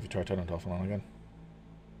 IT. Have you tried turning it off and on again?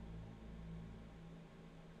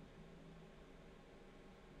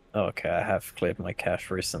 Okay, I have cleared my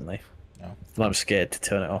cache recently. No. But I'm scared to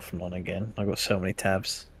turn it off and on again. I've got so many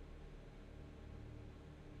tabs.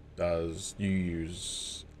 Does you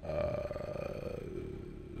use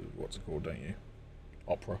what's it called, don't you?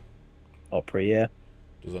 Opera. Opera, yeah.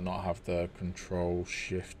 Does it not have the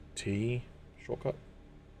Control-Shift-T shortcut?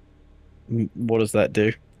 What does that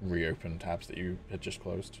do? Reopen tabs that you had just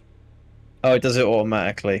closed. Oh, it does it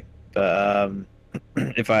automatically. But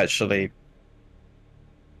if I actually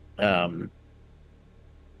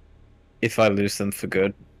if I lose them for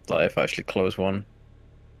good, like if I actually close one,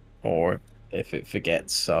 or if it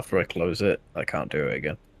forgets after I close it, I can't do it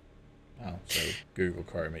again. Oh, so Google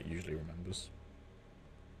Chrome it usually remembers.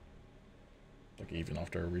 Like even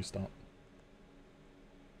after a restart.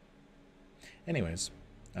 Anyways,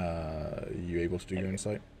 you able to do your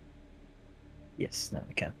insight? Yes, now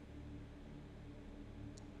I can.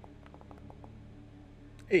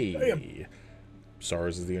 Hey!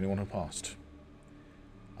 Soros is the only one who passed.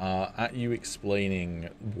 At you explaining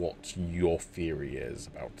what your theory is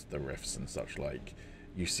about the rifts and such like,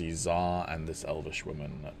 you see Zar and this elvish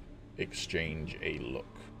woman exchange a look.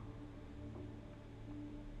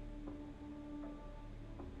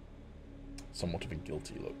 Somewhat of a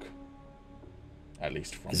guilty look. At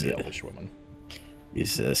least from the elvish woman.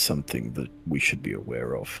 Is there something that we should be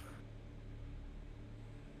aware of?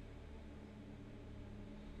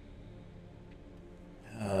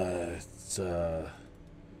 It's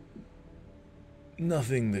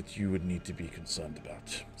nothing that you would need to be concerned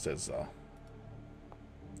about, says Zar.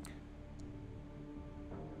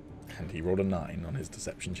 And he rolled a 9 on his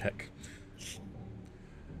deception check.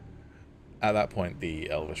 At that point, the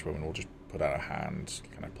elvish woman will just put out a hand,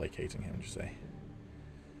 kind of placating him, and just say,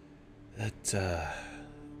 that,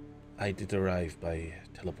 I did arrive by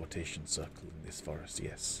teleportation circle in this forest,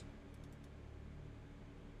 yes.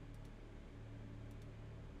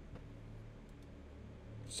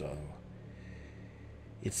 So,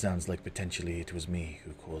 it sounds like potentially it was me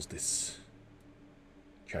who caused this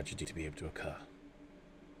tragedy to be able to occur.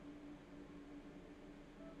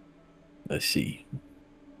 I see.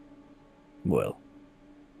 Well,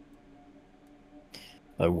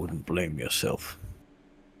 I wouldn't blame yourself.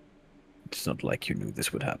 It's not like you knew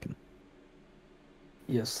this would happen.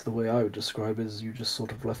 Yes, the way I would describe it is you just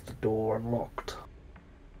sort of left the door unlocked.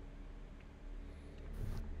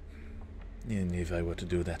 And if I were to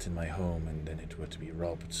do that in my home and then it were to be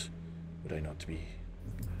robbed, would I not be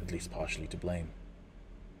at least partially to blame?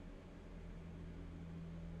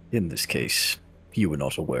 In this case, you were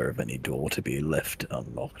not aware of any door to be left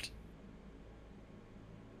unlocked.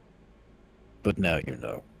 But now you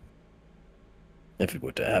know. If it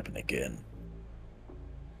were to happen again,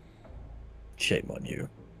 shame on you.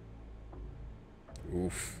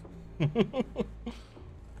 Oof.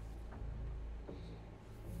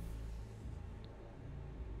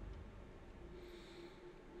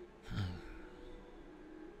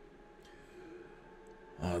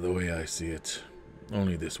 The way I see it,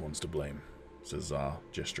 only this one's to blame, says Zar,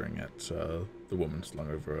 gesturing at the woman slung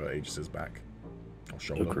over Agis's back. Or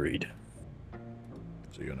shoulder. Agreed.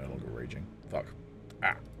 So you're no longer raging. Fuck.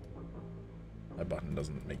 Ah. My button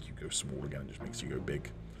doesn't make you go small again, it just makes you go big.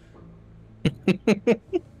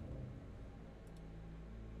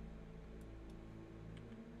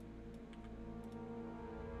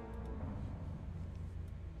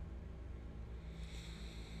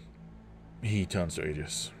 He turns to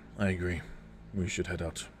Agis. I agree. We should head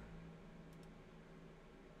out.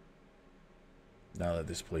 Now that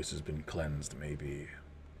this place has been cleansed, maybe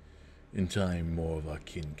in time more of our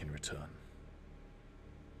kin can return.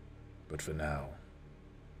 But for now,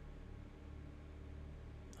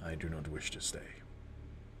 I do not wish to stay.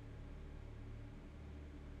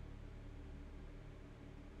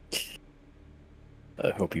 I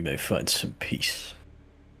hope you may find some peace,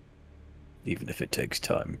 even if it takes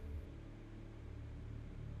time.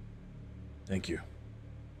 Thank you.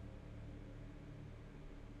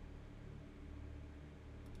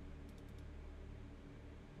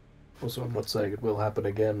 Also, I'm not saying it will happen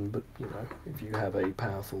again, but, you know, if you have a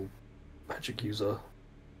powerful magic user,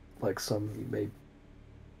 like some, you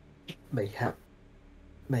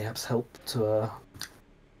mayhaps help to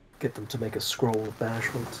get them to make a scroll of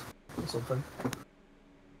banishment or something.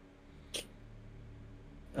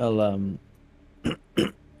 I'll,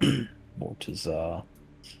 what is,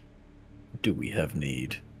 do we have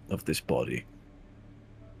need of this body?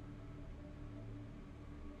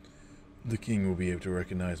 The king will be able to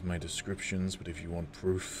recognize my descriptions, but if you want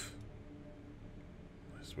proof,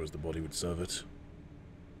 I suppose the body would serve it.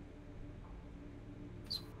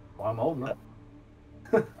 Well, I'm holding it.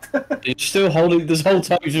 You're still holding this whole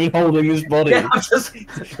time. You've been holding this body. Yeah, I'm just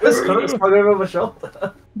kind of sprung over my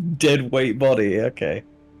shoulder. Dead weight body. Okay.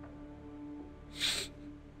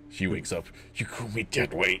 She wakes up. You call me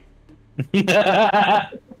dead weight.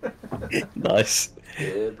 Nice.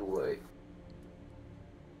 Dead weight.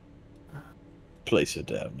 Place her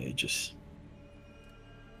down, Agis.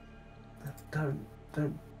 Don't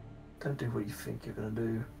do what you think you're gonna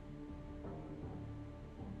do.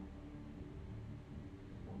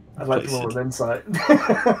 I'd like to Place roll it. an insight.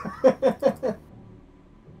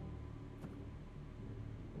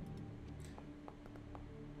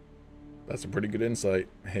 That's a pretty good insight.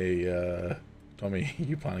 Hey, Tommy,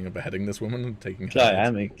 you planning on beheading this woman and taking her? I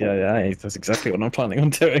am. Yeah, that's exactly what I'm planning on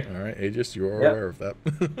doing. All right, Agis, you are Yep. aware of that.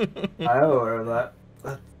 I am aware of that.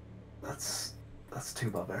 That's too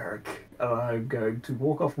barbaric. And I'm going to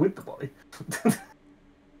walk off with the body.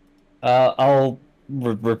 I'll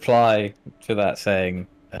reply to that saying,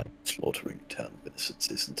 And slaughtering a town of innocents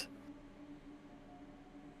isn't.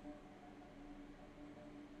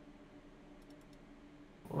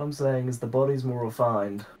 What I'm saying is the body's more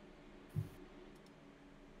refined.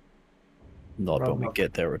 Not Right, when we not-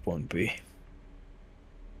 get there, it won't be.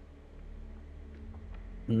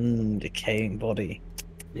 Decaying body.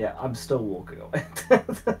 Yeah, I'm still walking away.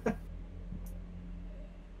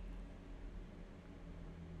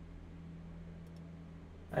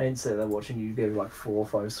 I ain't sitting there watching you give like 4 or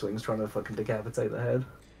 5 swings trying to fucking decapitate the head.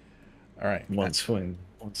 All right. One swing.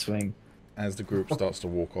 One swing. As the group starts to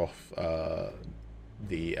walk off,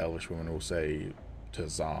 the elvish woman will say to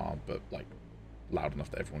Zar, but like loud enough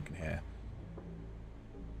that everyone can hear,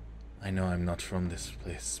 I know I'm not from this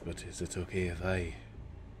place, but is it okay if I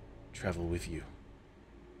travel with you?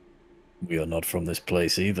 We are not from this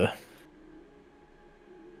place either.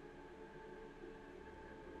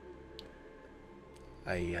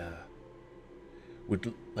 I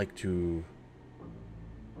would like to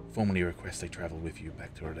formally request I travel with you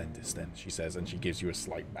back to Arendis then, she says, and she gives you a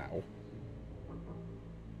slight bow.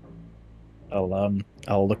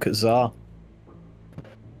 I'll look at Zar.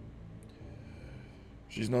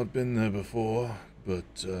 She's not been there before,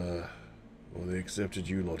 but, well, they accepted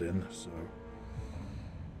you lot in, so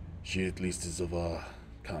she at least is of our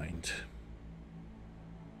kind.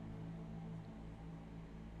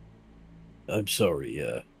 I'm sorry,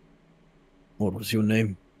 what was your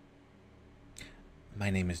name? My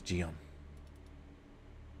name is Gion.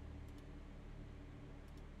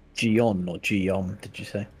 Gion or Gion, did you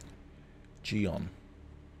say? Gion.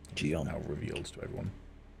 Gion. Now revealed to everyone.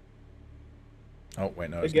 Oh, wait,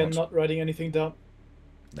 no, it's Again, not. not writing anything down.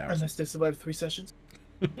 Now it's- Unless they survive 3 sessions.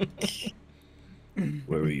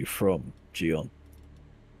 Where are you from, Gion?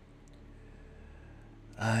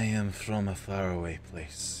 I am from a faraway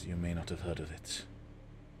place. You may not have heard of it.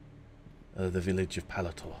 The village of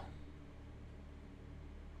Palator.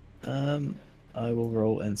 I will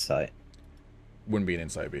roll insight. Wouldn't be an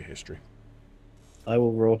insight, it'd be a history. I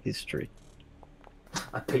will roll history.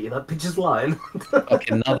 I pity that bitch's line.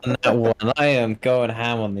 Okay, another nat one. I am going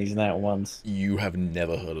ham on these nat ones. You have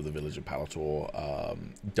never heard of the village of Palator.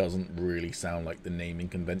 Doesn't really sound like the naming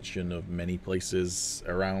convention of many places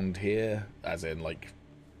around here, as in like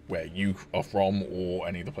where you are from or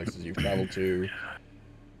any of the places you've traveled to.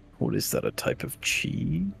 What is that, a type of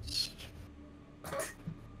cheese?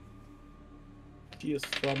 She is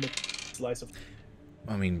from a slice of.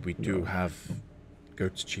 I mean, we do have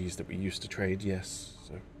goat's cheese that we used to trade, yes.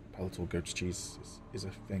 So Palator goat's cheese is a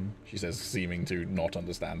thing. She says, seeming to not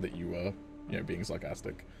understand that you were, being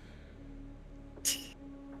sarcastic.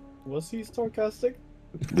 Was he sarcastic?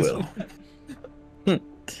 Well,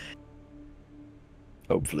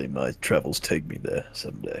 hopefully my travels take me there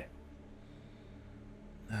someday.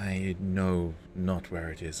 I know not where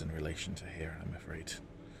it is in relation to here, I'm afraid.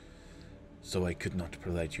 So I could not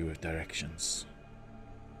provide you with directions.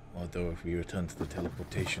 Although if we return to the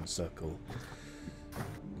teleportation circle,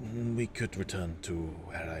 we could return to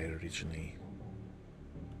where I originally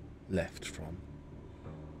left from.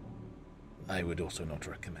 I would also not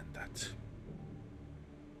recommend that.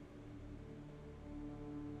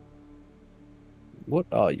 What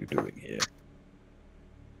are you doing here?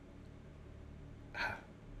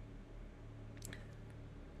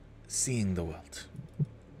 Seeing the world,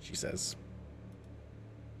 she says.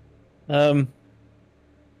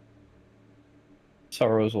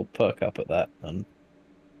 Sorrows will perk up at that and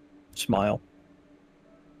smile.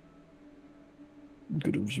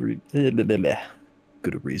 Good a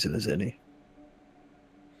reason as any.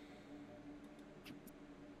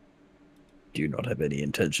 Do you not have any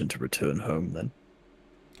intention to return home then?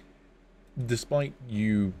 Despite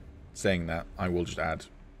you saying that, I will just add,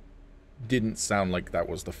 didn't sound like that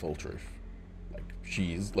was the full truth. Like,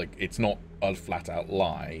 she's, like, it's not a flat-out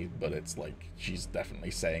lie, but it's like, she's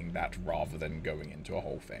definitely saying that rather than going into a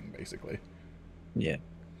whole thing, basically. Yeah.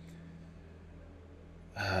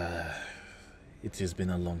 It has been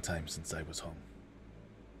a long time since I was home.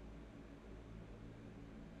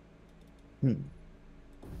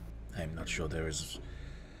 I'm not sure there is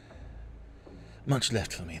much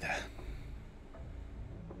left for me there.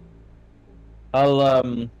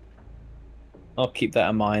 I'll keep that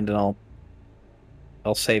in mind and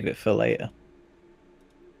I'll save it for later.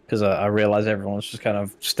 Because I realize everyone's just kind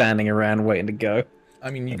of standing around waiting to go. I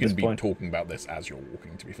mean, you At can this be point. talking about this as you're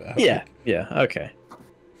walking, to be fair. Yeah, yeah, okay.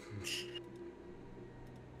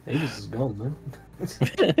 Aegis is gone, man.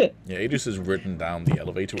 Yeah, Agis has ridden down the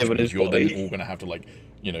elevator, which Yeah, but means his you're then body- all going to have to, like,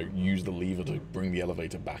 use the lever to bring the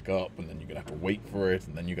elevator back up, and then you're going to have to wait for it,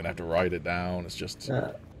 and then you're going to have to ride it down. It's just...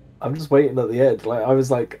 I'm just waiting at the edge. Like I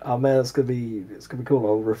was like, oh man, it's gonna be cool.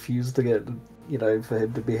 I'll refuse to get, for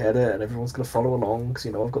him to behead it, and everyone's gonna follow along because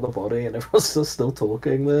I've got the body, and everyone's just still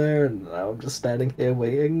talking there, and now I'm just standing here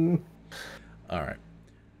waiting. All right.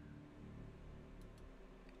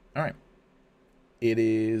 All right. It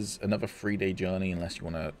is another 3-day journey unless you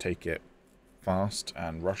want to take it fast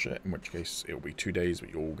and rush it, in which case it will be 2 days,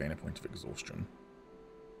 but you'll all gain a point of exhaustion.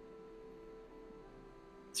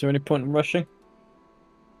 Is there any point in rushing?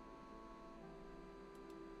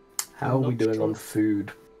 How are we doing on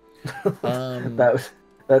food? Um,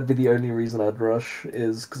 That'd be the only reason I'd rush,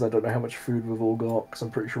 is because I don't know how much food we've all got, because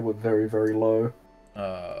I'm pretty sure we're very, very low.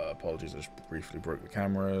 Apologies, I just briefly broke the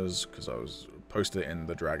cameras because I was posted it in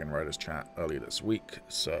the Dragonriders chat earlier this week,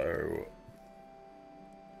 so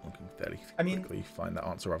I can fairly quickly find that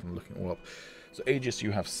answer rather than looking it all up. So Agis,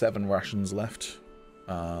 you have 7 rations left.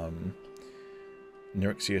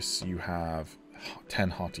 Nyrixius, you have 10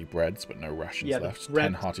 hearty breads, but no rations left.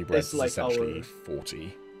 10 hearty breads is like essentially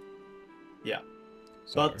 40. Yeah.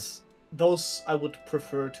 So, but those I would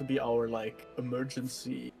prefer to be our,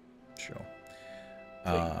 emergency. Sure.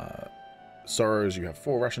 Sorrows, you have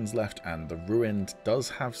 4 rations left, and the Ruined does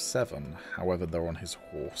have 7. However, they're on his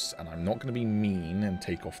horse, and I'm not going to be mean and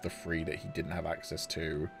take off the 3 that he didn't have access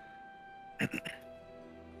to.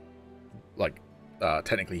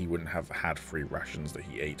 Technically, he wouldn't have had 3 rations that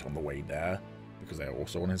he ate on the way there, because they're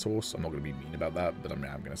also on his horse. I'm not going to be mean about that, but I'm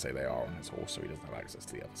going to say they are on his horse, so he doesn't have access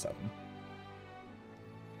to the other 7.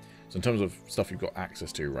 So in terms of stuff you've got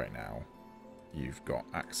access to right now, you've got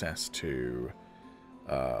access to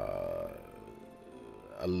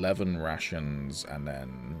 11 rations and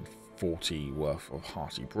then 40 worth of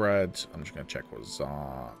hearty bread. I'm just going to check what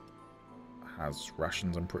Zar has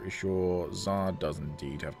rations, I'm pretty sure. Zar does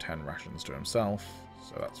indeed have 10 rations to himself,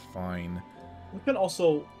 so that's fine. We can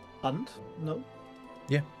also hunt, no?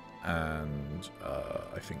 Yeah, and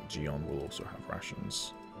I think Gion will also have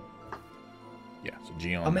rations. Yeah, so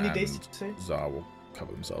Gion How many and days did you say? Zar will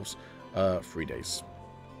cover themselves. 3 days.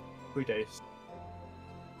 3 days.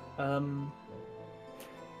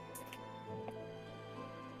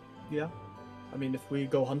 Yeah. I mean, if we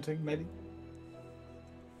go hunting, maybe?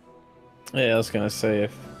 Yeah, I was gonna say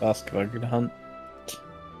ask if I could hunt.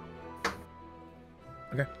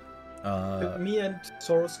 Okay. Me and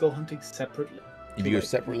Soros go hunting separately. If you go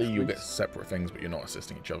separately, you'll get separate things, but you're not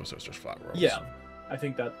assisting each other, so it's just flat rolls. Yeah, I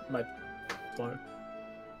think that might be smart.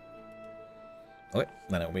 Okay,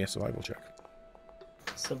 then it'll be a survival check.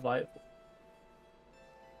 Survival.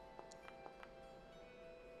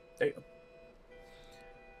 There you go.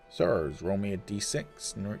 Sorrows, roll me a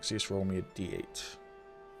d6. Nyrixius, roll me a d8.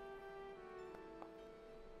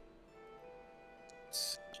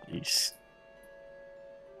 Jeez.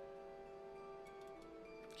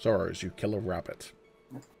 Sorrows, you kill a rabbit.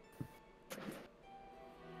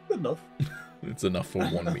 Good enough. It's enough for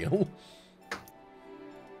 1 meal.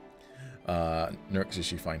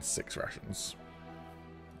 Nyrixius, you find 6 rations.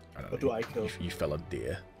 I don't What know, do I kill? You fell a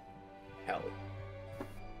deer. Hell.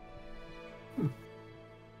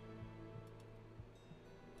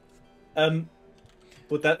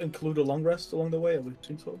 Would that include a long rest along the way? I would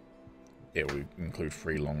assume so. It would include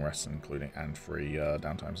 3 long rests, including and 3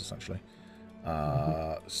 downtimes, essentially.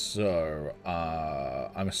 So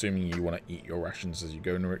I'm assuming you want to eat your rations as you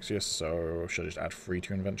go, Nyrixius. So should I just add 3 to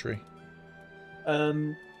your inventory?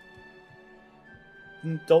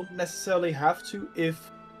 Don't necessarily have to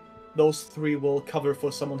if those 3 will cover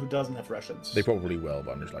for someone who doesn't have rations. They probably will,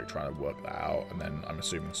 but I'm just trying to work that out. And then I'm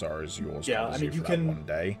assuming Sorrow's yours. Yeah, covers I mean, you you for can- that 1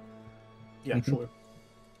 day. Yeah, sure.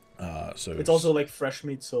 So It's also fresh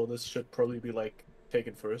meat, so this should probably be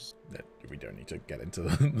taken first. we don't need to get into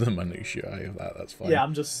the minutiae of that. That's fine. Yeah,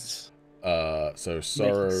 I'm just. So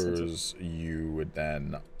Sorrows, you would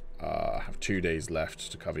then have 2 days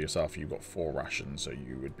left to cover yourself. You've got 4 rations, so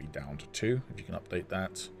you would be down to 2. If you can update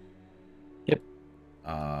that. Yep.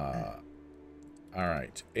 All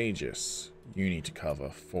right, Agis, you need to cover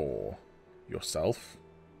for yourself,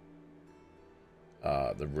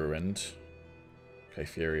 the Ruined,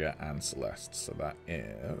 Kytheria, and Celeste. So that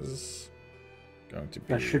is going to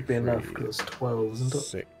be. That should be enough because it's 12, isn't it?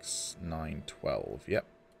 6, 9, 12. Yep.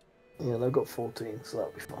 Yeah, they've got 14, so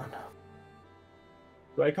that'll be fine.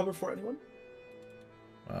 Do I cover for anyone?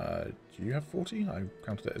 Do you have 40? I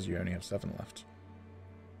counted it as you only have 7 left.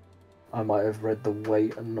 I might have read the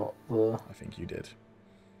weight and not the. I think you did.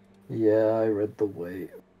 Yeah, I read the weight.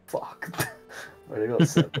 Fuck. I only got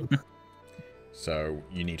 7. So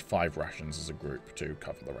you need 5 rations as a group to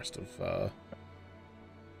cover the rest of. You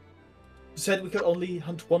said we could only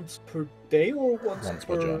hunt once per day or once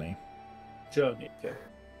per journey. Journey, okay.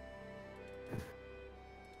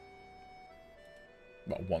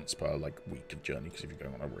 well, once per like week of journey, because if you're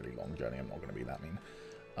going on a really long journey, I'm not going to be that mean.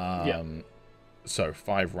 Yeah. So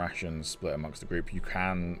 5 rations split amongst the group. You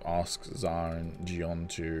can ask Zara and Gion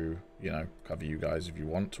to, you know, cover you guys if you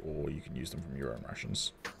want, or you can use them from your own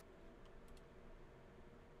rations.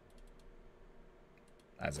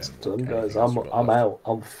 As in, Done, anything guys. else you've got I'm left. out.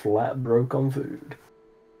 I'm flat broke on food.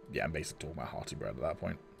 Yeah, I'm basically talking about hearty bread at that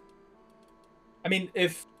point. I mean,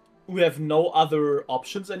 if we have no other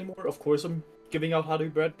options anymore, of course I'm giving out hearty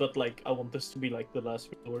bread, but like I want this to be like the last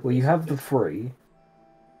resort. Well, you have the basically. 3.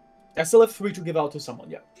 I still have 3 to give out to someone.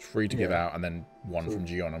 Yeah. Free to give Yeah. out, and then 1 from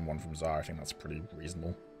Gion and 1 from Zara. I think that's pretty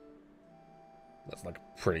reasonable. That's like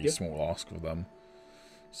a pretty Yep. small ask for them.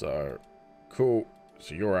 So, cool.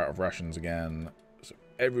 So you're out of rations again. So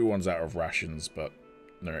everyone's out of rations, but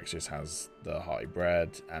Nerexius has the hearty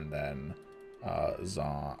bread, and then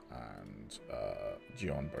Zara and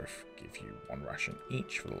Gion both give you 1 ration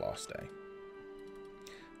each for the last day.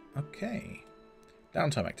 Okay.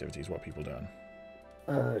 Downtime activities, what are people doing?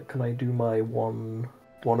 Can I do my one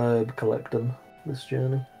herb collecting this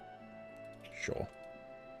journey? Sure.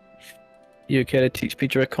 You okay to teach me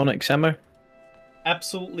Draconic ammo?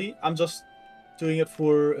 Absolutely. I'm just doing it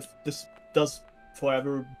for if this does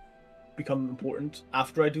forever become important.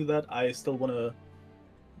 After I do that, I still want to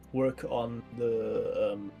work on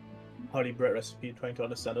the hearty bread recipe, trying to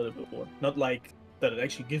understand it a bit more. Not like that it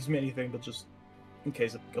actually gives me anything, but just in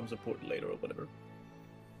case it becomes important later or whatever.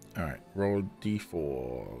 Alright, roll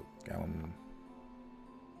d4, Calum.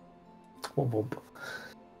 Womp womp.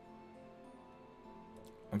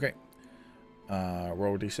 Okay.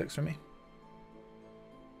 Roll d6 for me.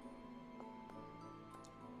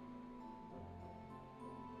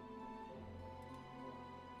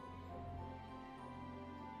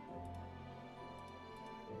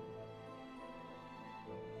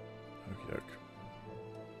 Okie doke.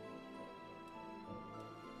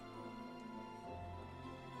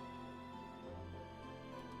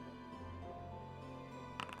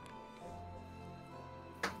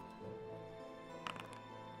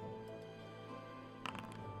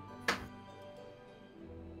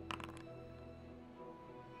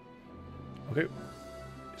 Okay,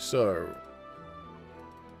 so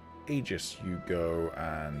Agis, you go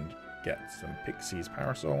and get some Pixie's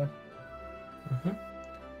Parasol,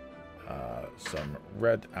 some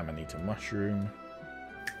red Amanita Mushroom,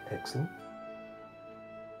 Excellent.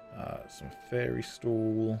 some Fairy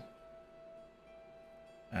Stool,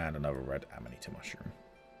 and another red Amanita Mushroom.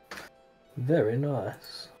 Very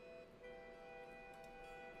nice.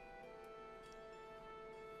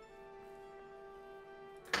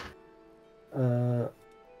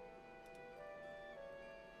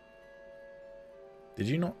 Did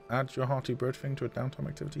you not add your hearty bread thing to a downtime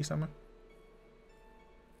activity, Summer?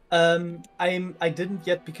 I didn't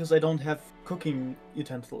yet because I don't have cooking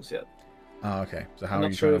utensils yet. Oh, okay. So how I'm are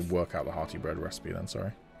not you sure trying if- to work out the hearty bread recipe then?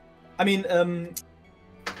 Sorry. I mean, the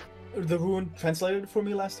Ruin translated it for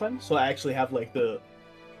me last time, so I actually have like the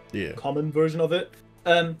Yeah. common version of it.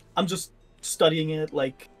 I'm just studying it,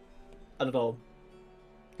 like, I don't know,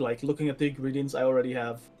 like looking at the ingredients I already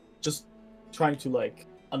have, just trying to like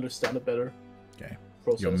understand it better. Okay.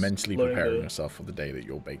 Process, You're mentally learning preparing the- yourself for the day that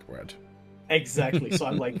you'll bake bread. Exactly. So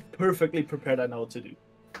I'm like perfectly prepared. I know what to do.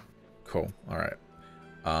 Cool. All right.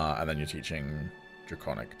 And then you're teaching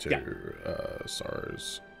Draconic to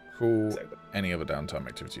Sorrows. Cool. Exactly. Any other downtime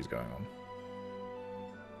activities going on?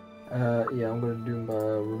 Yeah, I'm gonna do my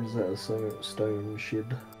Rosetta Stone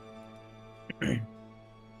shid.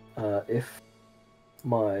 If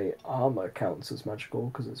my armor counts as magical,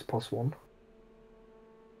 because it's +1.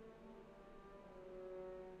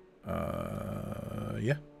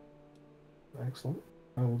 Yeah. Excellent.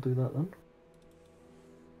 I will do that then.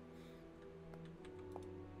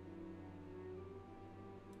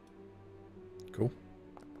 Cool.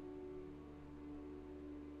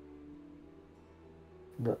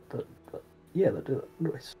 Yeah, that do that.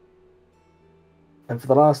 Nice. And for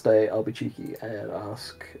the last day, I'll be cheeky and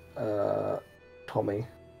ask Tommy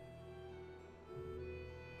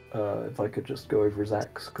if I could just go over his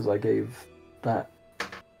axe, because I gave that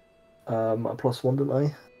a +1, didn't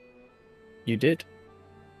I? You did.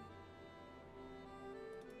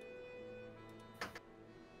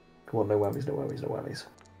 Come on, no whammies, no whammies, no whammies.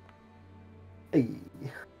 Hey.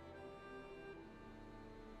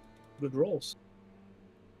 Good rolls.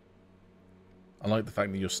 I like the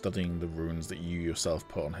fact that you're studying the runes that you yourself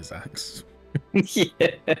put on his axe. Yeah.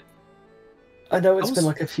 I know it's I was- been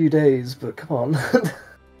like a few days, but come on.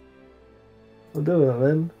 I'll do it,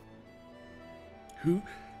 man.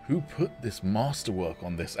 Who put this masterwork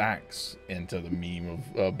on this axe into the meme of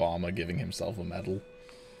Obama giving himself a medal?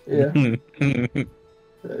 Yeah.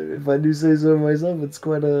 If I do say so myself, it's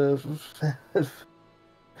quite a. I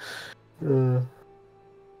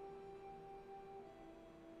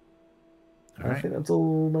Alright. think that's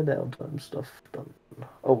all my downtime stuff done.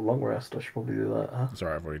 Oh, long rest. I should probably do that, huh?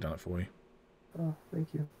 Sorry, I've already done it for you. Oh,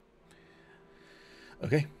 thank you.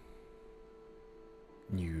 Okay.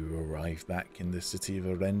 You arrive back in the city of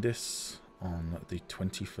Arendis on the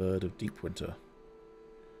 23rd of Deep Winter.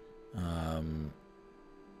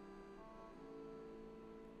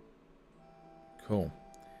 Cool.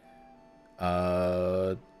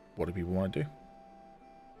 What do people want to do?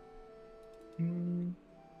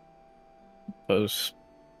 Suppose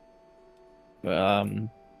the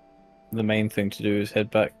main thing to do is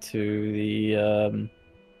head back to the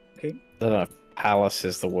Okay. I don't know if palace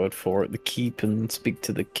is the word for it, the keep, and speak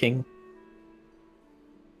to the king.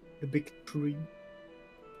 The big tree.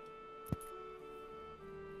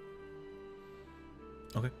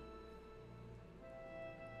 Okay.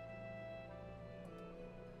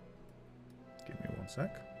 Give me one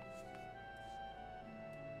sec.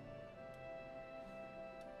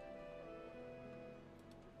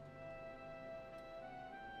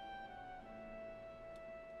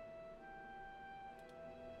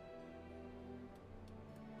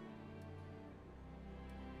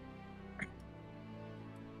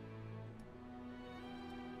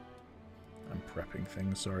 I'm prepping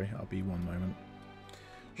things, sorry. I'll be one moment.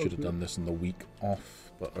 Should have Okay. done this in the week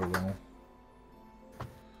off, but oh well.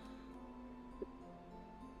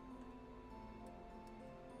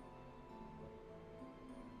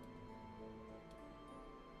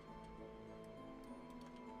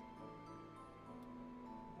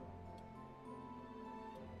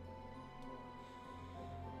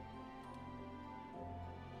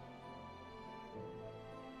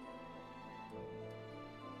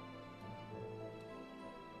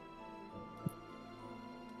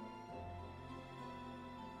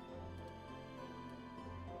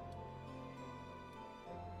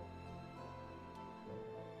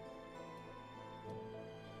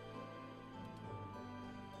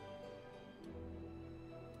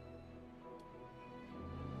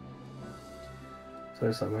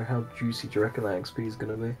 So, Summer, how juicy do you reckon that XP is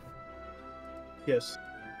gonna be? Yes.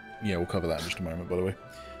 Yeah, we'll cover that in just a moment, by the way.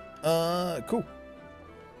 Cool.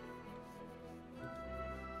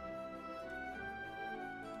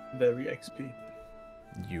 Very XP.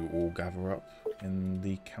 You all gather up in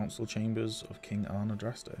the council chambers of King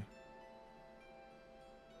Arnadraste.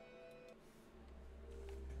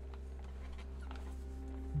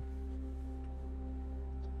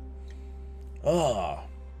 Ah,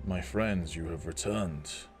 my friends, you have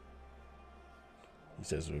returned, he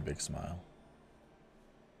says with a big smile.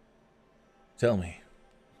 Tell me,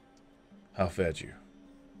 how fared you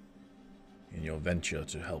in your venture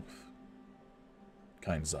to help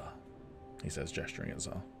kind Tsar? He says, gesturing at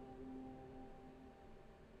Tsar.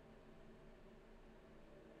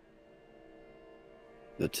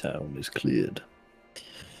 The town is cleared.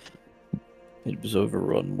 It was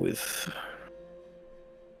overrun with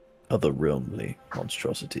other realmly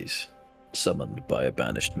monstrosities summoned by a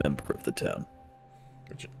banished member of the town.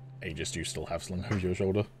 Which, Agis, do you still have slung over your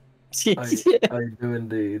shoulder? I do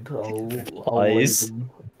indeed. Lies.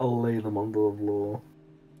 I'll lay them under the law.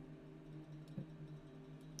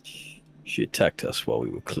 She attacked us while we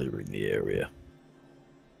were clearing the area.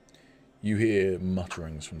 You hear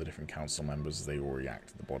mutterings from the different council members as they all react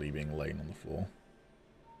to the body being laid on the floor.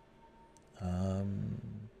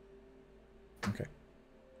 Okay.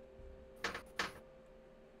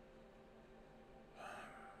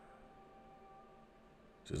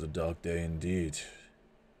 It is a dark day indeed.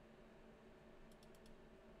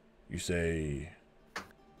 You say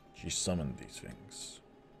she summoned these things.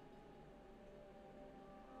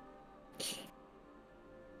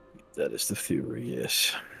 That is the theory,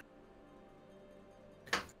 yes.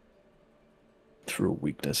 Through a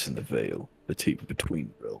weakness in the veil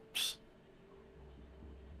between realms.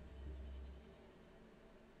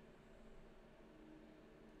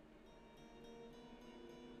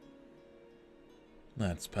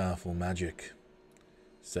 That's powerful magic,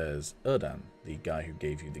 says Erdan, the guy who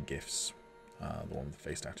gave you the gifts, the one with the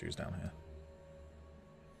face tattoos down here.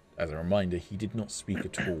 As a reminder, he did not speak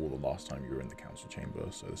at all the last time you were in the council chamber,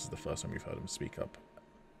 so this is the first time you've heard him speak up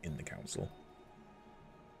in the council.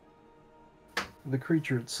 The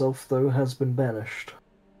creature itself, though, has been banished.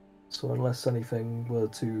 So unless anything were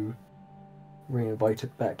to re-invite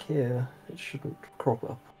it back here, it shouldn't crop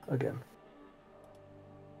up again.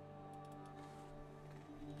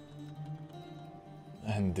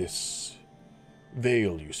 And this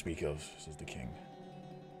veil you speak of, says the king,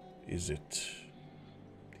 is it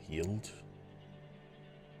healed?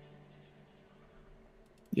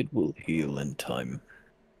 It will heal in time.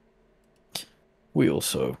 We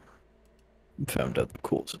also found out the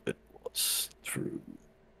cause of it was through...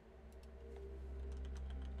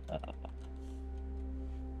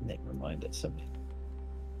 never mind, it's something.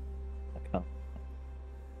 I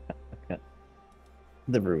can't.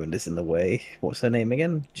 The ruin is in the way. What's her name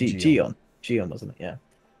again? Gion. Gion, wasn't it? Yeah.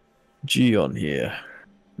 Gion here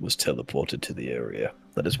was teleported to the area.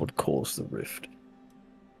 That is what caused the rift.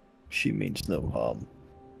 She means no harm.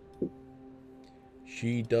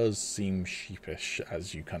 She does seem sheepish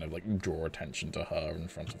as you kind of like draw attention to her in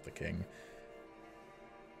front of the king.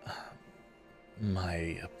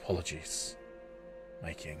 My apologies,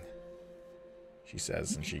 my king, she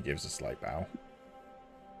says, and she gives a slight bow.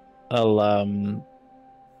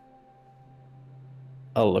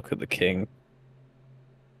 I'll look at the king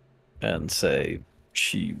and say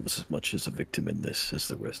she was as much as a victim in this as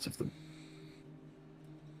the rest of them.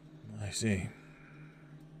 I see.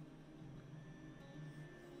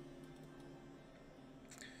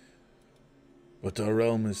 But our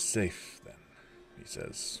realm is safe, then, he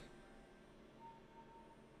says.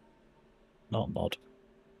 Nod.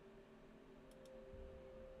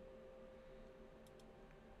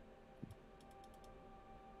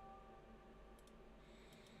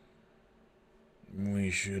 We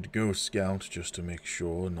should go scout just to make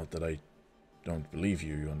sure. Not that I don't believe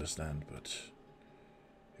you, you understand, but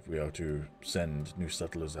if we are to send new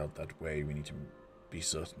settlers out that way, we need to be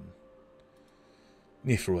certain.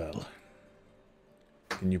 Nifruel,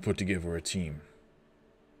 can you put together a team?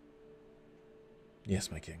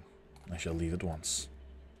 Yes, my king. I shall leave at once.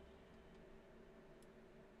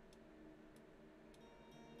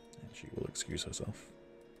 And she will excuse herself.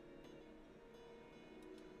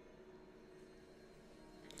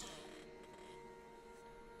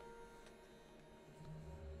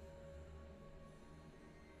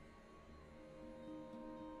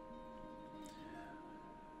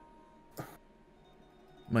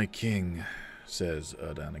 My king, says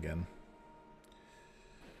Erdan again.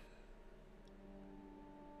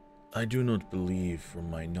 I do not believe from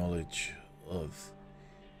my knowledge of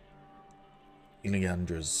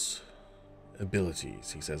Iliandra's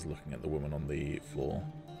abilities, he says, looking at the woman on the floor,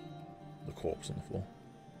 the corpse on the floor.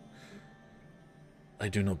 I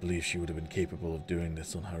do not believe she would have been capable of doing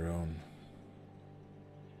this on her own.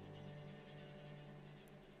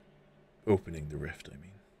 Opening the rift, I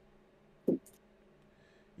mean.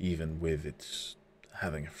 Even with it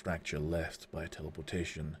having a fracture left by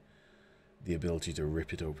teleportation, the ability to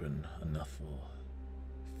rip it open enough for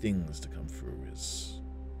things to come through is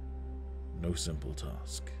no simple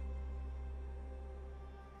task.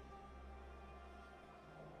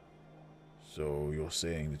 So you're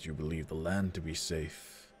saying that you believe the land to be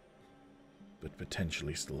safe, but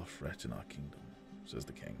potentially still a threat in our kingdom, says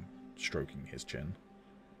the king, stroking his chin.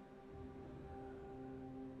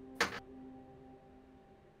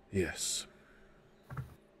 Yes.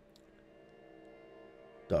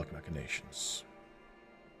 Dark machinations.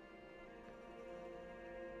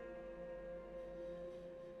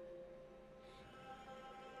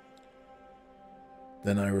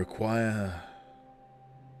 Then I require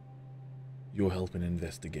your help in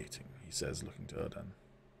investigating, he says, looking to Erdan.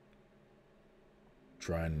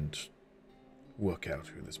 Try and work out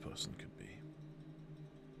who this person could be.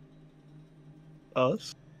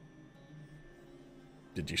 Us?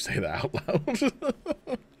 Did you say that out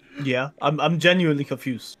loud? Yeah, I'm genuinely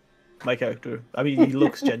confused. My character. I mean, he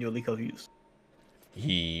looks genuinely confused.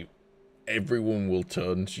 Everyone will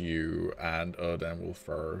turn to you, and Erdan will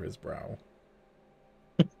furrow his brow.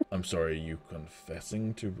 I'm sorry, are you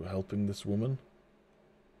confessing to helping this woman?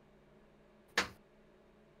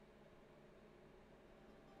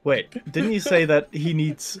 Wait, didn't you say that he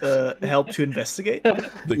needs help to investigate?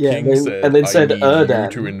 The king said, and then said I need Erdan. you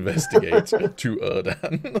to investigate to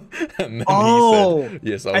Erdan. And then Oh, he said,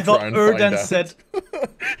 yes, I'll I thought try and Erdan find out said.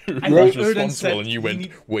 who I was thought Erdan responsible, said and you he went,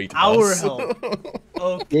 need wait, our us? help.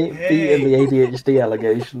 Beating the Okay. ADHD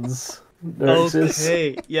allegations. Nurses.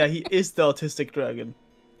 Okay. Yeah, he is the autistic dragon.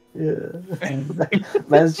 Yeah.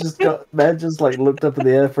 Man just like looked up in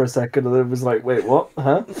the air for a second and then was like, wait, what?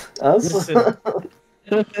 Huh? Us? Listen.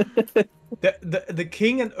 The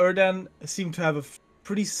king and Erdan seem to have a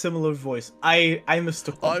pretty similar voice. I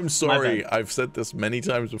mistook them. I'm My sorry, bad. I've said this many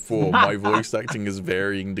times before. My voice acting is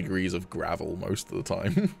varying degrees of gravel most of the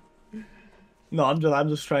time. No, I'm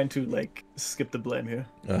just trying to like skip the blame here.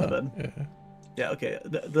 My bad. Yeah. Yeah, okay.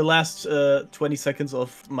 The last 20 seconds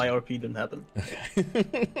of my RP didn't happen.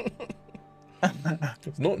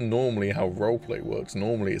 It's not normally how roleplay works.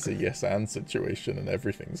 Normally it's a yes and situation and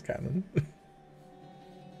everything's canon.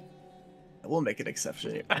 we'll make an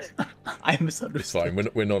exception here. I misunderstood. It's fine.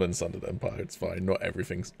 We're not in Sundered Empire. It's fine. Not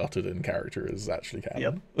everything uttered in character is actually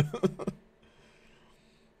canon. Yep.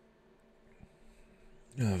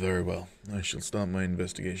 Very well. I shall start my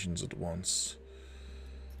investigations at once.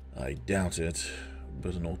 I doubt it,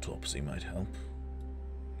 but an autopsy might help.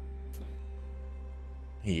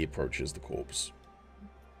 He approaches the corpse.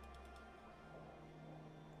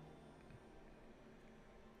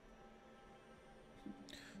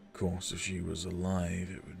 Of course, if she was alive,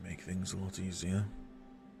 it would make things a lot easier.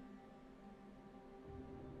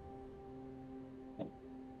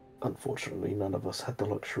 Unfortunately, none of us had the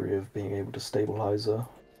luxury of being able to stabilize her.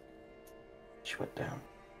 She went down.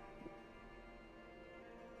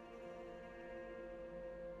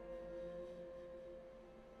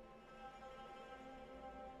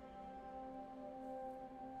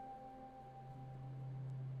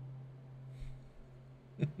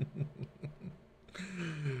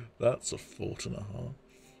 That's a fort and a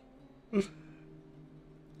half.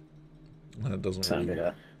 That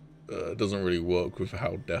doesn't really work with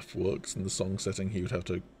how death works in the song setting. He would have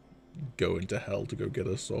to go into hell to go get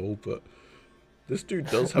her soul, but this dude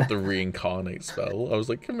does have the reincarnate spell. I was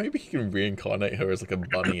like, maybe he can reincarnate her as like a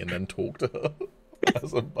bunny and then talk to her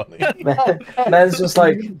as a bunny. Man's just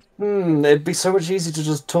like, it'd be so much easier to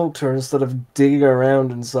just talk to her instead of digging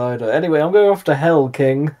around inside her. Anyway, I'm going off to hell,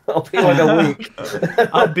 King. I'll be like a week.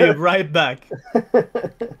 I'll be right back.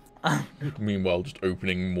 Meanwhile, just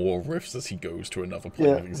opening more rifts as he goes to another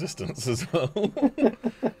plane of existence as well.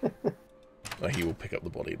 He will pick up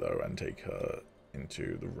the body, though, and take her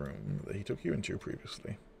into the room that he took you into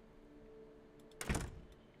previously.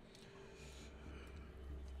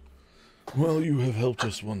 Well, you have helped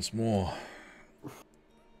us once more.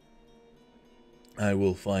 I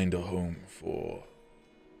will find a home for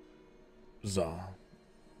Zah,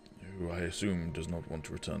 who I assume does not want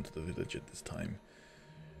to return to the village at this time.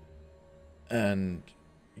 And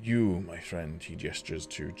you, my friend, he gestures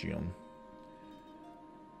to Gion.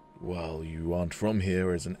 While you aren't from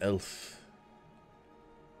here as an elf,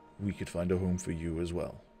 we could find a home for you as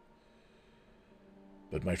well.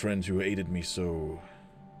 But my friends who aided me so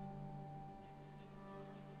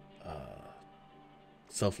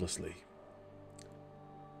selflessly,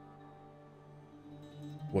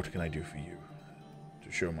 what can I do for you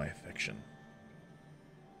to show my affection?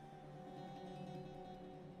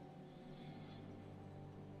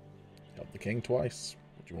 Help the king twice.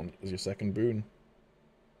 What do you want as your second boon?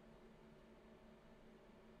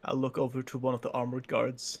 I'll look over to one of the armored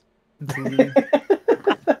guards.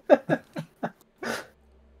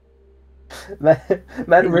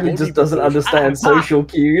 Man really just doesn't understand social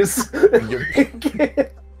cues.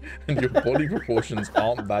 And your body proportions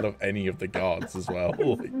aren't that of any of the guards as well.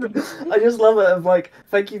 I just love it. I'm like,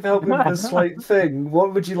 thank you for helping with this slight thing.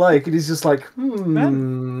 What would you like? And he's just like,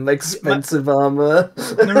 expensive armor.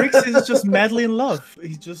 Narix is just madly in love.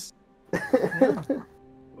 He's just...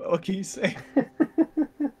 What can you say?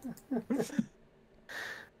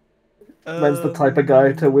 Man's the type of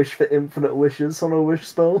guy to wish for infinite wishes on a wish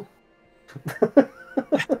spell.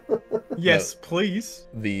 Yes, please.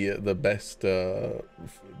 The best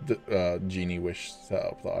genie wish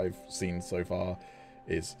setup that I've seen so far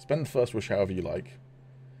is spend the first wish however you like,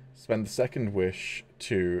 spend the second wish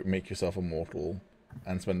to make yourself immortal,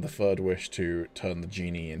 and spend the third wish to turn the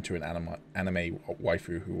genie into an anime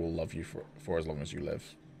waifu who will love you for as long as you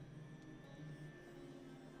live.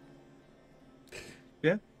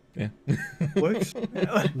 Yeah. Yeah. Works.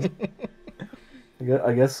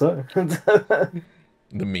 I guess so.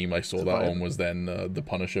 The meme I saw that on was then the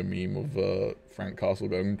Punisher meme of Frank Castle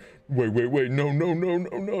going, wait, no, and it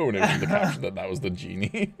was the caption that was the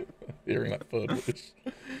genie hearing that third wish.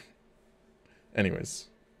 Anyways.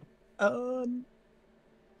 I don't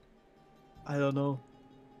know.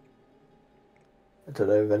 I don't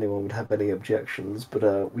know if anyone would have any objections,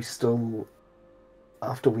 but we still,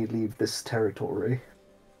 after we leave this territory,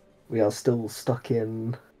 we are still stuck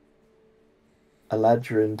in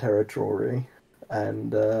Eladrin territory,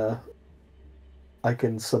 and I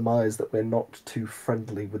can surmise that we're not too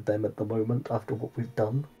friendly with them at the moment after what we've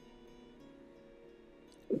done.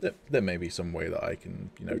 There may be some way that I can,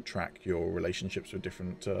 track your relationships with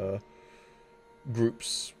different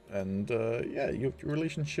groups, and your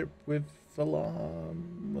relationship with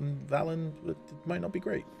Valenn and Valenn, it might not be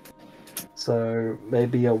great. So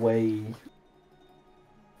maybe a way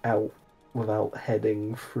out without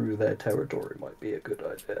heading through their territory might be a good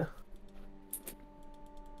idea.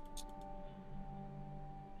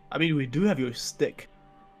 I mean, we do have your stick.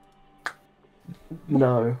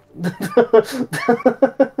 No.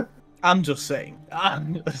 I'm just saying.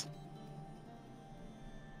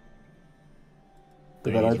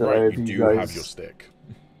 But then I He's don't right, know if you you do guys. have your stick.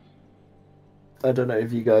 I don't know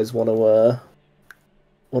if you guys want to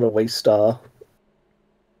waste our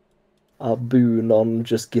boon on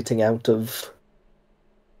just getting out of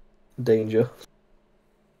danger,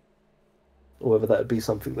 or whether that would be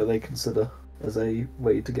something that they consider as a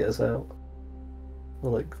way to get us out, or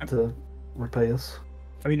like to repay us.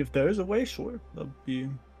 I mean, if there is a way, sure, that'd be.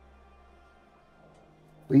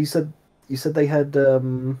 Well, you said they had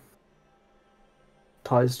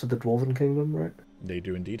ties to the Dwarven Kingdom, right? They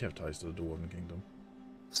do indeed have ties to the Dwarven Kingdom.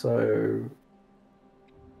 So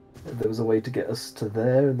if there was a way to get us to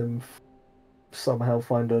there and then somehow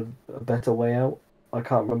find a better way out. I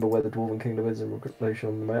can't remember where the Dwarven Kingdom is in relation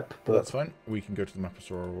on the map, but That's fine. We can go to the map of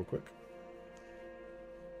Sora real quick.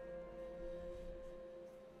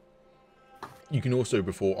 You can also,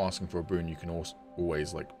 before asking for a boon, you can also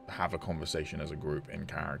always like have a conversation as a group in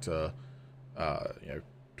character. You know,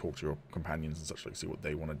 talk to your companions and such, like see what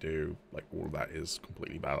they want to do. Like all of that is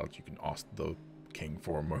completely valid. You can ask the king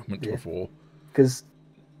for a moment before. Because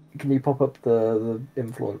can you pop up the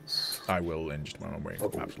influence? I will in just a moment. I'm waiting for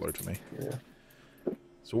the map to load for me. Yeah.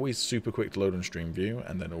 It's always super quick to load on stream view,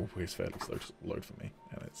 and then always fairly slow to load for me,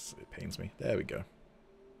 and it pains me. There we go.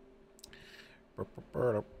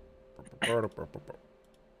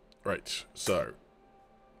 Right, so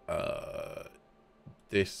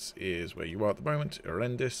this is where you are at the moment,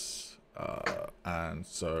 Erendis, and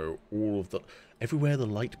so all of the everywhere the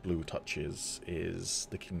light blue touches is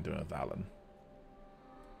the Kingdom of Valenn,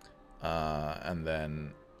 and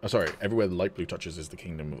then sorry, everywhere the light blue touches is the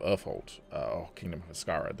Kingdom of Earthhold, or Kingdom of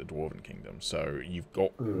Ascara, the Dwarven Kingdom. So you've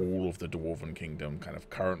got all of the Dwarven Kingdom kind of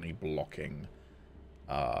currently blocking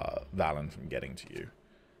Valenn from getting to you.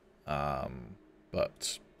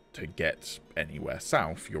 But to get anywhere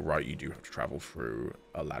south, you're right, you do have to travel through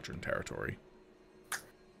Eladrin territory.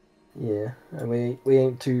 Yeah, and we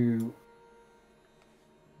ain't too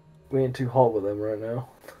hot with them right now.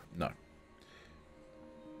 No.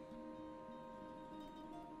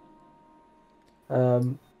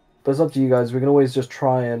 But it's up to you guys. We can always just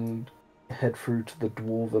try and head through to the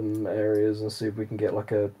Dwarven areas and see if we can get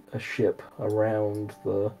like a ship around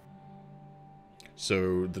the...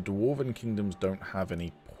 So the Dwarven kingdoms don't have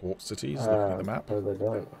any port cities, looking at the map. No, they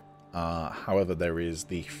don't. However, there is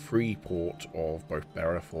the free port of both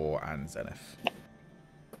Berefor and Zenith,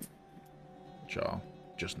 which are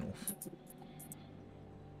just north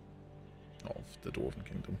of the Dwarven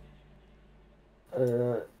kingdom.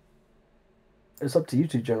 It's up to you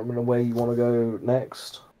two gentlemen and where you want to go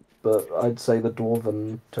next. But I'd say the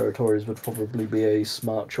Dwarven territories would probably be a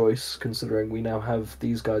smart choice, considering we now have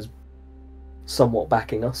these guys somewhat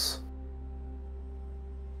backing us.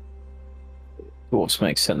 What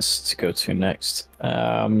makes sense to go to next?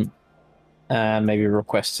 And maybe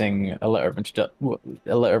requesting a letter of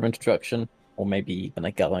introduction, or maybe even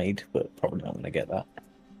a guide, but probably not going to get that.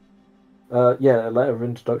 Yeah, a letter of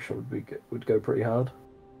introduction would go pretty hard.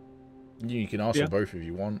 You can ask for both if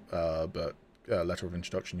you want, but letter of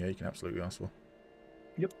introduction, yeah, you can absolutely ask for.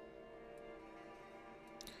 Yep.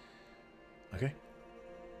 Okay.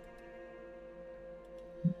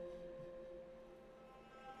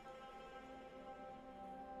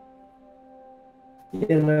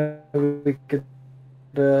 You know, we could...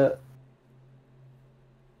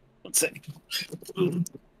 One sec.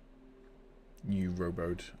 You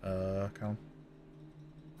roboed, Calum?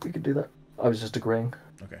 We could do that. I was just agreeing.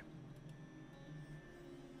 Okay.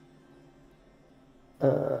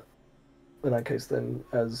 In that case, then,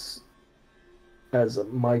 as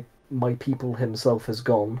my people himself has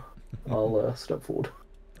gone, I'll step forward.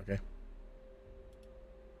 Okay.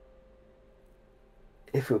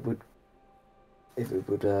 If it would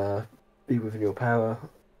be within your power,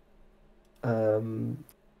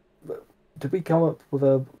 did we come up with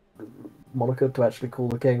a moniker to actually call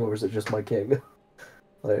the king, or is it just my king?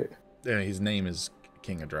 Like, Yeah, his name is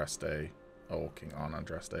King Adraste, or King Arn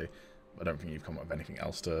Adraste. I don't think you've come up with anything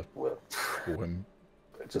else to call him.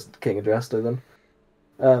 Just King Adrasto then.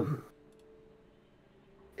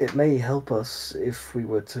 It may help us if we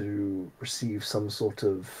were to receive some sort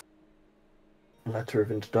of letter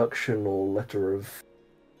of introduction or letter of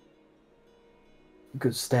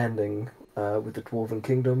good standing with the Dwarven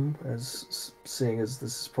Kingdom, as seeing as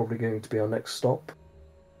this is probably going to be our next stop.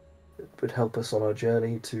 It would help us on our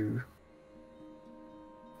journey to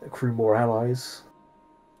accrue more allies.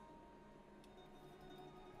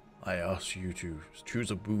 I asked you to choose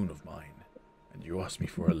a boon of mine, and you asked me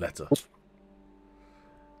for a letter.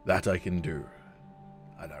 That I can do,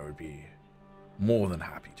 and I would be more than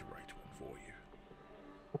happy to write one for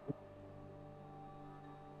you.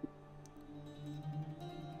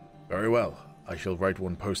 Very well. I shall write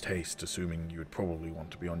one post-haste, assuming you would probably want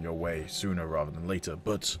to be on your way sooner rather than later,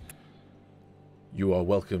 but you are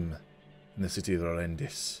welcome in the city of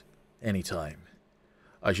Arendis anytime.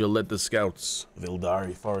 I shall let the scouts of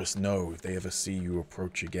Ildari Forest know if they ever see you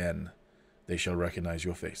approach again. They shall recognize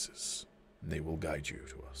your faces, and they will guide you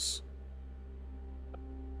to us.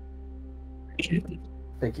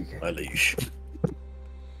 Thank you, King. My liege.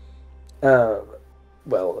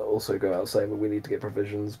 Well, also go out saying that we need to get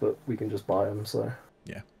provisions, but we can just buy them, so...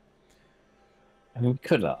 And we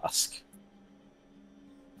could ask.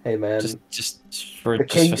 Hey, man. Just for The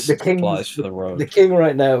king, supplies for the road. the king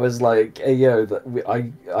right now is like, hey, yo,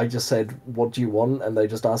 I just said, what do you want? And they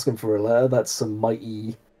just ask him for a letter. That's some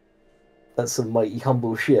mighty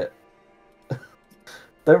humble shit.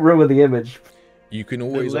 Don't ruin the image. You can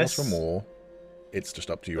always ask for more. It's just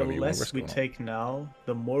up to you The whether you want to less risk we it or not. take now,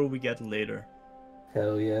 the more we get later.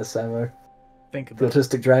 Hell yeah, Samo. Think The about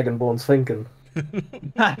autistic dragonborn's thinking.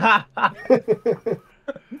 it.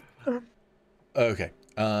 Okay,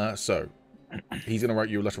 so he's going to write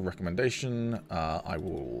you a letter of recommendation. I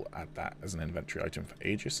will add that as an inventory item for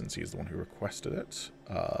Agis, since he's the one who requested it.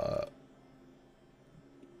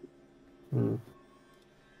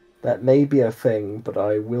 That may be a thing, but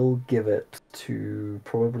I will give it to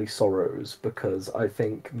probably Sorrows, because I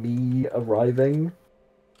think me arriving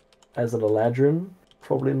as an Eladrin,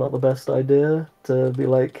 probably not the best idea to be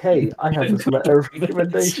like, hey, I have this letter of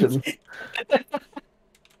recommendation.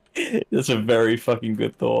 That's a very fucking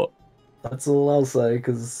good thought. That's all I'll say,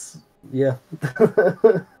 because, yeah.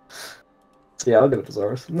 So yeah, I'll give it to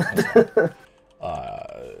Sorrows.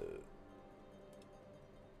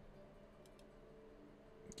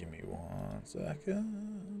 Give me 1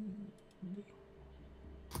 second.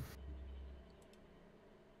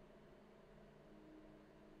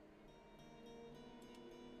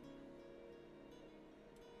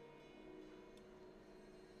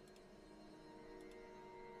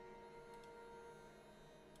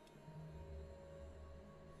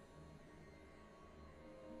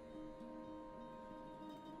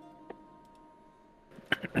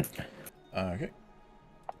 Okay.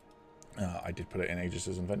 I did put it in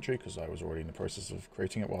Agis' inventory because I was already in the process of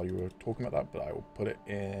creating it while you were talking about that, but I will put it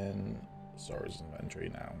in Sora's inventory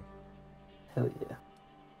now. Hell yeah.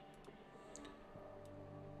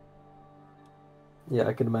 Yeah,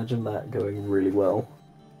 I can imagine that going really well.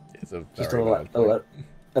 It's a Just very valid point.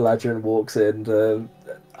 Eladrin walks in,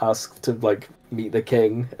 asks to like meet the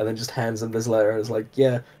king, and then just hands him this letter. And it's like,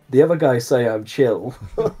 yeah, the other guys say I'm chill.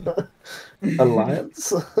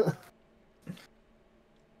 Alliance.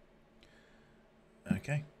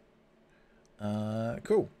 Okay.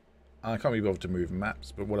 Cool. I can't be bothered to move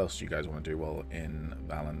maps, but what else do you guys want to do while in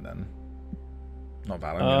Valenn then? Not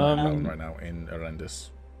Valenn, you're not in Valenn right now, in Arendis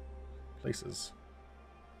places.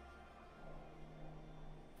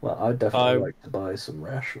 Well, I'd definitely like to buy some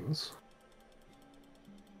rations.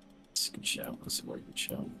 That's a good shout. That's a very good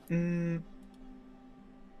shout.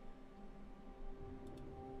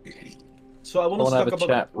 So I want to Wanna have stock a up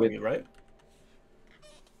chat on with- me, right?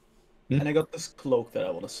 Hmm? And I got this cloak that I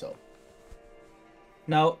want to sell.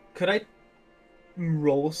 Now, could I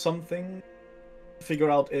roll something? Figure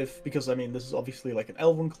out if, because I mean, this is obviously like an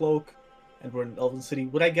elven cloak, and we're in an elven city.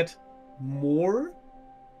 Would I get more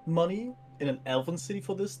money in an elven city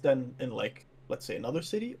for this than in, like, let's say another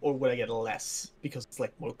city, or would I get less because it's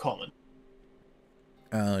like more common?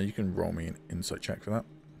 You can roll me an insight check for that.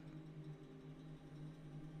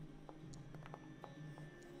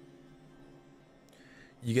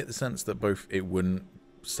 You get the sense that both it wouldn't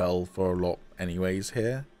sell for a lot anyways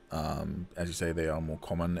here. As you say, they are more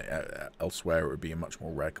common. Elsewhere, it would be a much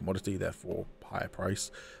more rare commodity, therefore higher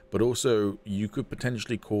price. But also, you could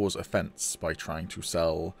potentially cause offense by trying to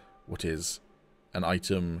sell what is an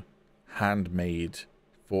item handmade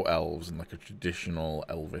for elves in like a traditional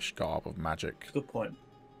elvish garb of magic. Good point.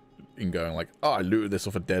 In going like, oh, I looted this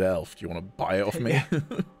off a dead elf. Do you want to buy it off me?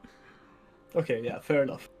 Okay, yeah, fair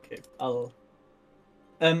enough. Okay, I'll...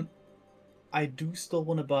 I do still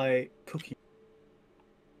want to buy cooking...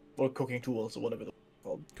 or cooking tools, or whatever they're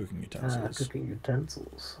called. Cooking utensils. Cooking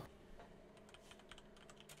utensils.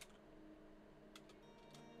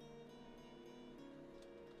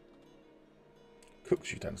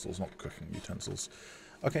 Cooked utensils, not cooking utensils.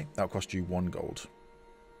 Okay, that'll cost you 1 gold.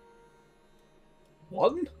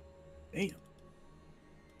 1? Damn.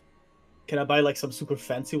 Can I buy like some super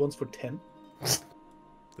fancy ones for 10?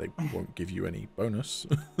 They won't give you any bonus.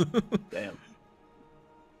 Damn.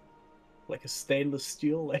 Like a stainless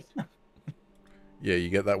steel, like. Yeah, you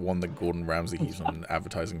get that one that Gordon Ramsay keeps on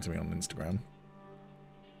advertising to me on Instagram.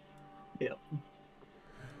 Yeah.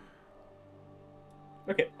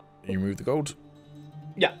 Okay. You remove the gold.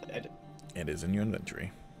 Yeah, I did. It is in your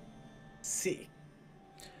inventory. See.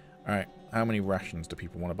 All right. How many rations do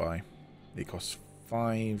people want to buy? It costs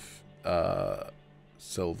 5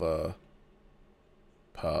 silver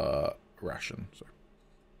per ration. So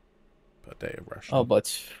per day of ration. Oh,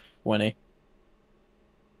 but 20.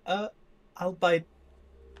 I'll buy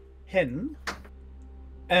 10.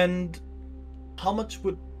 And how much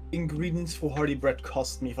would ingredients for hearty bread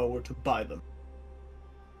cost me if I were to buy them?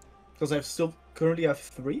 Because currently have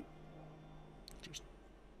 3.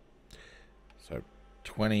 So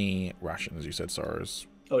 20 rations. You said, Soros.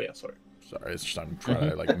 Oh yeah, sorry. Sorry, it's just I'm trying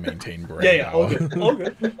to like maintain brain Yeah, power. all good, all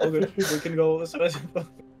good, all good. We can go.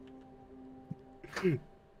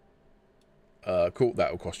 Cool.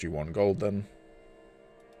 That will cost you 1 gold then.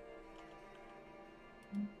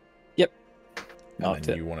 Yep. And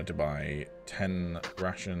then you wanted to buy 10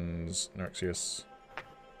 rations, Nerexius,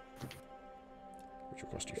 which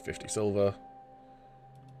will cost you 50 silver.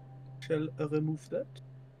 Shall I remove that?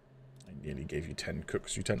 I nearly gave you 10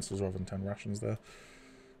 cook's utensils rather than 10 rations there.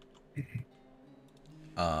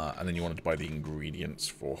 And then you wanted to buy the ingredients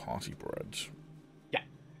for hearty bread. Yeah.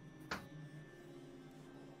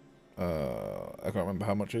 I can't remember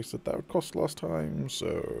how much I said that would cost last time,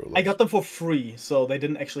 so... I got them for free, so they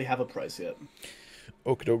didn't actually have a price yet.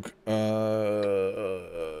 Okie doke.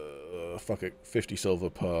 Fuck it. 50 silver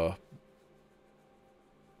per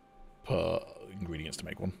ingredients to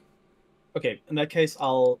make one. Okay, in that case,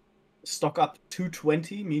 I'll stock up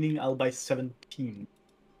 220, meaning I'll buy 17.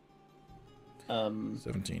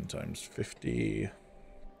 17 times 50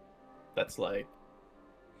 That's like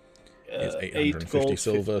is 850 gold,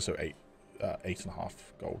 silver, so 8.5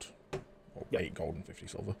 gold, or Yep. 8 gold and 50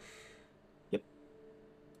 silver. Yep.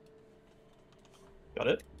 Got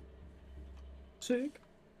it. Sick.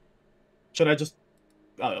 Should I just?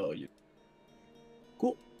 Oh, you.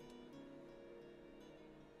 Cool.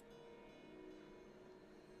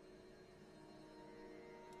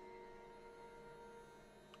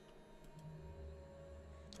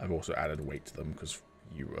 I've also added weight to them because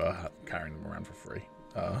you carrying them around for free.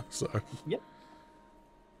 So. Yep.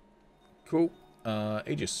 Cool.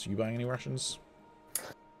 Agis, you buying any rations?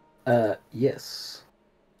 Yes.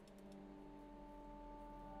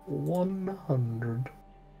 100.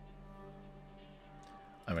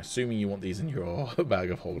 I'm assuming you want these in your bag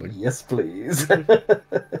of holding. Yes, please.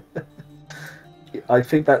 I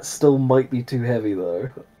think that still might be too heavy, though.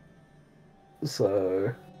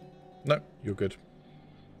 So... No, you're good.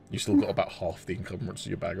 You still got about half the encumbrance of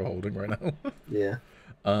your bag of holding right now. Yeah.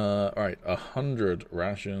 Alright, 100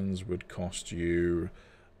 rations would cost you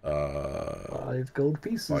 5 gold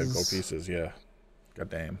pieces. 5 gold pieces, yeah. God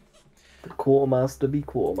damn. The quartermaster be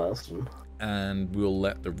quartermastering. And we'll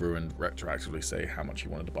let the Ruined retroactively say how much he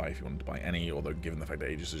wanted to buy, if he wanted to buy any, although given the fact that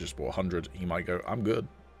Aegis has just bought 100, he might go, I'm good.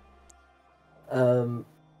 Yeah.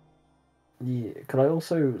 Can I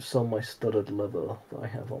also sell my studded leather that I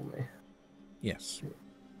have on me? Yes.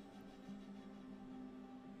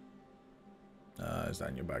 Is that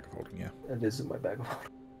in your bag of holding? Yeah. It is in my bag of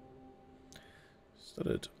holding.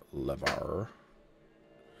 Studded leather.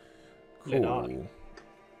 Leather. Cool.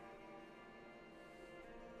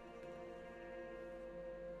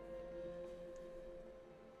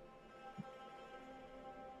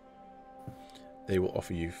 They will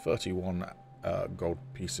offer you 31 gold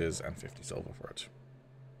pieces and 50 silver for it.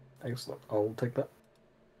 Excellent. I'll take that.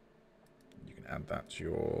 You can add that to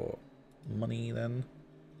your money then.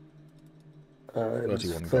 It was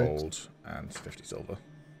 31 gold and 50 silver.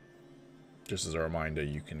 Just as a reminder,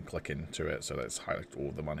 you can click into it so that it's highlighted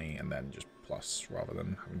all the money and then just plus rather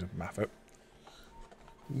than having to math it.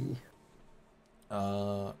 Yeah.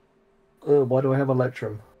 Why do I have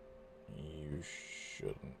Electrum? You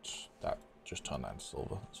shouldn't. That just turn that into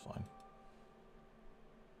silver. It's fine.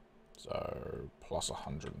 So plus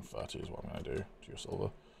 130 is what I'm going to do to your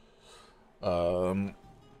silver.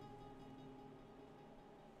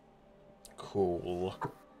 Cool.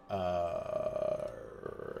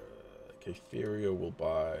 Catheria will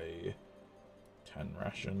buy 10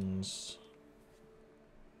 rations.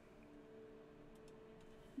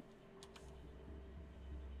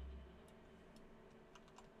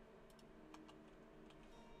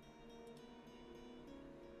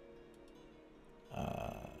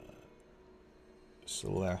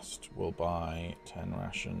 Celeste will buy 10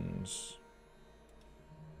 rations.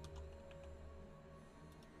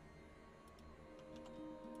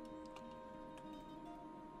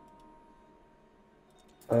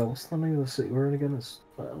 What's the name of the city we're in again? It's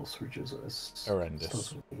Ridges.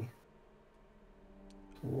 Horrendous.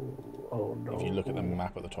 Oh no. If you look at the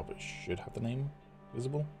map at the top, it should have the name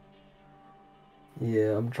visible.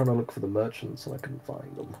 Yeah, I'm trying to look for the merchants and I couldn't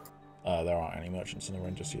find them. There aren't any merchants in the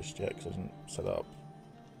run just yet because I didn't set it up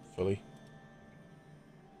fully.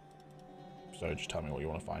 So just tell me what you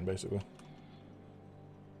want to find, basically.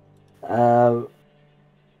 I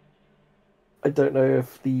don't know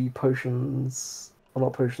if the potions, or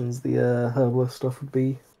not potions, the herbalist stuff would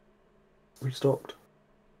be restocked.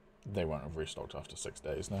 They won't have restocked after 6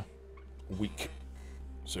 days now. A week.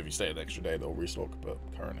 So if you stay an extra day, they'll restock, but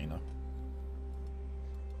currently no.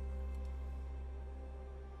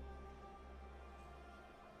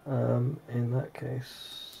 In that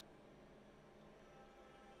case...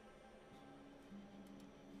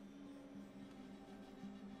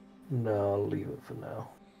 No, I'll leave it for now.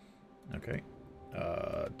 Okay.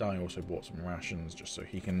 Dai also bought some rations just so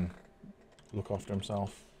he can look after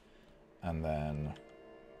himself. And then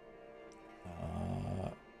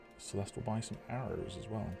Celeste will buy some arrows as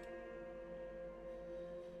well.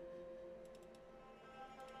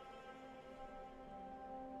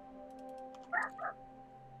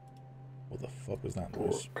 What the fuck was that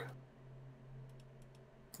noise?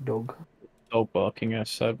 Dog. Dog barking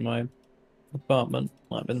outside my apartment.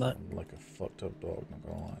 Might have been that. Sounded like a fucked up dog, not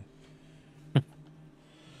gonna lie.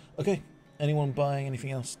 Okay. Anyone buying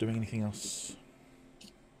anything else? Doing anything else?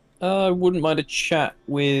 I wouldn't mind a chat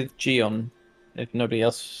with Gion if nobody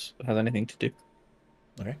else has anything to do.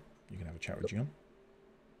 Okay. You can have a chat with Gion.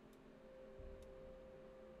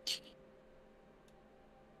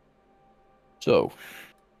 So,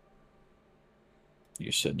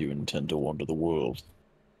 you said you intend to wander the world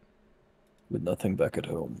with nothing back at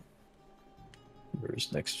home. Where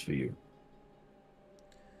is next for you?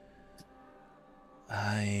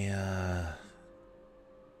 I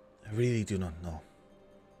really do not know.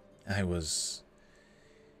 I was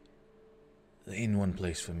in one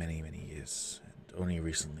place for many, many years, and only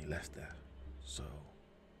recently left there, so...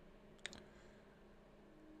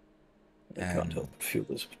 I can't help but feel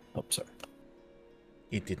this. Oh, sorry.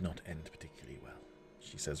 It did not end particularly well,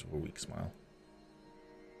 she says with a weak smile.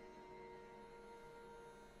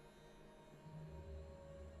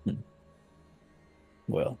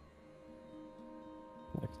 Well,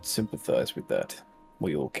 I can sympathize with that.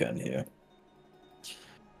 We all can here. Do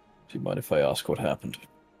you mind if I ask what happened?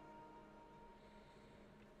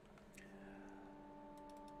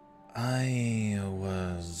 I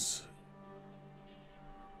was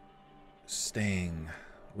staying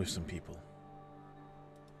with some people,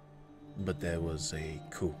 but there was a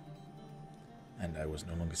coup, and I was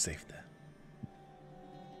no longer safe there,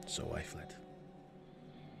 so I fled.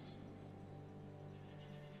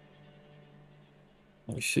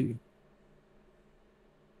 I see.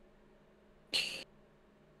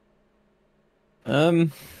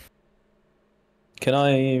 Can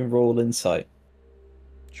I roll insight?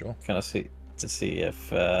 Sure. Can I see to see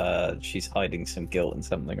if she's hiding some guilt in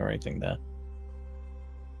something or anything there?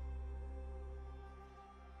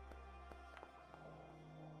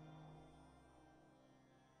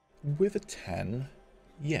 With a 10,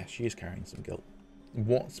 yeah, she is carrying some guilt.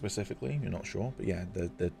 What specifically, you're not sure, but yeah,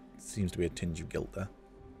 there seems to be a tinge of guilt there.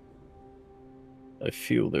 I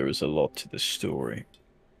feel there is a lot to this story.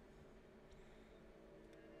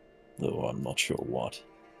 Though I'm not sure what.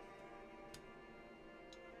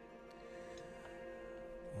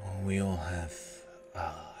 We all have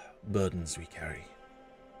burdens we carry.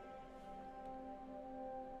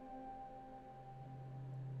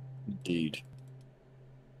 Indeed.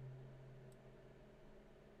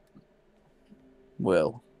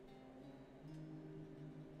 Well,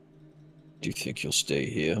 do you think you'll stay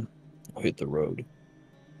here or hit the road?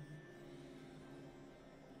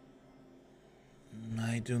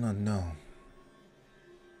 I do not know.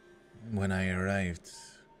 When I arrived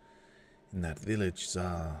in that village,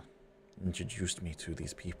 Zar introduced me to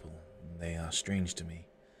these people. They are strange to me,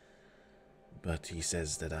 but he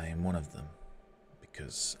says that I am one of them,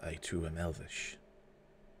 because I too am elvish.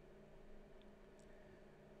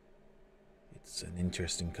 It's an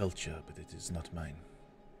interesting culture, but it is not mine.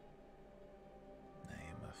 I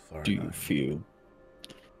am a foreigner. Do you feel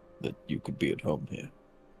that you could be at home here?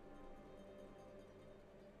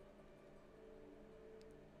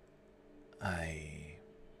 I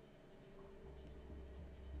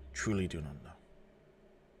truly do not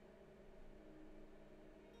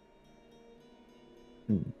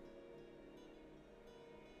know.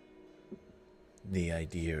 The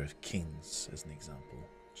idea of kings, as an example.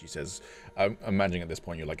 She says, I'm imagining at this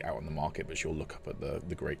point you're like out on the market, but she'll look up at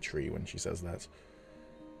the great tree when she says that.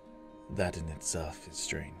 That in itself is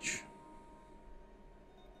strange.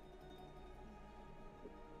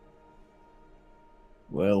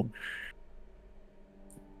 Well,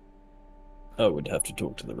 I would have to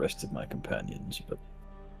talk to the rest of my companions, but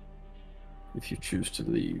if you choose to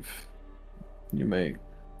leave, you may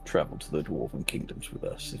travel to the Dwarven Kingdoms with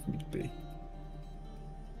us if need be,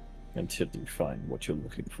 until you find what you're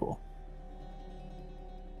looking for.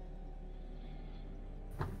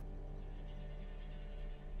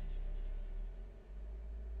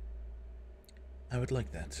 I would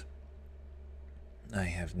like that. I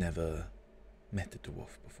have never met a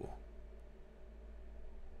dwarf before.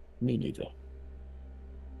 Me neither.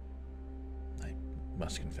 I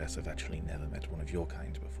must confess I've actually never met one of your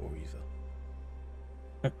kind before either.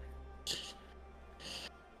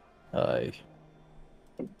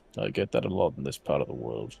 I get that a lot in this part of the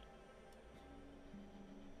world.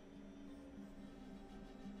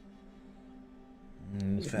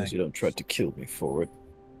 In As long fact, as you don't try to kill me for it.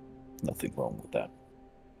 Nothing wrong with that.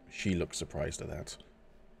 she looked surprised at that.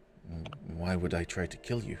 Why would I try to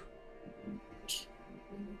kill you?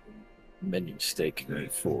 Many mistake me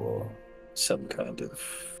for some kind of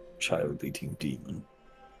child-eating demon.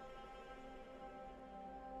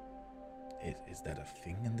 Is that a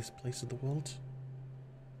thing in this place of the world?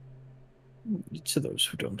 To those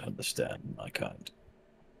who don't understand my kind.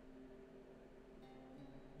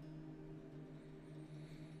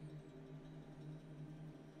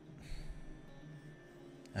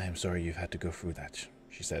 I am sorry you've had to go through that,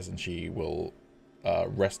 she says, and she will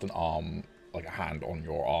rest an arm, like a hand on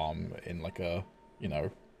your arm in like a, you know,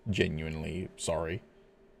 genuinely sorry.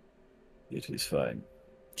 It is fine.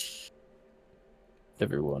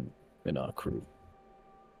 Everyone in our crew,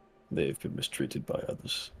 they've been mistreated by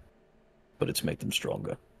others, but it's made them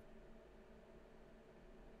stronger.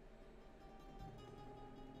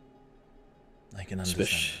 I can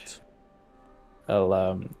understand it.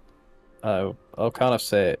 I'll kind of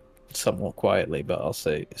say it somewhat quietly, but I'll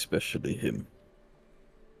say especially him.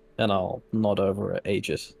 And I'll nod over at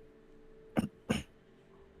Agis.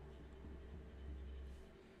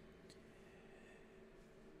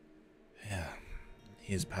 Yeah,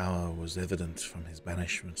 his power was evident from his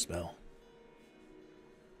banishment spell.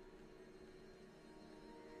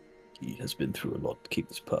 He has been through a lot to keep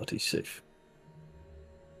this party safe.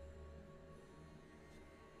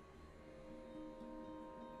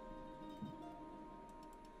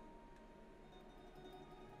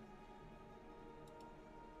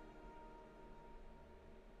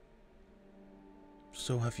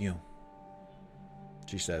 So have you,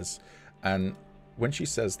 she says. And when she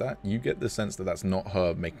says that, you get the sense that that's not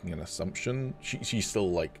her making an assumption. She's still,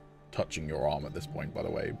 like, touching your arm at this point, by the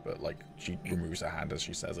way, but, like, she removes her hand as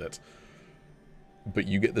she says it. But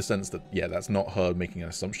you get the sense that, yeah, that's not her making an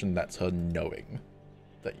assumption, that's her knowing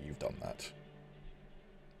that you've done that.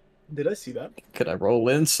 Did I see that? Could I roll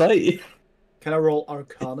insight? Can I roll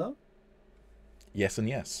Arcana? Yes and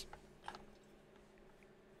yes.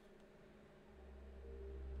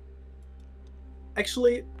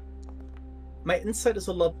 Actually, my insight is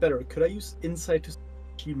a lot better. Could I use insight to see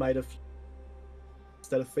if she might have... Is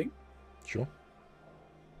that a thing? Sure.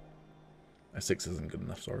 A 6 isn't good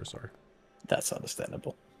enough, sorry. That's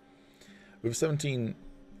understandable. With 17,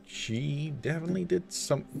 she definitely did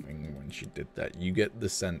something when she did that. You get the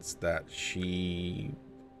sense that she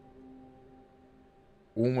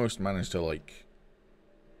almost managed to, like,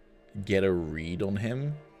 get a read on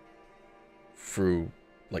him through,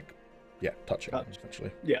 like, yeah, touching him,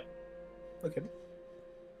 essentially. Yeah. Okay.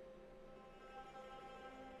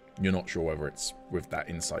 You're not sure whether it's with that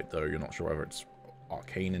insight, though. You're not sure whether it's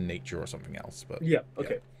arcane in nature or something else, but... Yeah,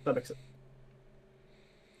 okay. Yeah. That makes sense.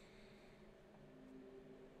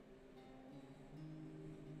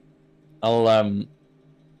 I'll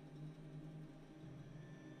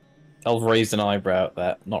raise an eyebrow at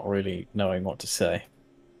that, not really knowing what to say.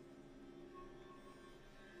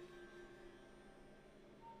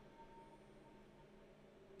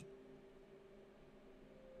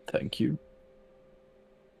 Thank you.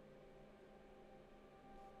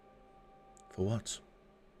 For what?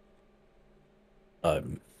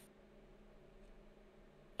 I'm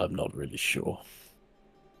not really sure.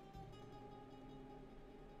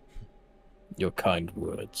 Your kind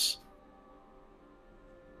words.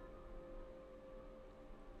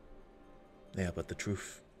 They are but the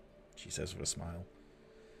truth, she says with a smile.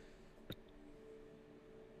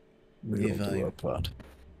 We all do our part.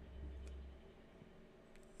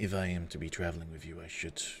 If I am to be traveling with you, I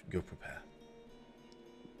should go prepare.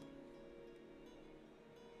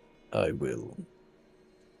 I will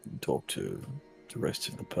talk to the rest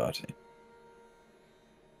of the party.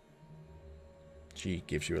 She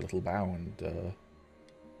gives you a little bow and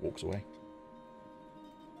walks away.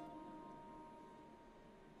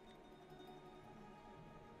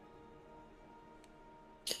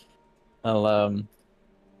 I'll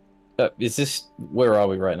is this where are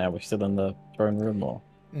we right now? We're still in the throne room, or?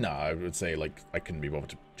 No, I would say, like, I couldn't be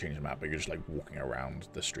bothered to change the map, but you're just, like, walking around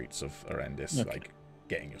the streets of Arendis, Okay. like,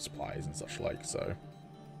 getting your supplies and such like, so...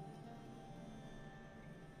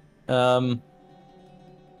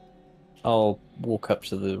 I'll walk up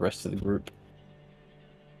to the rest of the group.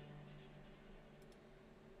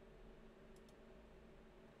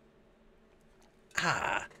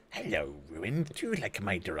 Ah, hello, Ruined. Do you like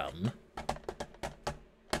my drum?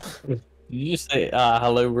 Did you just say,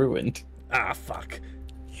 hello, ruined? Ah, fuck.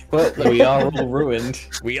 Well, we are all ruined.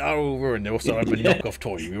 We are all ruined. Also, I'm a knockoff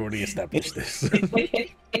toy. We already established this.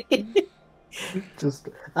 Just,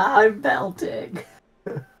 I'm melting.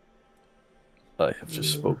 I have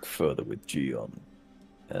just spoke further with Gion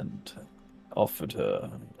and offered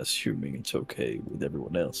her, assuming it's okay with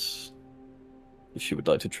everyone else, if she would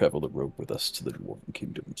like to travel the road with us to the Dwarven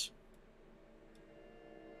Kingdoms.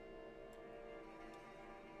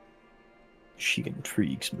 She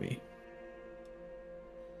intrigues me.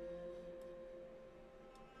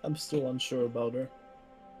 I'm still unsure about her.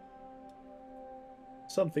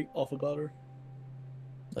 Something off about her.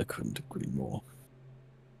 I couldn't agree more.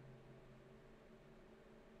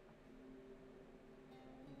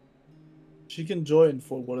 She can join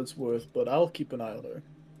for what it's worth, but I'll keep an eye on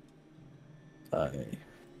her.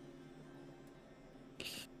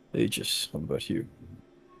 Agis, what about you?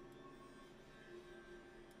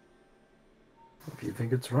 If you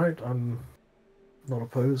think it's right, I'm not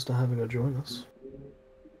opposed to having her join us.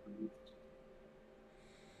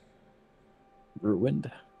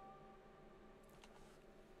 Ruined?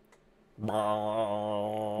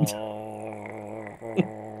 Oh,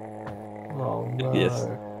 no. Yes.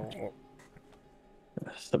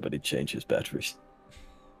 Somebody change his batteries.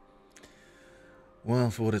 Well,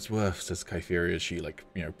 for what it's worth, says Kytheria, as she, like,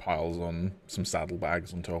 you know, piles on some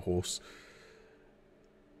saddlebags onto a horse.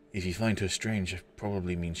 If you find her strange, it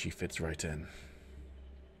probably means she fits right in.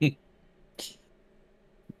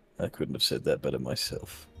 I couldn't have said that better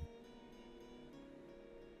myself.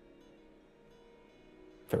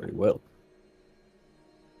 Very well.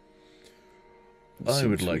 I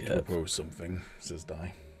would Seems we like to have- propose something, says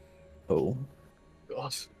Dai. Oh,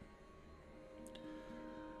 Gosh.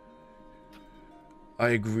 I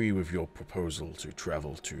agree with your proposal to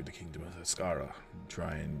travel to the Kingdom of Ascara and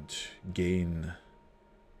try and gain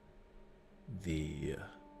the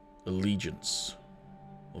allegiance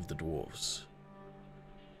of the dwarves.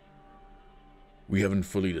 We haven't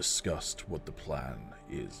fully discussed what the plan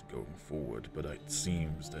is going forward, but it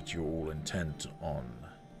seems that you're all intent on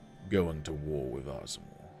going to war with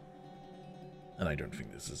Arzamor. And I don't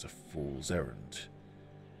think this is a fool's errand.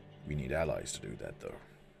 We need allies to do that, though.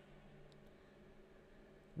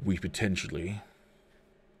 We potentially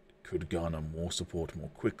could garner more support more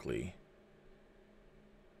quickly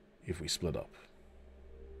if we split up.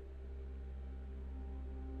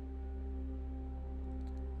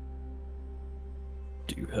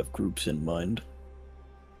 do you have groups in mind?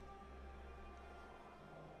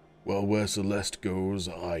 Well, where Celeste goes,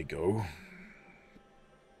 I go.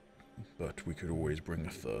 But we could always bring a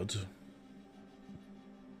third.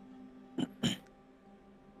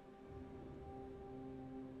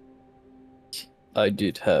 I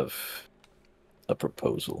did have a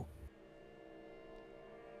proposal.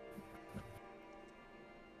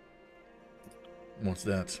 What's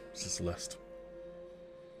that, says Celeste?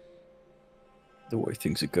 The way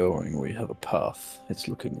things are going, we have a path. It's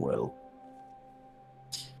looking well.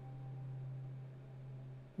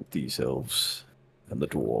 With these elves and the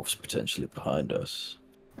dwarves potentially behind us,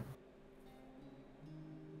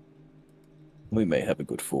 we may have a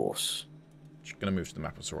good force. Just gonna move to the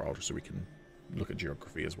map of Terral just so we can look at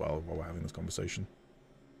geography as well while we're having this conversation.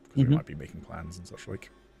 Because we might be making plans and such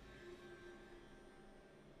like.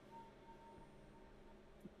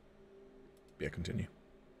 Yeah, continue.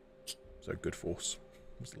 So, good force.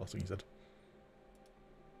 What's the last thing you said?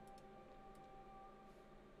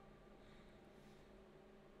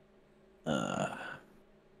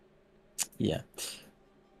 Yeah.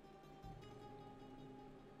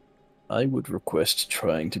 I would request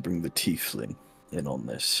trying to bring the tiefling in on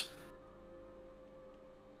this.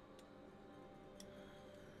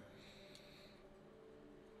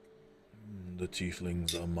 The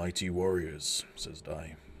tieflings are mighty warriors, says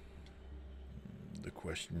Dai. The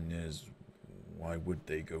question is, why would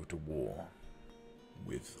they go to war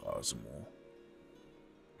with Arzamor?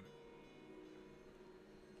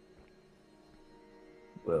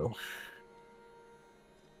 Well,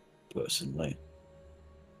 personally,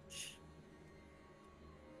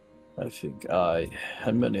 I think I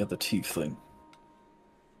and many other tiefling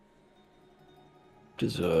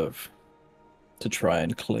deserve to try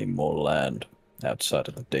and claim more land outside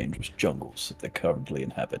of the dangerous jungles that they currently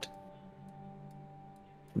inhabit.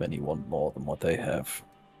 Many want more than what they have.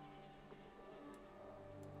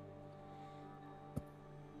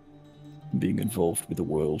 Being involved with the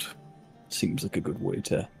world seems like a good way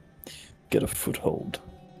to get a foothold.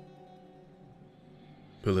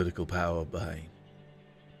 Political power by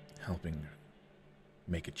helping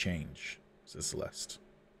make a change, says Celeste.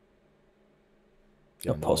 Get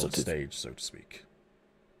A on the world positive. stage, so to speak.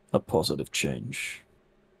 A positive change.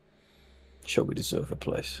 Shall we deserve a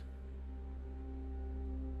place?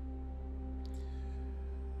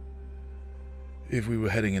 If we were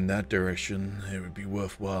heading in that direction, it would be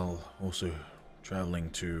worthwhile also traveling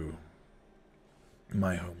to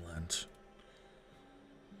my homeland.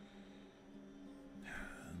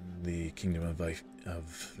 The Kingdom of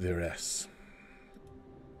Valenn,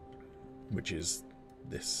 which is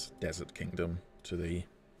this desert kingdom to the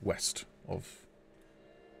west of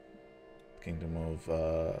Kingdom of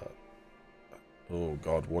oh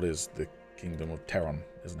god, what is the Kingdom of Terral,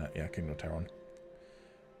 isn't it? Yeah, Kingdom of Terral.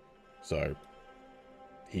 So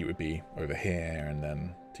he would be over here, and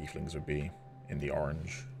then tieflings would be in the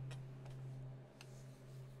orange.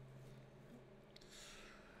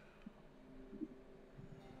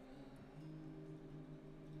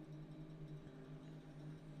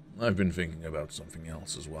 I've been thinking about something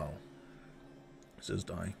else as well, says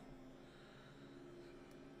Dai.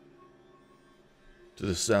 To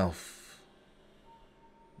the south,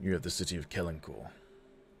 you have the city of Kellencor.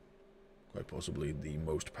 Quite possibly the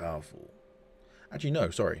most powerful. Actually, no,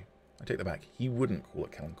 sorry. I take that back. He wouldn't call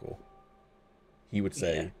it Kellencor. He would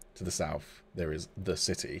say, to the south, there is the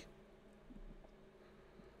city.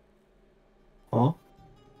 Huh?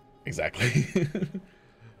 Exactly.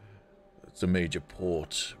 It's a major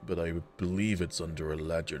port, but I believe it's under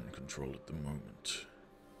Eladrin control at the moment.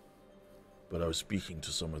 But I was speaking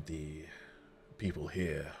to some of the people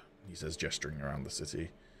here, he says, gesturing around the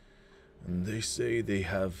city, and they say they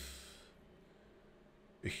have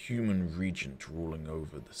a human regent ruling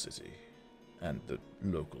over the city and the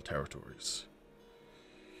local territories.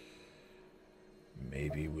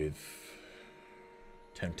 Maybe with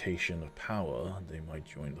temptation of power, they might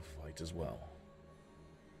join the fight as well.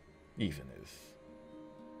 Even if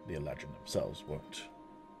the Eladrin themselves won't.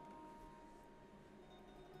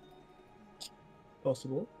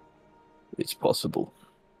 Possible. It's possible.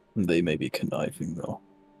 They may be conniving, though.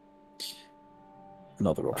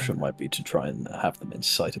 Another option might be to try and have them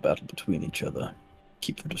incite a battle between each other.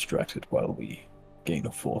 Keep them distracted while we gain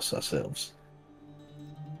a force ourselves.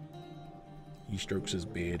 He strokes his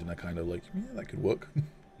beard and I kind of like, yeah, that could work.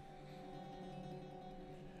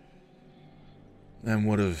 And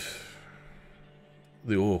what of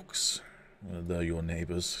the orcs? They're your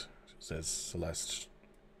neighbors, says Celeste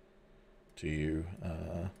to you,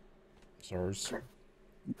 Soros.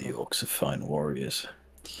 The orcs are fine warriors.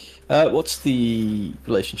 What's the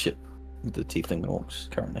relationship with the tiefling and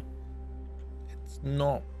orcs currently? It's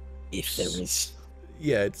not... If there is.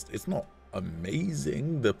 Yeah, it's not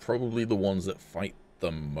amazing. They're probably the ones that fight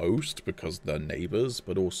the most because they're neighbors,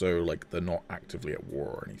 but also, like, they're not actively at war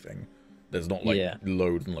or anything. There's not, like,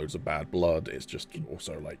 loads and loads of bad blood. It's just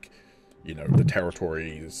also, like, you know, the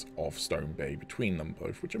territories of Stone Bay between them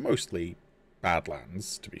both, which are mostly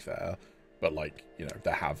badlands, to be fair. But, like, you know,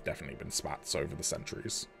 there have definitely been spats over the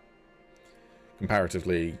centuries.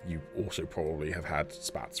 Comparatively, you also probably have had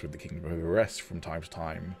spats with the Kingdom of Valenn from time to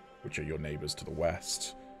time, which are your neighbors to the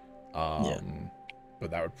west. But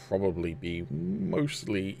that would probably be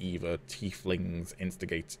mostly either tieflings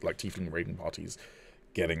instigate, like tiefling raiding parties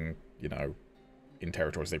getting, you know, in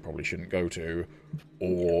territories they probably shouldn't go to,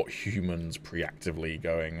 or humans preactively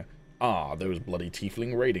going, those bloody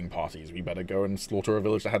tiefling raiding parties, we better go and slaughter a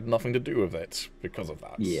village that had nothing to do with it because of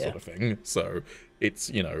that sort of thing. So it's,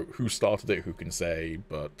 you know, who started it, who can say,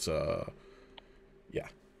 but yeah.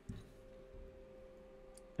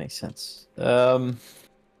 Makes sense.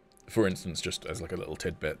 For instance, just as like a little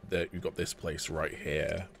tidbit, that you've got this place right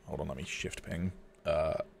here. Hold on, let me shift ping.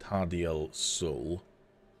 Tardiel Sul.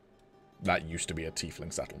 That used to be a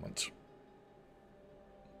tiefling settlement.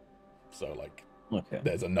 So, like,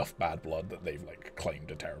 there's enough bad blood that they've, like,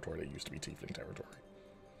 claimed a territory that used to be tiefling territory.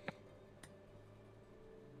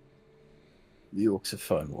 The orcs are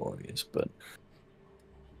fine warriors, but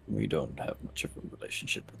we don't have much of a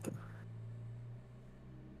relationship with them.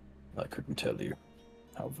 I couldn't tell you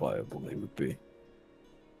how viable they would be.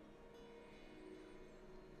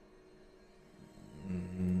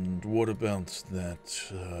 And what about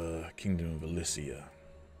that Kingdom of Valenn?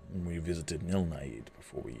 We visited Nilnaid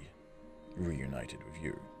before we reunited with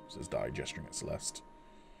you, says Dai, gesturing at Celeste.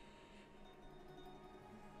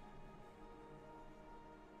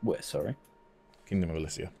 Where, sorry? Kingdom of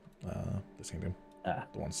Valenn. This kingdom. Ah.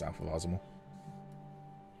 The one south of Azamor.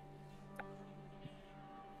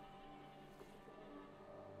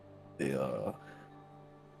 They are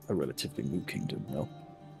a relatively new kingdom, no?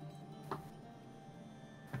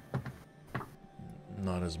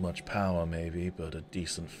 Not as much power, maybe, but a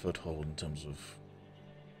decent foothold in terms of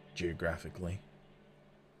geographically.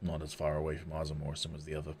 Not as far away from Azamor as some of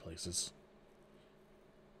the other places.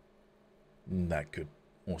 That could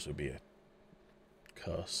also be a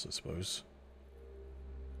curse, I suppose.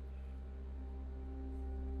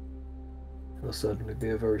 It'll certainly be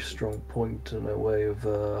a very strong point in a way of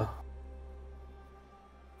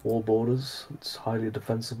wall borders. It's highly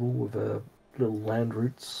defensible with little land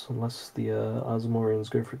routes, unless the Azamorians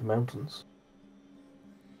go through the mountains.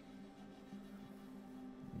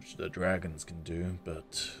 Which the dragons can do,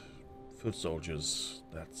 but foot soldiers,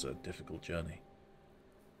 that's a difficult journey.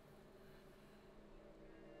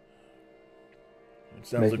 It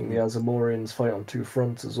sounds Making like the Azamorians fight on two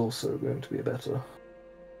fronts is also going to be better.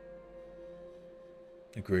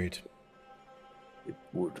 Agreed. It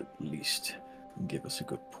would at least give us a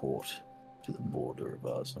good port to the border of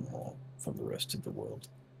Azamor from the rest of the world.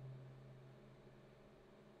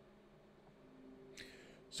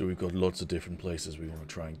 So we've got lots of different places we want to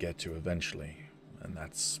try and get to eventually, and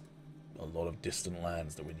that's a lot of distant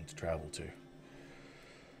lands that we need to travel to.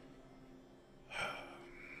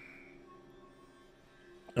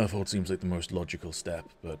 I thought it seems like the most logical step,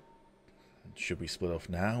 but should we split off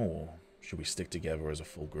now, or should we stick together as a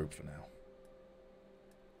full group for now?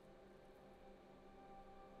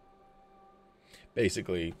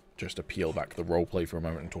 Basically, just to peel back the roleplay for a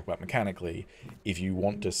moment and talk about mechanically, if you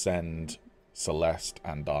want to send Celeste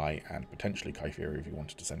and I, and potentially Kypheria, if you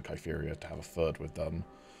wanted to send Kypheria to have a third with them,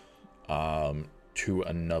 to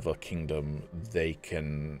another kingdom, they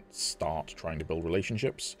can start trying to build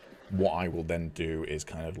relationships. What I will then do is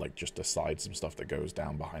kind of like just decide some stuff that goes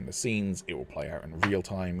down behind the scenes. It will play out in real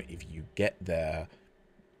time. If you get there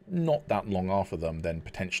not that long after them, then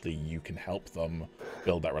potentially you can help them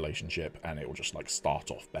build that relationship, and it will just like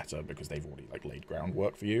start off better because they've already like laid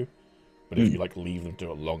groundwork for you. But if you like leave them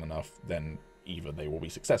to it long enough, then either they will be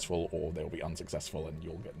successful or they'll be unsuccessful, and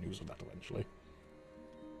you'll get news of that eventually.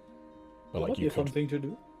 But That like would be you a fun could, thing to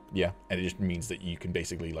do. yeah, and it just means that you can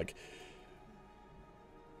basically like,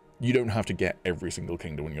 you don't have to get every single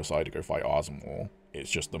kingdom on your side to go fight Azamor. It's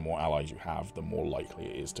just the more allies you have, the more likely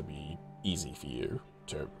it is to be easy for you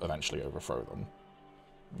to eventually overthrow them.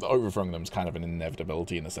 The overthrowing them is kind of an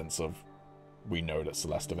inevitability in the sense of we know that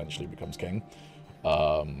Celeste eventually becomes king.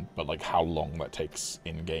 But like how long that takes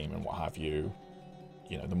in game and what have you,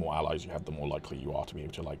 you know, the more allies you have, the more likely you are to be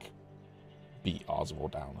able to like beat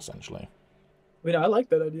Azamor down essentially. I mean, I like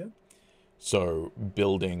that idea. So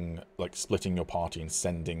building, like splitting your party and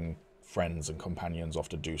sending friends and companions off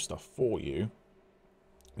to do stuff for you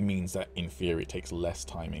means that in theory it takes less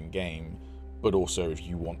time in game, but also if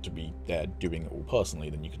you want to be there doing it all personally,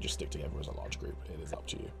 then you can just stick together as a large group. It is up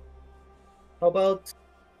to you. How about,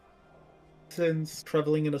 since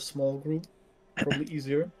traveling in a small group, probably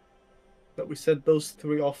easier, that we send those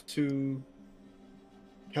three off to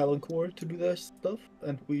Calum to do their stuff,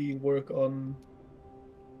 and we work on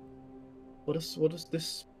what is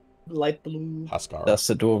this light blue? Haskara. That's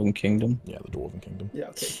the Dwarven Kingdom. Yeah, the Dwarven Kingdom. Yeah,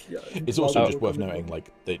 okay. Yeah. It's also While just we worth work on it. noting,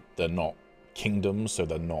 like, they're not kingdoms, so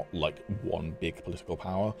they're not, like, one big political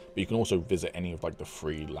power. But you can also visit any of, like, the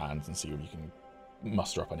free lands and see if you can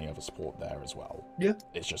muster up any other support there as well. Yeah.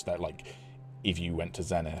 It's just that, like, if you went to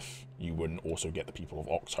Zenith, you wouldn't also get the people of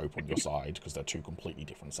Oxhope on your side, because they're two completely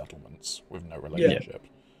different settlements with no relationship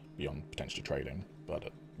beyond potentially trading. But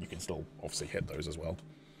you can still, obviously, hit those as well.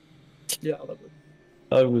 Yeah, I love it.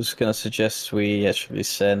 I was going to suggest we actually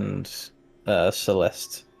send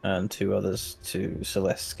Celeste and two others to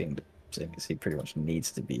Celeste's kingdom, because he pretty much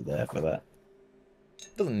needs to be there for that.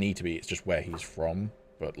 Doesn't need to be, it's just where he's from.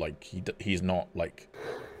 But, like, he's not, like,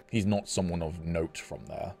 he's not someone of note from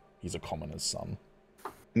there. He's a commoner's son.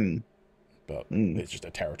 But it's just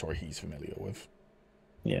a territory he's familiar with.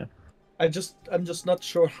 Yeah. I'm just not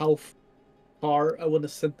sure how far I want to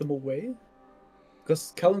send them away.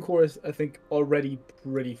 Because Calum is, I think, already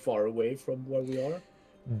pretty far away from where we are.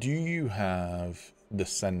 Do you have the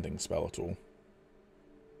sending spell at all?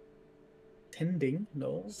 Tending?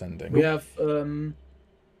 No. Sending. We have the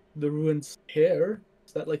ruins here.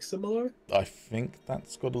 Is that like similar? I think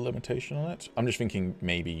that's got a limitation on it. I'm just thinking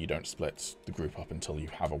maybe you don't split the group up until you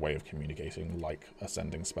have a way of communicating like a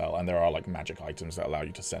sending spell. And there are like magic items that allow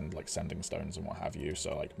you to send like sending stones and what have you.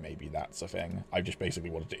 So like maybe that's a thing. I just basically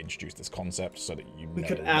wanted to introduce this concept so that you We know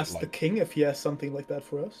could that, ask like, the king if he has something like that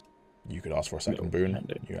for us. You could ask for a second boon.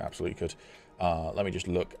 You absolutely could. Let me just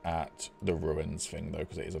look at the ruins thing, though,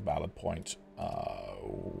 because it is a valid point.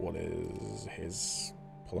 What is his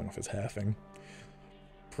pulling off his hair thing?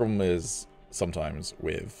 Problem is, sometimes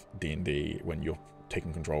with D&D, when you're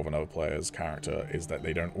taking control of another player's character, is that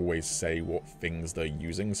they don't always say what things they're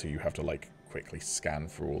using, so you have to, like, quickly scan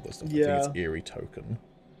through all this stuff. I think it's Eerie Token.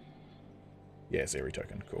 Yeah, it's Eerie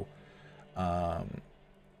Token. Cool.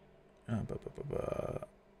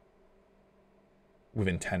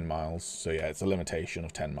 Within 10 miles. So yeah, it's a limitation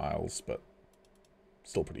of 10 miles, but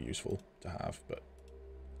still pretty useful to have. But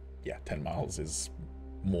yeah, 10 miles is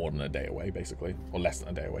more than a day away, basically. Or less than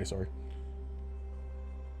a day away, sorry.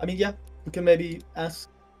 I mean, yeah, we can maybe ask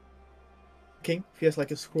King if he has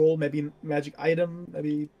like a scroll, maybe a magic item,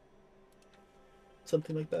 maybe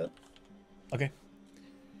something like that. Okay.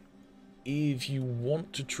 If you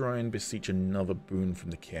want to try and beseech another boon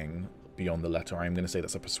from the king beyond the letter, I'm going to say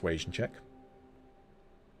that's a persuasion check.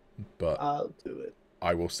 But I'll do it.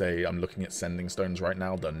 I will say I'm looking at sending stones right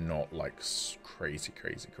now. They're not like crazy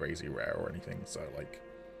rare or anything. So like,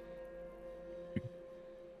 I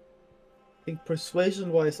think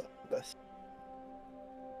persuasion-wise, best.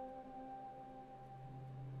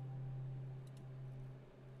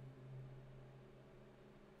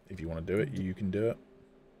 if you want to do it, you can do it.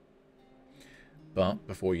 But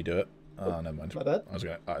before you do it, never mind. My bad.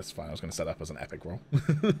 It's fine. I was gonna set up as an epic roll.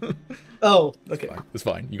 Oh, okay. It's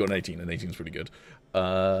fine. You got an 18, and 18 is pretty good.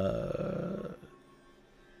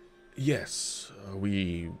 Yes,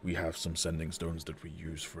 we have some sending stones that we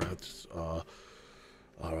use throughout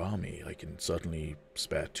our army. I can certainly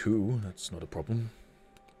spare 2. That's not a problem.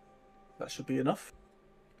 That should be enough.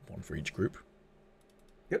 1 for each group.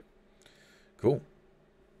 Yep. Cool.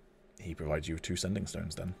 He provides you with 2 sending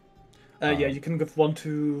stones then. Yeah, you can give 1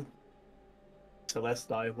 to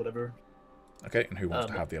Celeste, whatever. Okay, and who wants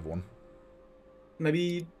to have the other one?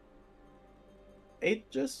 Maybe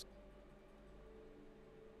Agis?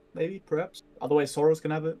 Maybe, perhaps. Otherwise, Soros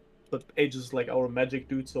can have it. But Agis is like our magic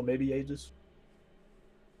dude, so maybe Agis.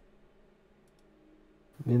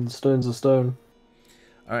 I mean, stone's a stone.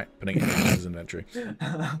 Alright, putting it in his inventory.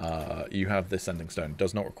 You have this sending stone.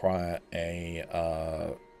 Does not require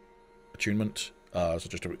a attunement. So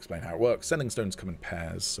just to explain how it works, sending stones come in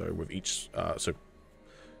pairs. So with each, so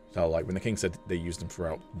like when the king said they used them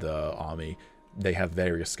throughout the army, they have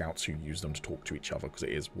various scouts who use them to talk to each other because it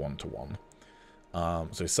is 1-to-1.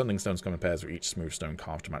 So sending stones come in pairs with each smooth stone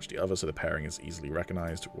carved to match the other, so the pairing is easily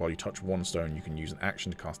recognized. While you touch one stone, you can use an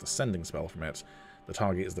action to cast a sending spell from it. The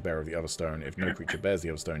target is the bearer of the other stone. If no creature bears the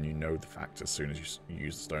other stone, you know the fact as soon as you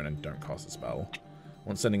use the stone and don't cast the spell.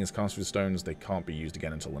 Once sending is cast with stones, they can't be used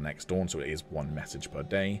again until the next dawn, so it is 1 message per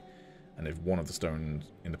day. And if one of the stones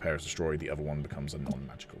in the pair is destroyed, the other one becomes a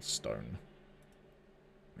non-magical stone.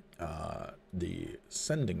 The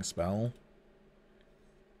sending spell...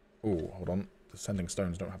 Oh, hold on. The sending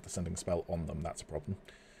stones don't have the sending spell on them. That's a problem.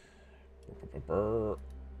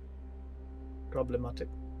 Problematic.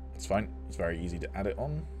 It's fine. It's very easy to add it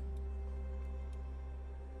on.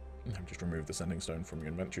 I've just removed the sending stone from your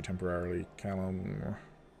inventory temporarily, Calum.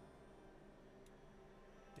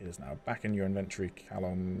 It is now back in your inventory,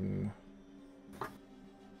 Calum.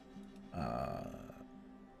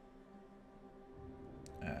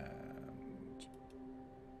 And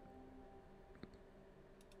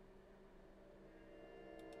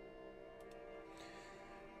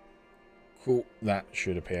cool. That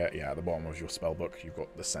should appear. Yeah, at the bottom of your spell book, you've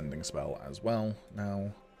got the sending spell as well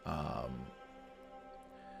now.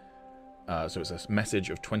 So it's a message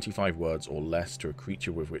of 25 words or less to a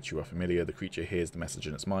creature with which you are familiar. The creature hears the message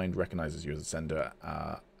in its mind, recognizes you as a sender,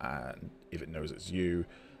 and if it knows it's you,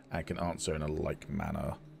 and can answer in a like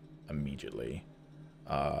manner immediately.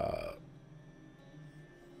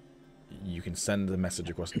 You can send the message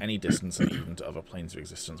across any distance and even to other planes of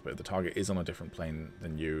existence, but if the target is on a different plane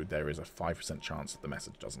than you, there is a 5% chance that the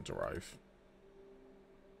message doesn't arrive.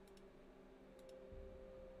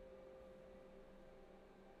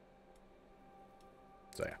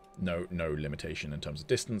 So yeah, no limitation in terms of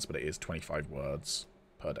distance, but it is 25 words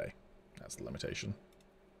per day. That's the limitation.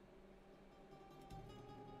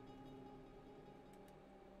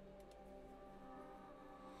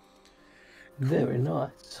 Very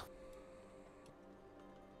nice.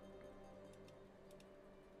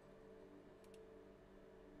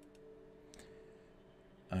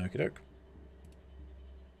 Okie doke.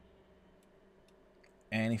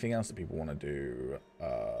 Anything else that people want to do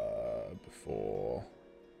before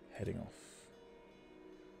heading off?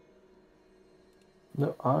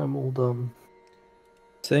 No, I'm all done.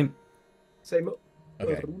 Same. Same.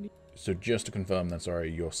 Okay. So just to confirm then,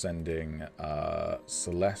 sorry, you're sending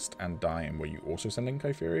Celeste and Dime. Were you also sending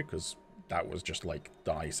Kypheria? Because that was just like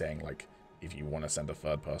Di saying, like, if you want to send a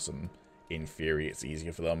third person, in theory it's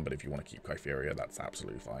easier for them, but if you want to keep Kypheria, that's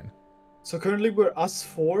absolutely fine. So currently we're us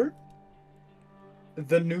four,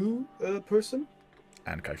 the new person,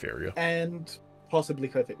 And Kypheria. and possibly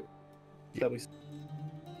Kypheria. Yeah.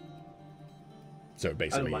 So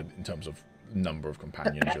basically, mind. in terms of number of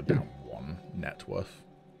companions, you're down 1 net worth.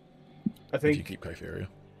 I If you think keep Kypheria.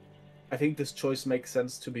 I think this choice makes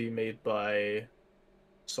sense to be made by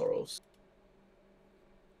Soros.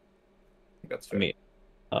 I think that's fair.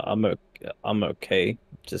 I mean, I'm okay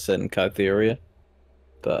to send Kytheria,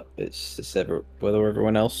 but it's whether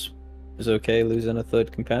everyone else is okay losing a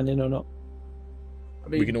third companion or not. I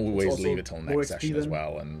mean, We can it's always also leave it till more next XP session as then.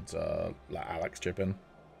 well and let Alex chip in.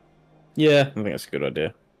 Yeah, I think that's a good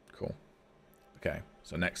idea. Cool. Okay,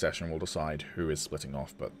 so next session we'll decide who is splitting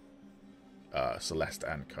off, but Celeste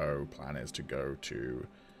and co plan is to go to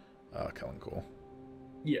Kellencore.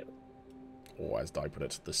 Yeah. Or as Di put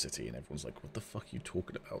it, the city, and everyone's like, what the fuck are you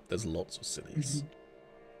talking about? There's lots of cities.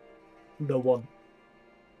 The one.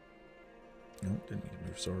 No, didn't mean to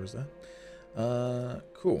move Soros there.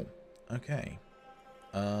 Cool. Okay.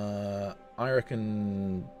 I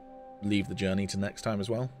reckon leave the journey to next time as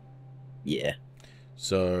well. Yeah.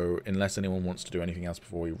 So, unless anyone wants to do anything else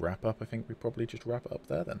before we wrap up, I think we probably just wrap it up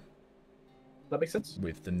there then. That makes sense.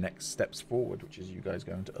 With the next steps forward, which is you guys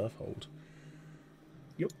going to Earthhold.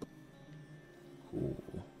 Yep. Cool.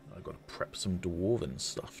 I've got to prep some dwarven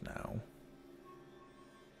stuff now.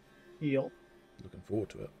 Yup. Looking forward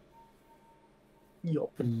to it.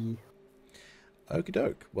 Yup. Okie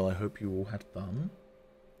doke. Well, I hope you all had fun.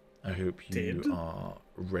 I hope you Did. are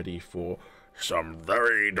ready for some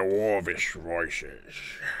very dwarvish voices.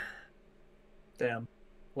 Damn.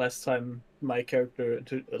 Last time my character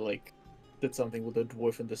did something with a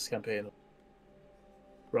dwarf in this campaign.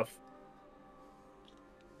 Rough.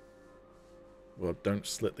 Well, don't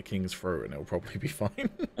slit the king's throat and it'll probably be fine.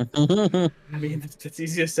 I mean, it's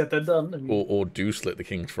easier said than done. I mean, or do slit the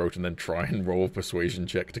king's throat and then try and roll a persuasion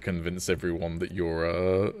check to convince everyone that you're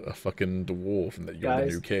a fucking dwarf and that you're guys,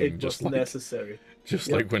 the new king. it Just was like, necessary. just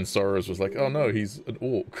Yep. like when Soros was like, oh no, he's an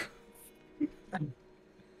orc.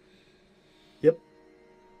 Yep.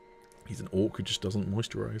 He's an orc who just doesn't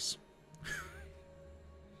moisturize.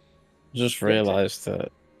 Just realised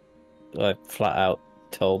that I flat out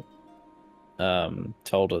told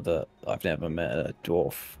her that I've never met a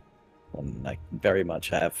dwarf, and I very much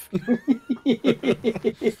have.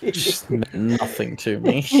 Just meant nothing to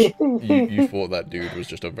me. You thought that dude was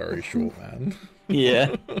just a very short man.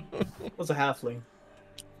 Yeah. It was a halfling.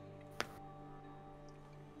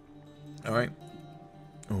 Alright.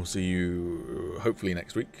 We'll see you hopefully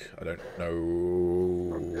next week. I don't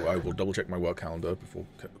know. I will double check my work calendar before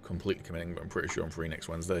completely committing, but I'm pretty sure I'm free next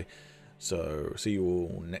Wednesday. So, see you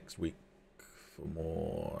all next week for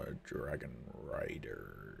more Dragon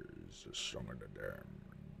Riders, Song of the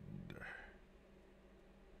Damned.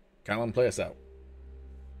 Calum, play us out.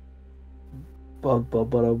 Bum bum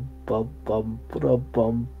bum bum bum bum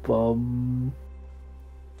bum bum.